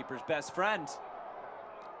 Goalkeeper's best friend.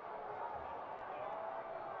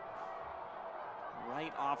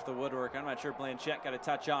 Right off the woodwork. I'm not sure Blanchette got a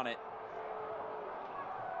touch on it.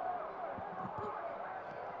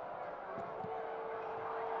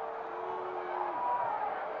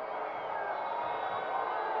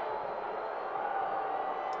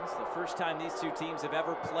 It's the first time these two teams have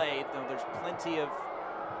ever played, though there's plenty of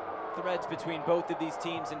threads between both of these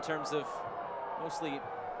teams in terms of mostly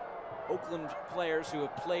Oakland players who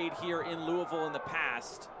have played here in Louisville in the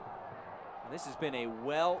past. And this has been a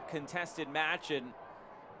well-contested match, and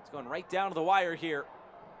it's going right down to the wire here.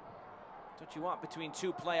 That's what you want between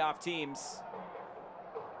two playoff teams.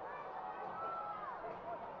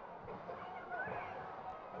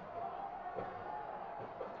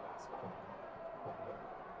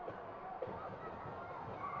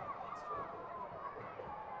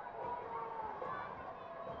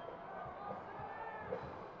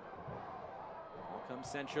 Comes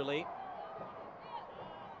centrally.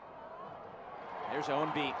 There's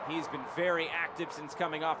Ownby. He's been very active since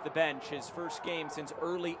coming off the bench. His first game since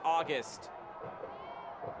early August.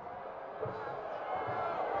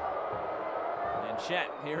 And Chet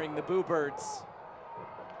hearing the Boo Birds.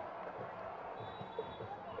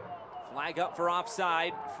 Flag up for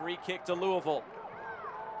offside. Free kick to Louisville.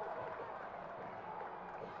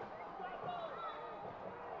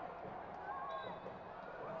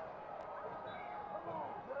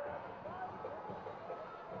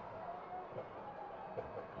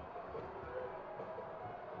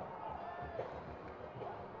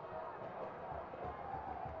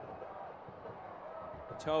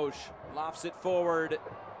 Tosh lofts it forward.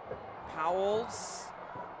 Powell's.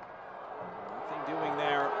 Nothing doing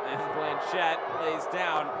there. And Blanchette lays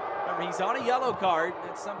down. Remember, he's on a yellow card.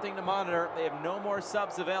 That's something to monitor. They have no more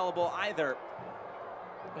subs available either.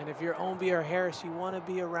 And if you're Ownby or Harris, you want to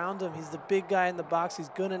be around him. He's the big guy in the box. He's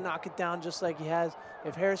going to knock it down just like he has.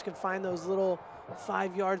 If Harris can find those little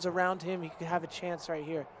 5 yards around him, he could have a chance right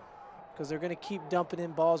here. Because they're going to keep dumping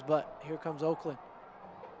in balls, but here comes Oakland.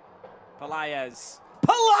 Pelaez.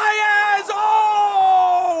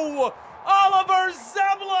 Oh! Oliver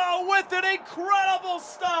Zemla with an incredible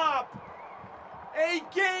stop. A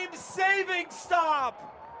game-saving stop.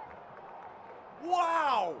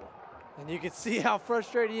 Wow. And you can see how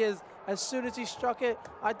frustrated he is. As soon as he struck it,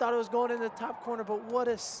 I thought it was going in the top corner, but what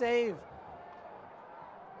a save.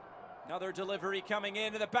 Another delivery coming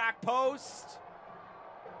into the back post.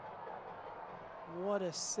 What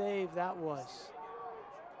a save that was.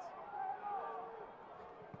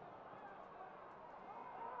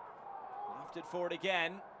 Lofted forward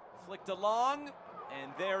again, flicked along,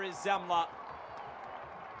 and there is Zemla.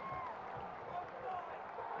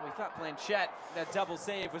 We thought Blanchette, that double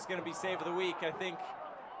save was going to be save of the week. I think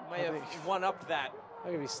may have one-upped that.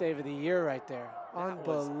 That could be save of the year right there. That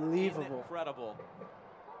was unbelievable. Incredible.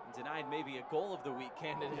 And denied maybe a goal of the week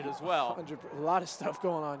candidate as well. A lot of stuff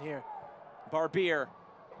going on here. Barbier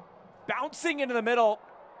bouncing into the middle.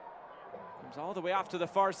 Comes all the way off to the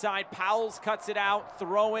far side. Powell's cuts it out.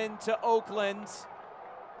 Throw in to Oakland.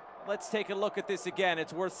 Let's take a look at this again.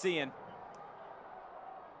 It's worth seeing.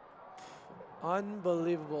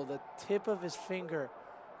 Unbelievable. The tip of his finger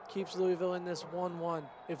keeps Louisville in this 1-1.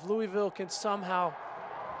 If Louisville can somehow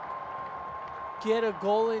get a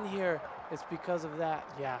goal in here, it's because of that.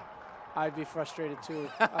 Yeah, I'd be frustrated too.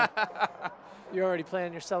 You're already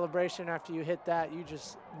planning your celebration after you hit that. You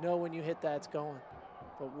just know when you hit that, it's going.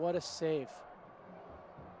 But what a save.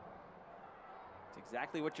 It's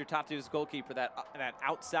exactly what your top two is goalkeeper, that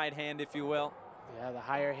outside hand, if you will. Yeah, the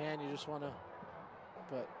higher hand, you just want to,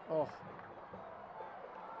 but, oh.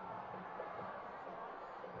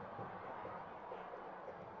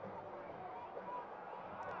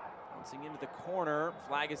 Bouncing into the corner,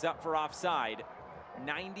 flag is up for offside.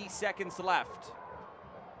 90 seconds left.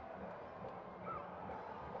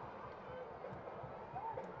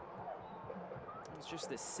 It's just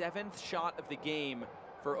the 7th shot of the game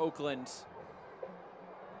for Oakland.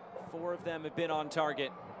 4 of them have been on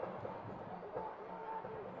target.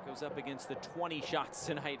 Goes up against the 20 shots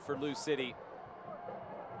tonight for Lou City.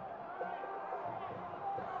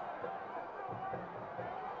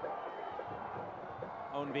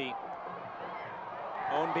 Ownby.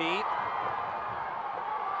 Ownby.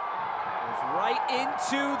 Goes right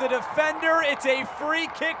into the defender. It's a free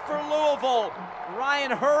kick for Louisville.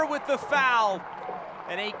 Ryan Herr with the foul.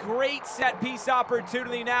 And a great set piece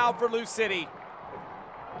opportunity now for Lou City.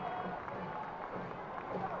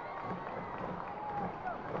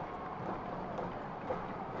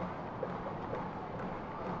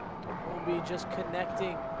 Ownby just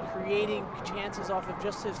connecting, creating chances off of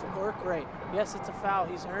just his work rate. Yes, it's a foul,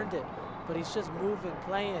 he's earned it, but he's just moving,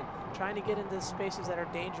 playing, trying to get into spaces that are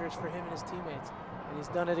dangerous for him and his teammates. And he's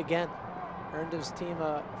done it again. Earned his team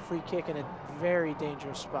a free kick in a very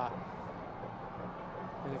dangerous spot.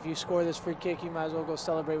 And if you score this free kick, you might as well go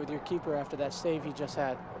celebrate with your keeper after that save he just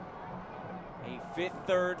had. A 5th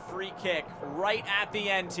third free kick right at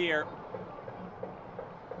the end here.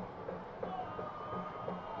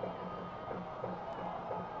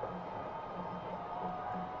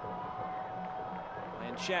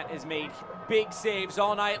 Chet has made big saves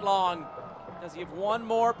all night long. Does he have one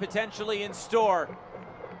more potentially in store?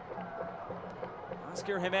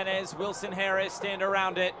 Oscar Jimenez, Wilson Harris stand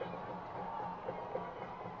around it.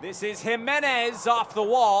 This is Jimenez off the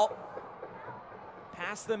wall.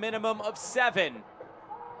 Past the minimum of 7.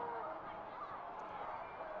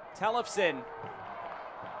 Tellefson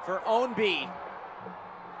for Ownby.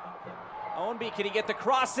 Ownby, can he get the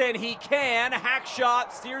cross in? He can. Hack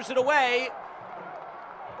shot, steers it away.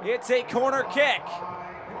 It's a corner kick.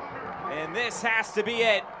 And this has to be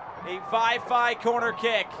it. A 5-5 corner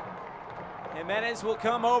kick. Jimenez will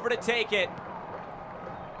come over to take it.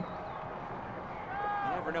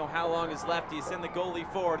 You never know how long is left. You send the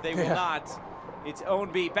goalie forward. They will not. It's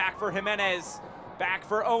Ownby back for Jimenez. Back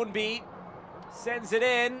for Ownby. Sends it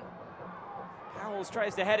in. Howells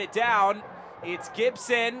tries to head it down. It's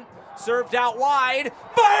Gibson. Served out wide.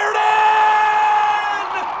 Fired in!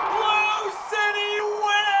 Lou City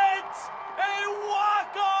win it! A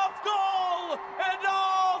walk-off goal and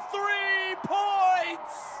all 3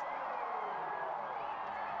 points!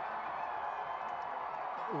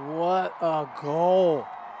 What a goal.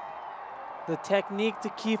 The technique to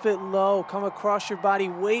keep it low, come across your body,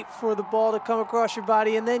 wait for the ball to come across your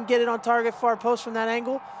body, and then get it on target far post from that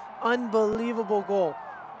angle. Unbelievable goal.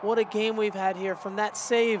 What a game we've had here from that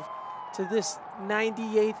save to this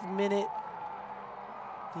 98th minute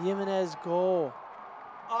Jimenez goal.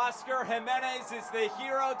 Oscar Jimenez is the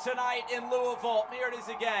hero tonight in Louisville. Here it is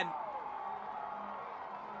again.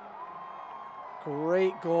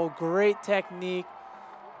 Great goal, great technique.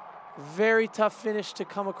 Very tough finish to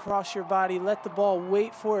come across your body. Let the ball,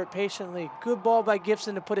 wait for it patiently. Good ball by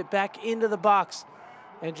Gibson to put it back into the box.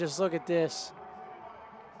 And just look at this.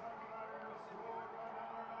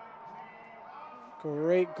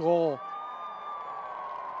 Great goal.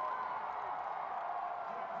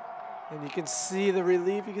 And you can see the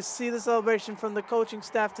relief. You can see the celebration from the coaching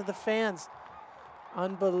staff to the fans.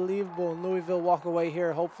 Unbelievable. And Louisville walk away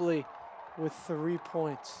here, hopefully, with 3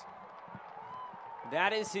 points.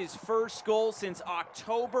 That is his first goal since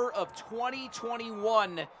October of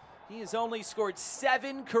 2021. He has only scored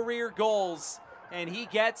 7 career goals, and he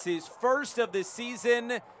gets his first of the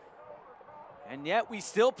season. And yet we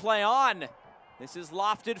still play on. This is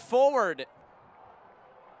lofted forward.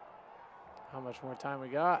 How much more time we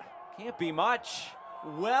got? Can't be much.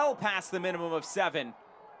 Well past the minimum of 7.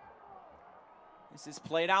 This is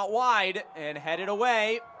played out wide and headed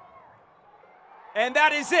away. And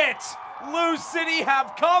that is it. Lou City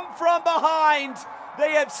have come from behind.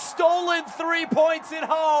 They have stolen 3 points at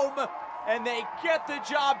home, and they get the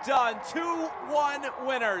job done. 2-1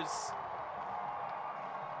 winners.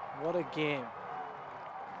 What a game.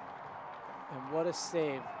 And what a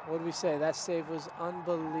save. What did we say? That save was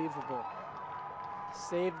unbelievable.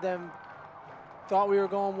 Saved them. Thought we were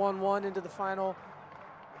going 1-1 into the final.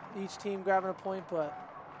 Each team grabbing a point, but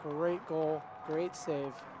great goal, great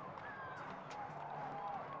save.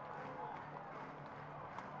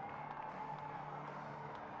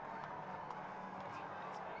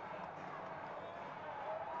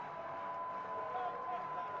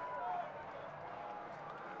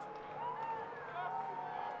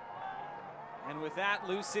 And with that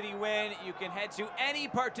Lou City win, you can head to any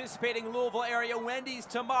participating Louisville area Wendy's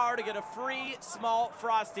tomorrow to get a free small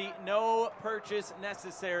Frosty. No purchase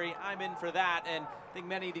necessary. I'm in for that, and I think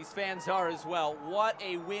many of these fans are as well. What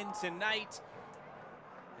a win tonight,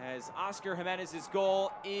 as Oscar Jimenez's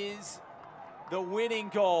goal is the winning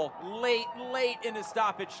goal late in the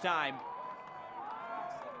stoppage time.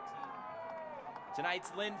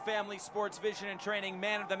 Tonight's Lynn Family Sports Vision and Training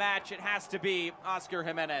Man of the Match, it has to be Oscar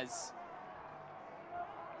Jimenez.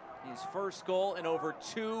 His first goal in over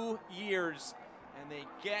 2 years, and they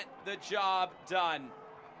get the job done.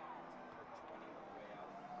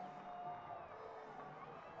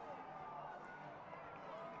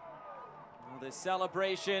 Well, the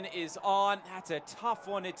celebration is on. That's a tough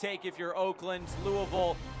one to take if you're Oakland.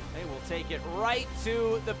 Louisville, they will take it right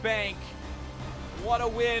to the bank. What a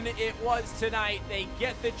win it was tonight. They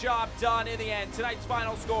get the job done in the end. Tonight's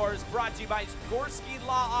final scores brought to you by Gorski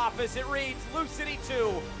Law Office. It reads Lou City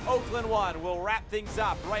 2, Oakland 1. We'll wrap things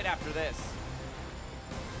up right after this.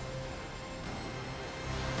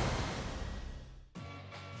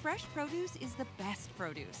 Fresh produce is the best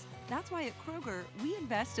produce. That's why at Kroger, we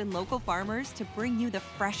invest in local farmers to bring you the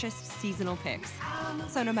freshest seasonal picks.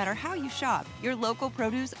 So no matter how you shop, your local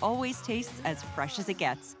produce always tastes as fresh as it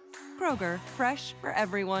gets. Kroger, fresh for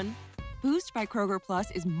everyone. Boost by Kroger Plus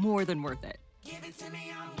is more than worth it. Give it to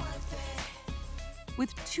me, I'm worth it.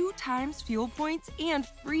 With 2 times fuel points and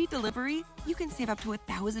free delivery, you can save up to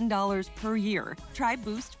 $1,000 per year. Try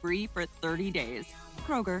Boost free for 30 days.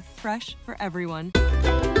 Kroger, fresh for everyone.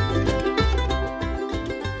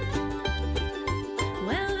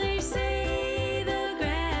 Well, they say the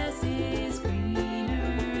grass is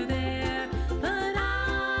greener there, but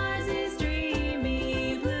ours is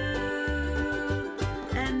dreamy blue.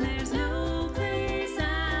 And there's no place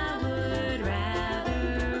I would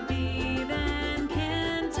rather be than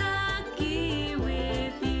Kentucky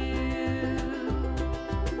with you.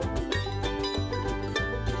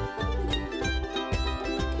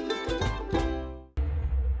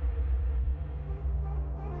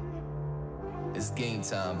 It's game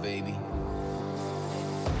time, baby.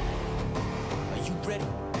 Are you ready?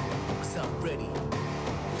 'Cause I'm ready.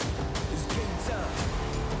 It's game time.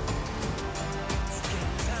 It's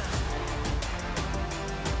game time.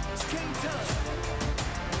 It's game time.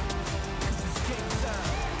 'Cause it's game time.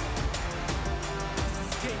 'Cause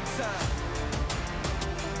it's game time.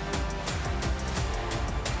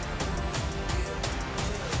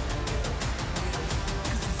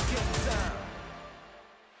 Cause it's game time.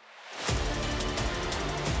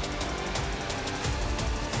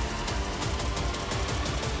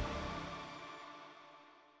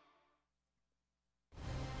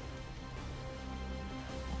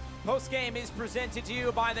 Postgame is presented to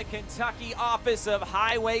you by the Kentucky Office of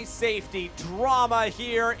Highway Safety. Drama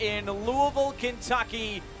here in Louisville,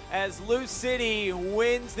 Kentucky, as Lou City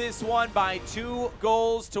wins this one by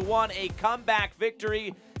 2-1, a comeback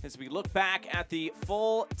victory. As we look back at the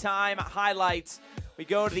full-time highlights, we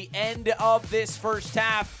go to the end of this first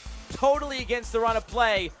half, totally against the run of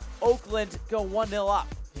play. Oakland go 1-0 up.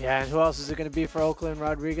 Yeah, and who else is it going to be for Oakland?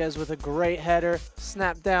 Rodriguez with a great header,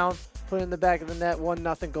 snap down, put it in the back of the net,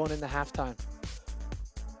 1-0 going into halftime.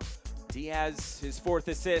 Diaz, his 4th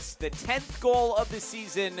assist, the 10th goal of the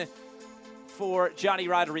season for Johnny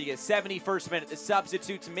Rodriguez. 71st minute, the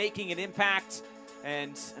substitutes making an impact,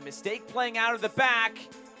 and a mistake playing out of the back,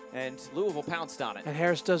 and Louisville pounced on it. And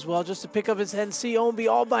Harris does well just to pick up his head and see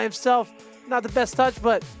Ownby all by himself. Not the best touch,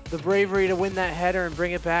 but the bravery to win that header and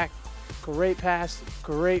bring it back. Great pass,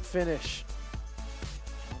 great finish.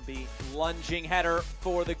 The lunging header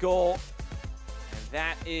for the goal. And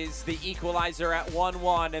that is the equalizer at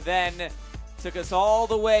 1-1. And then took us all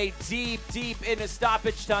the way deep into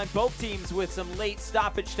stoppage time. Both teams with some late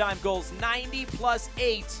stoppage time goals.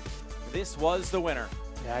 90+8. This was the winner.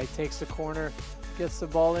 Yeah, he takes the corner, gets the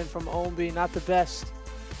ball in from Ownby. Not the best.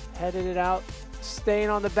 Headed it out, staying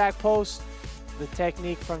on the back post. The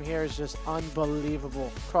technique from here is just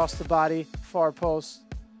unbelievable. Cross the body, far post.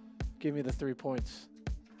 Give me the 3 points.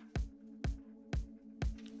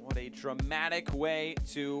 What a dramatic way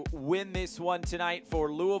to win this one tonight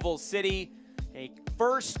for Louisville City. A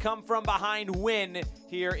first come-from-behind win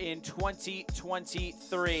here in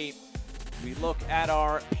 2023. We look at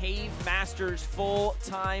our Pave Masters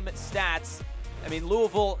full-time stats. I mean,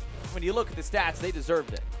 Louisville, when you look at the stats, they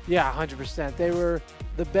deserved it. Yeah, 100%. They were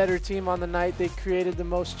the better team on the night. They created the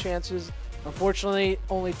most chances. Unfortunately,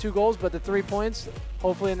 only 2 goals, but the 3 points.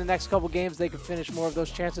 Hopefully in the next couple games, they can finish more of those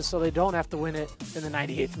chances so they don't have to win it in the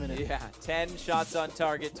 98th minute. Yeah, 10 shots on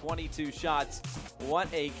target, 22 shots.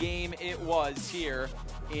 What a game it was here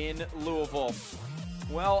in Louisville.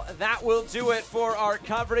 Well, that will do it for our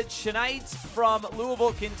coverage tonight from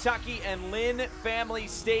Louisville, Kentucky and Lynn Family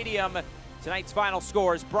Stadium. Tonight's final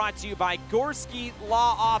scores brought to you by Gorski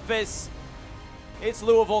Law Office. It's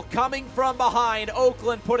Louisville coming from behind.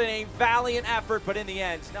 Oakland put in a valiant effort, but in the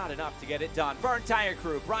end, not enough to get it done. For our entire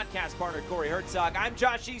crew, broadcast partner Corey Herzog, I'm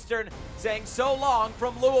Josh Eastern saying so long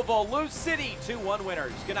from Louisville. Lou City 2-1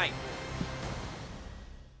 winners. Good night.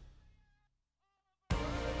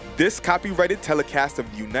 This copyrighted telecast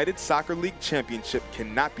of the United Soccer League Championship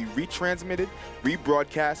cannot be retransmitted,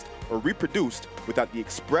 rebroadcast, or reproduced without the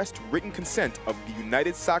expressed written consent of the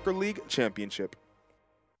United Soccer League Championship.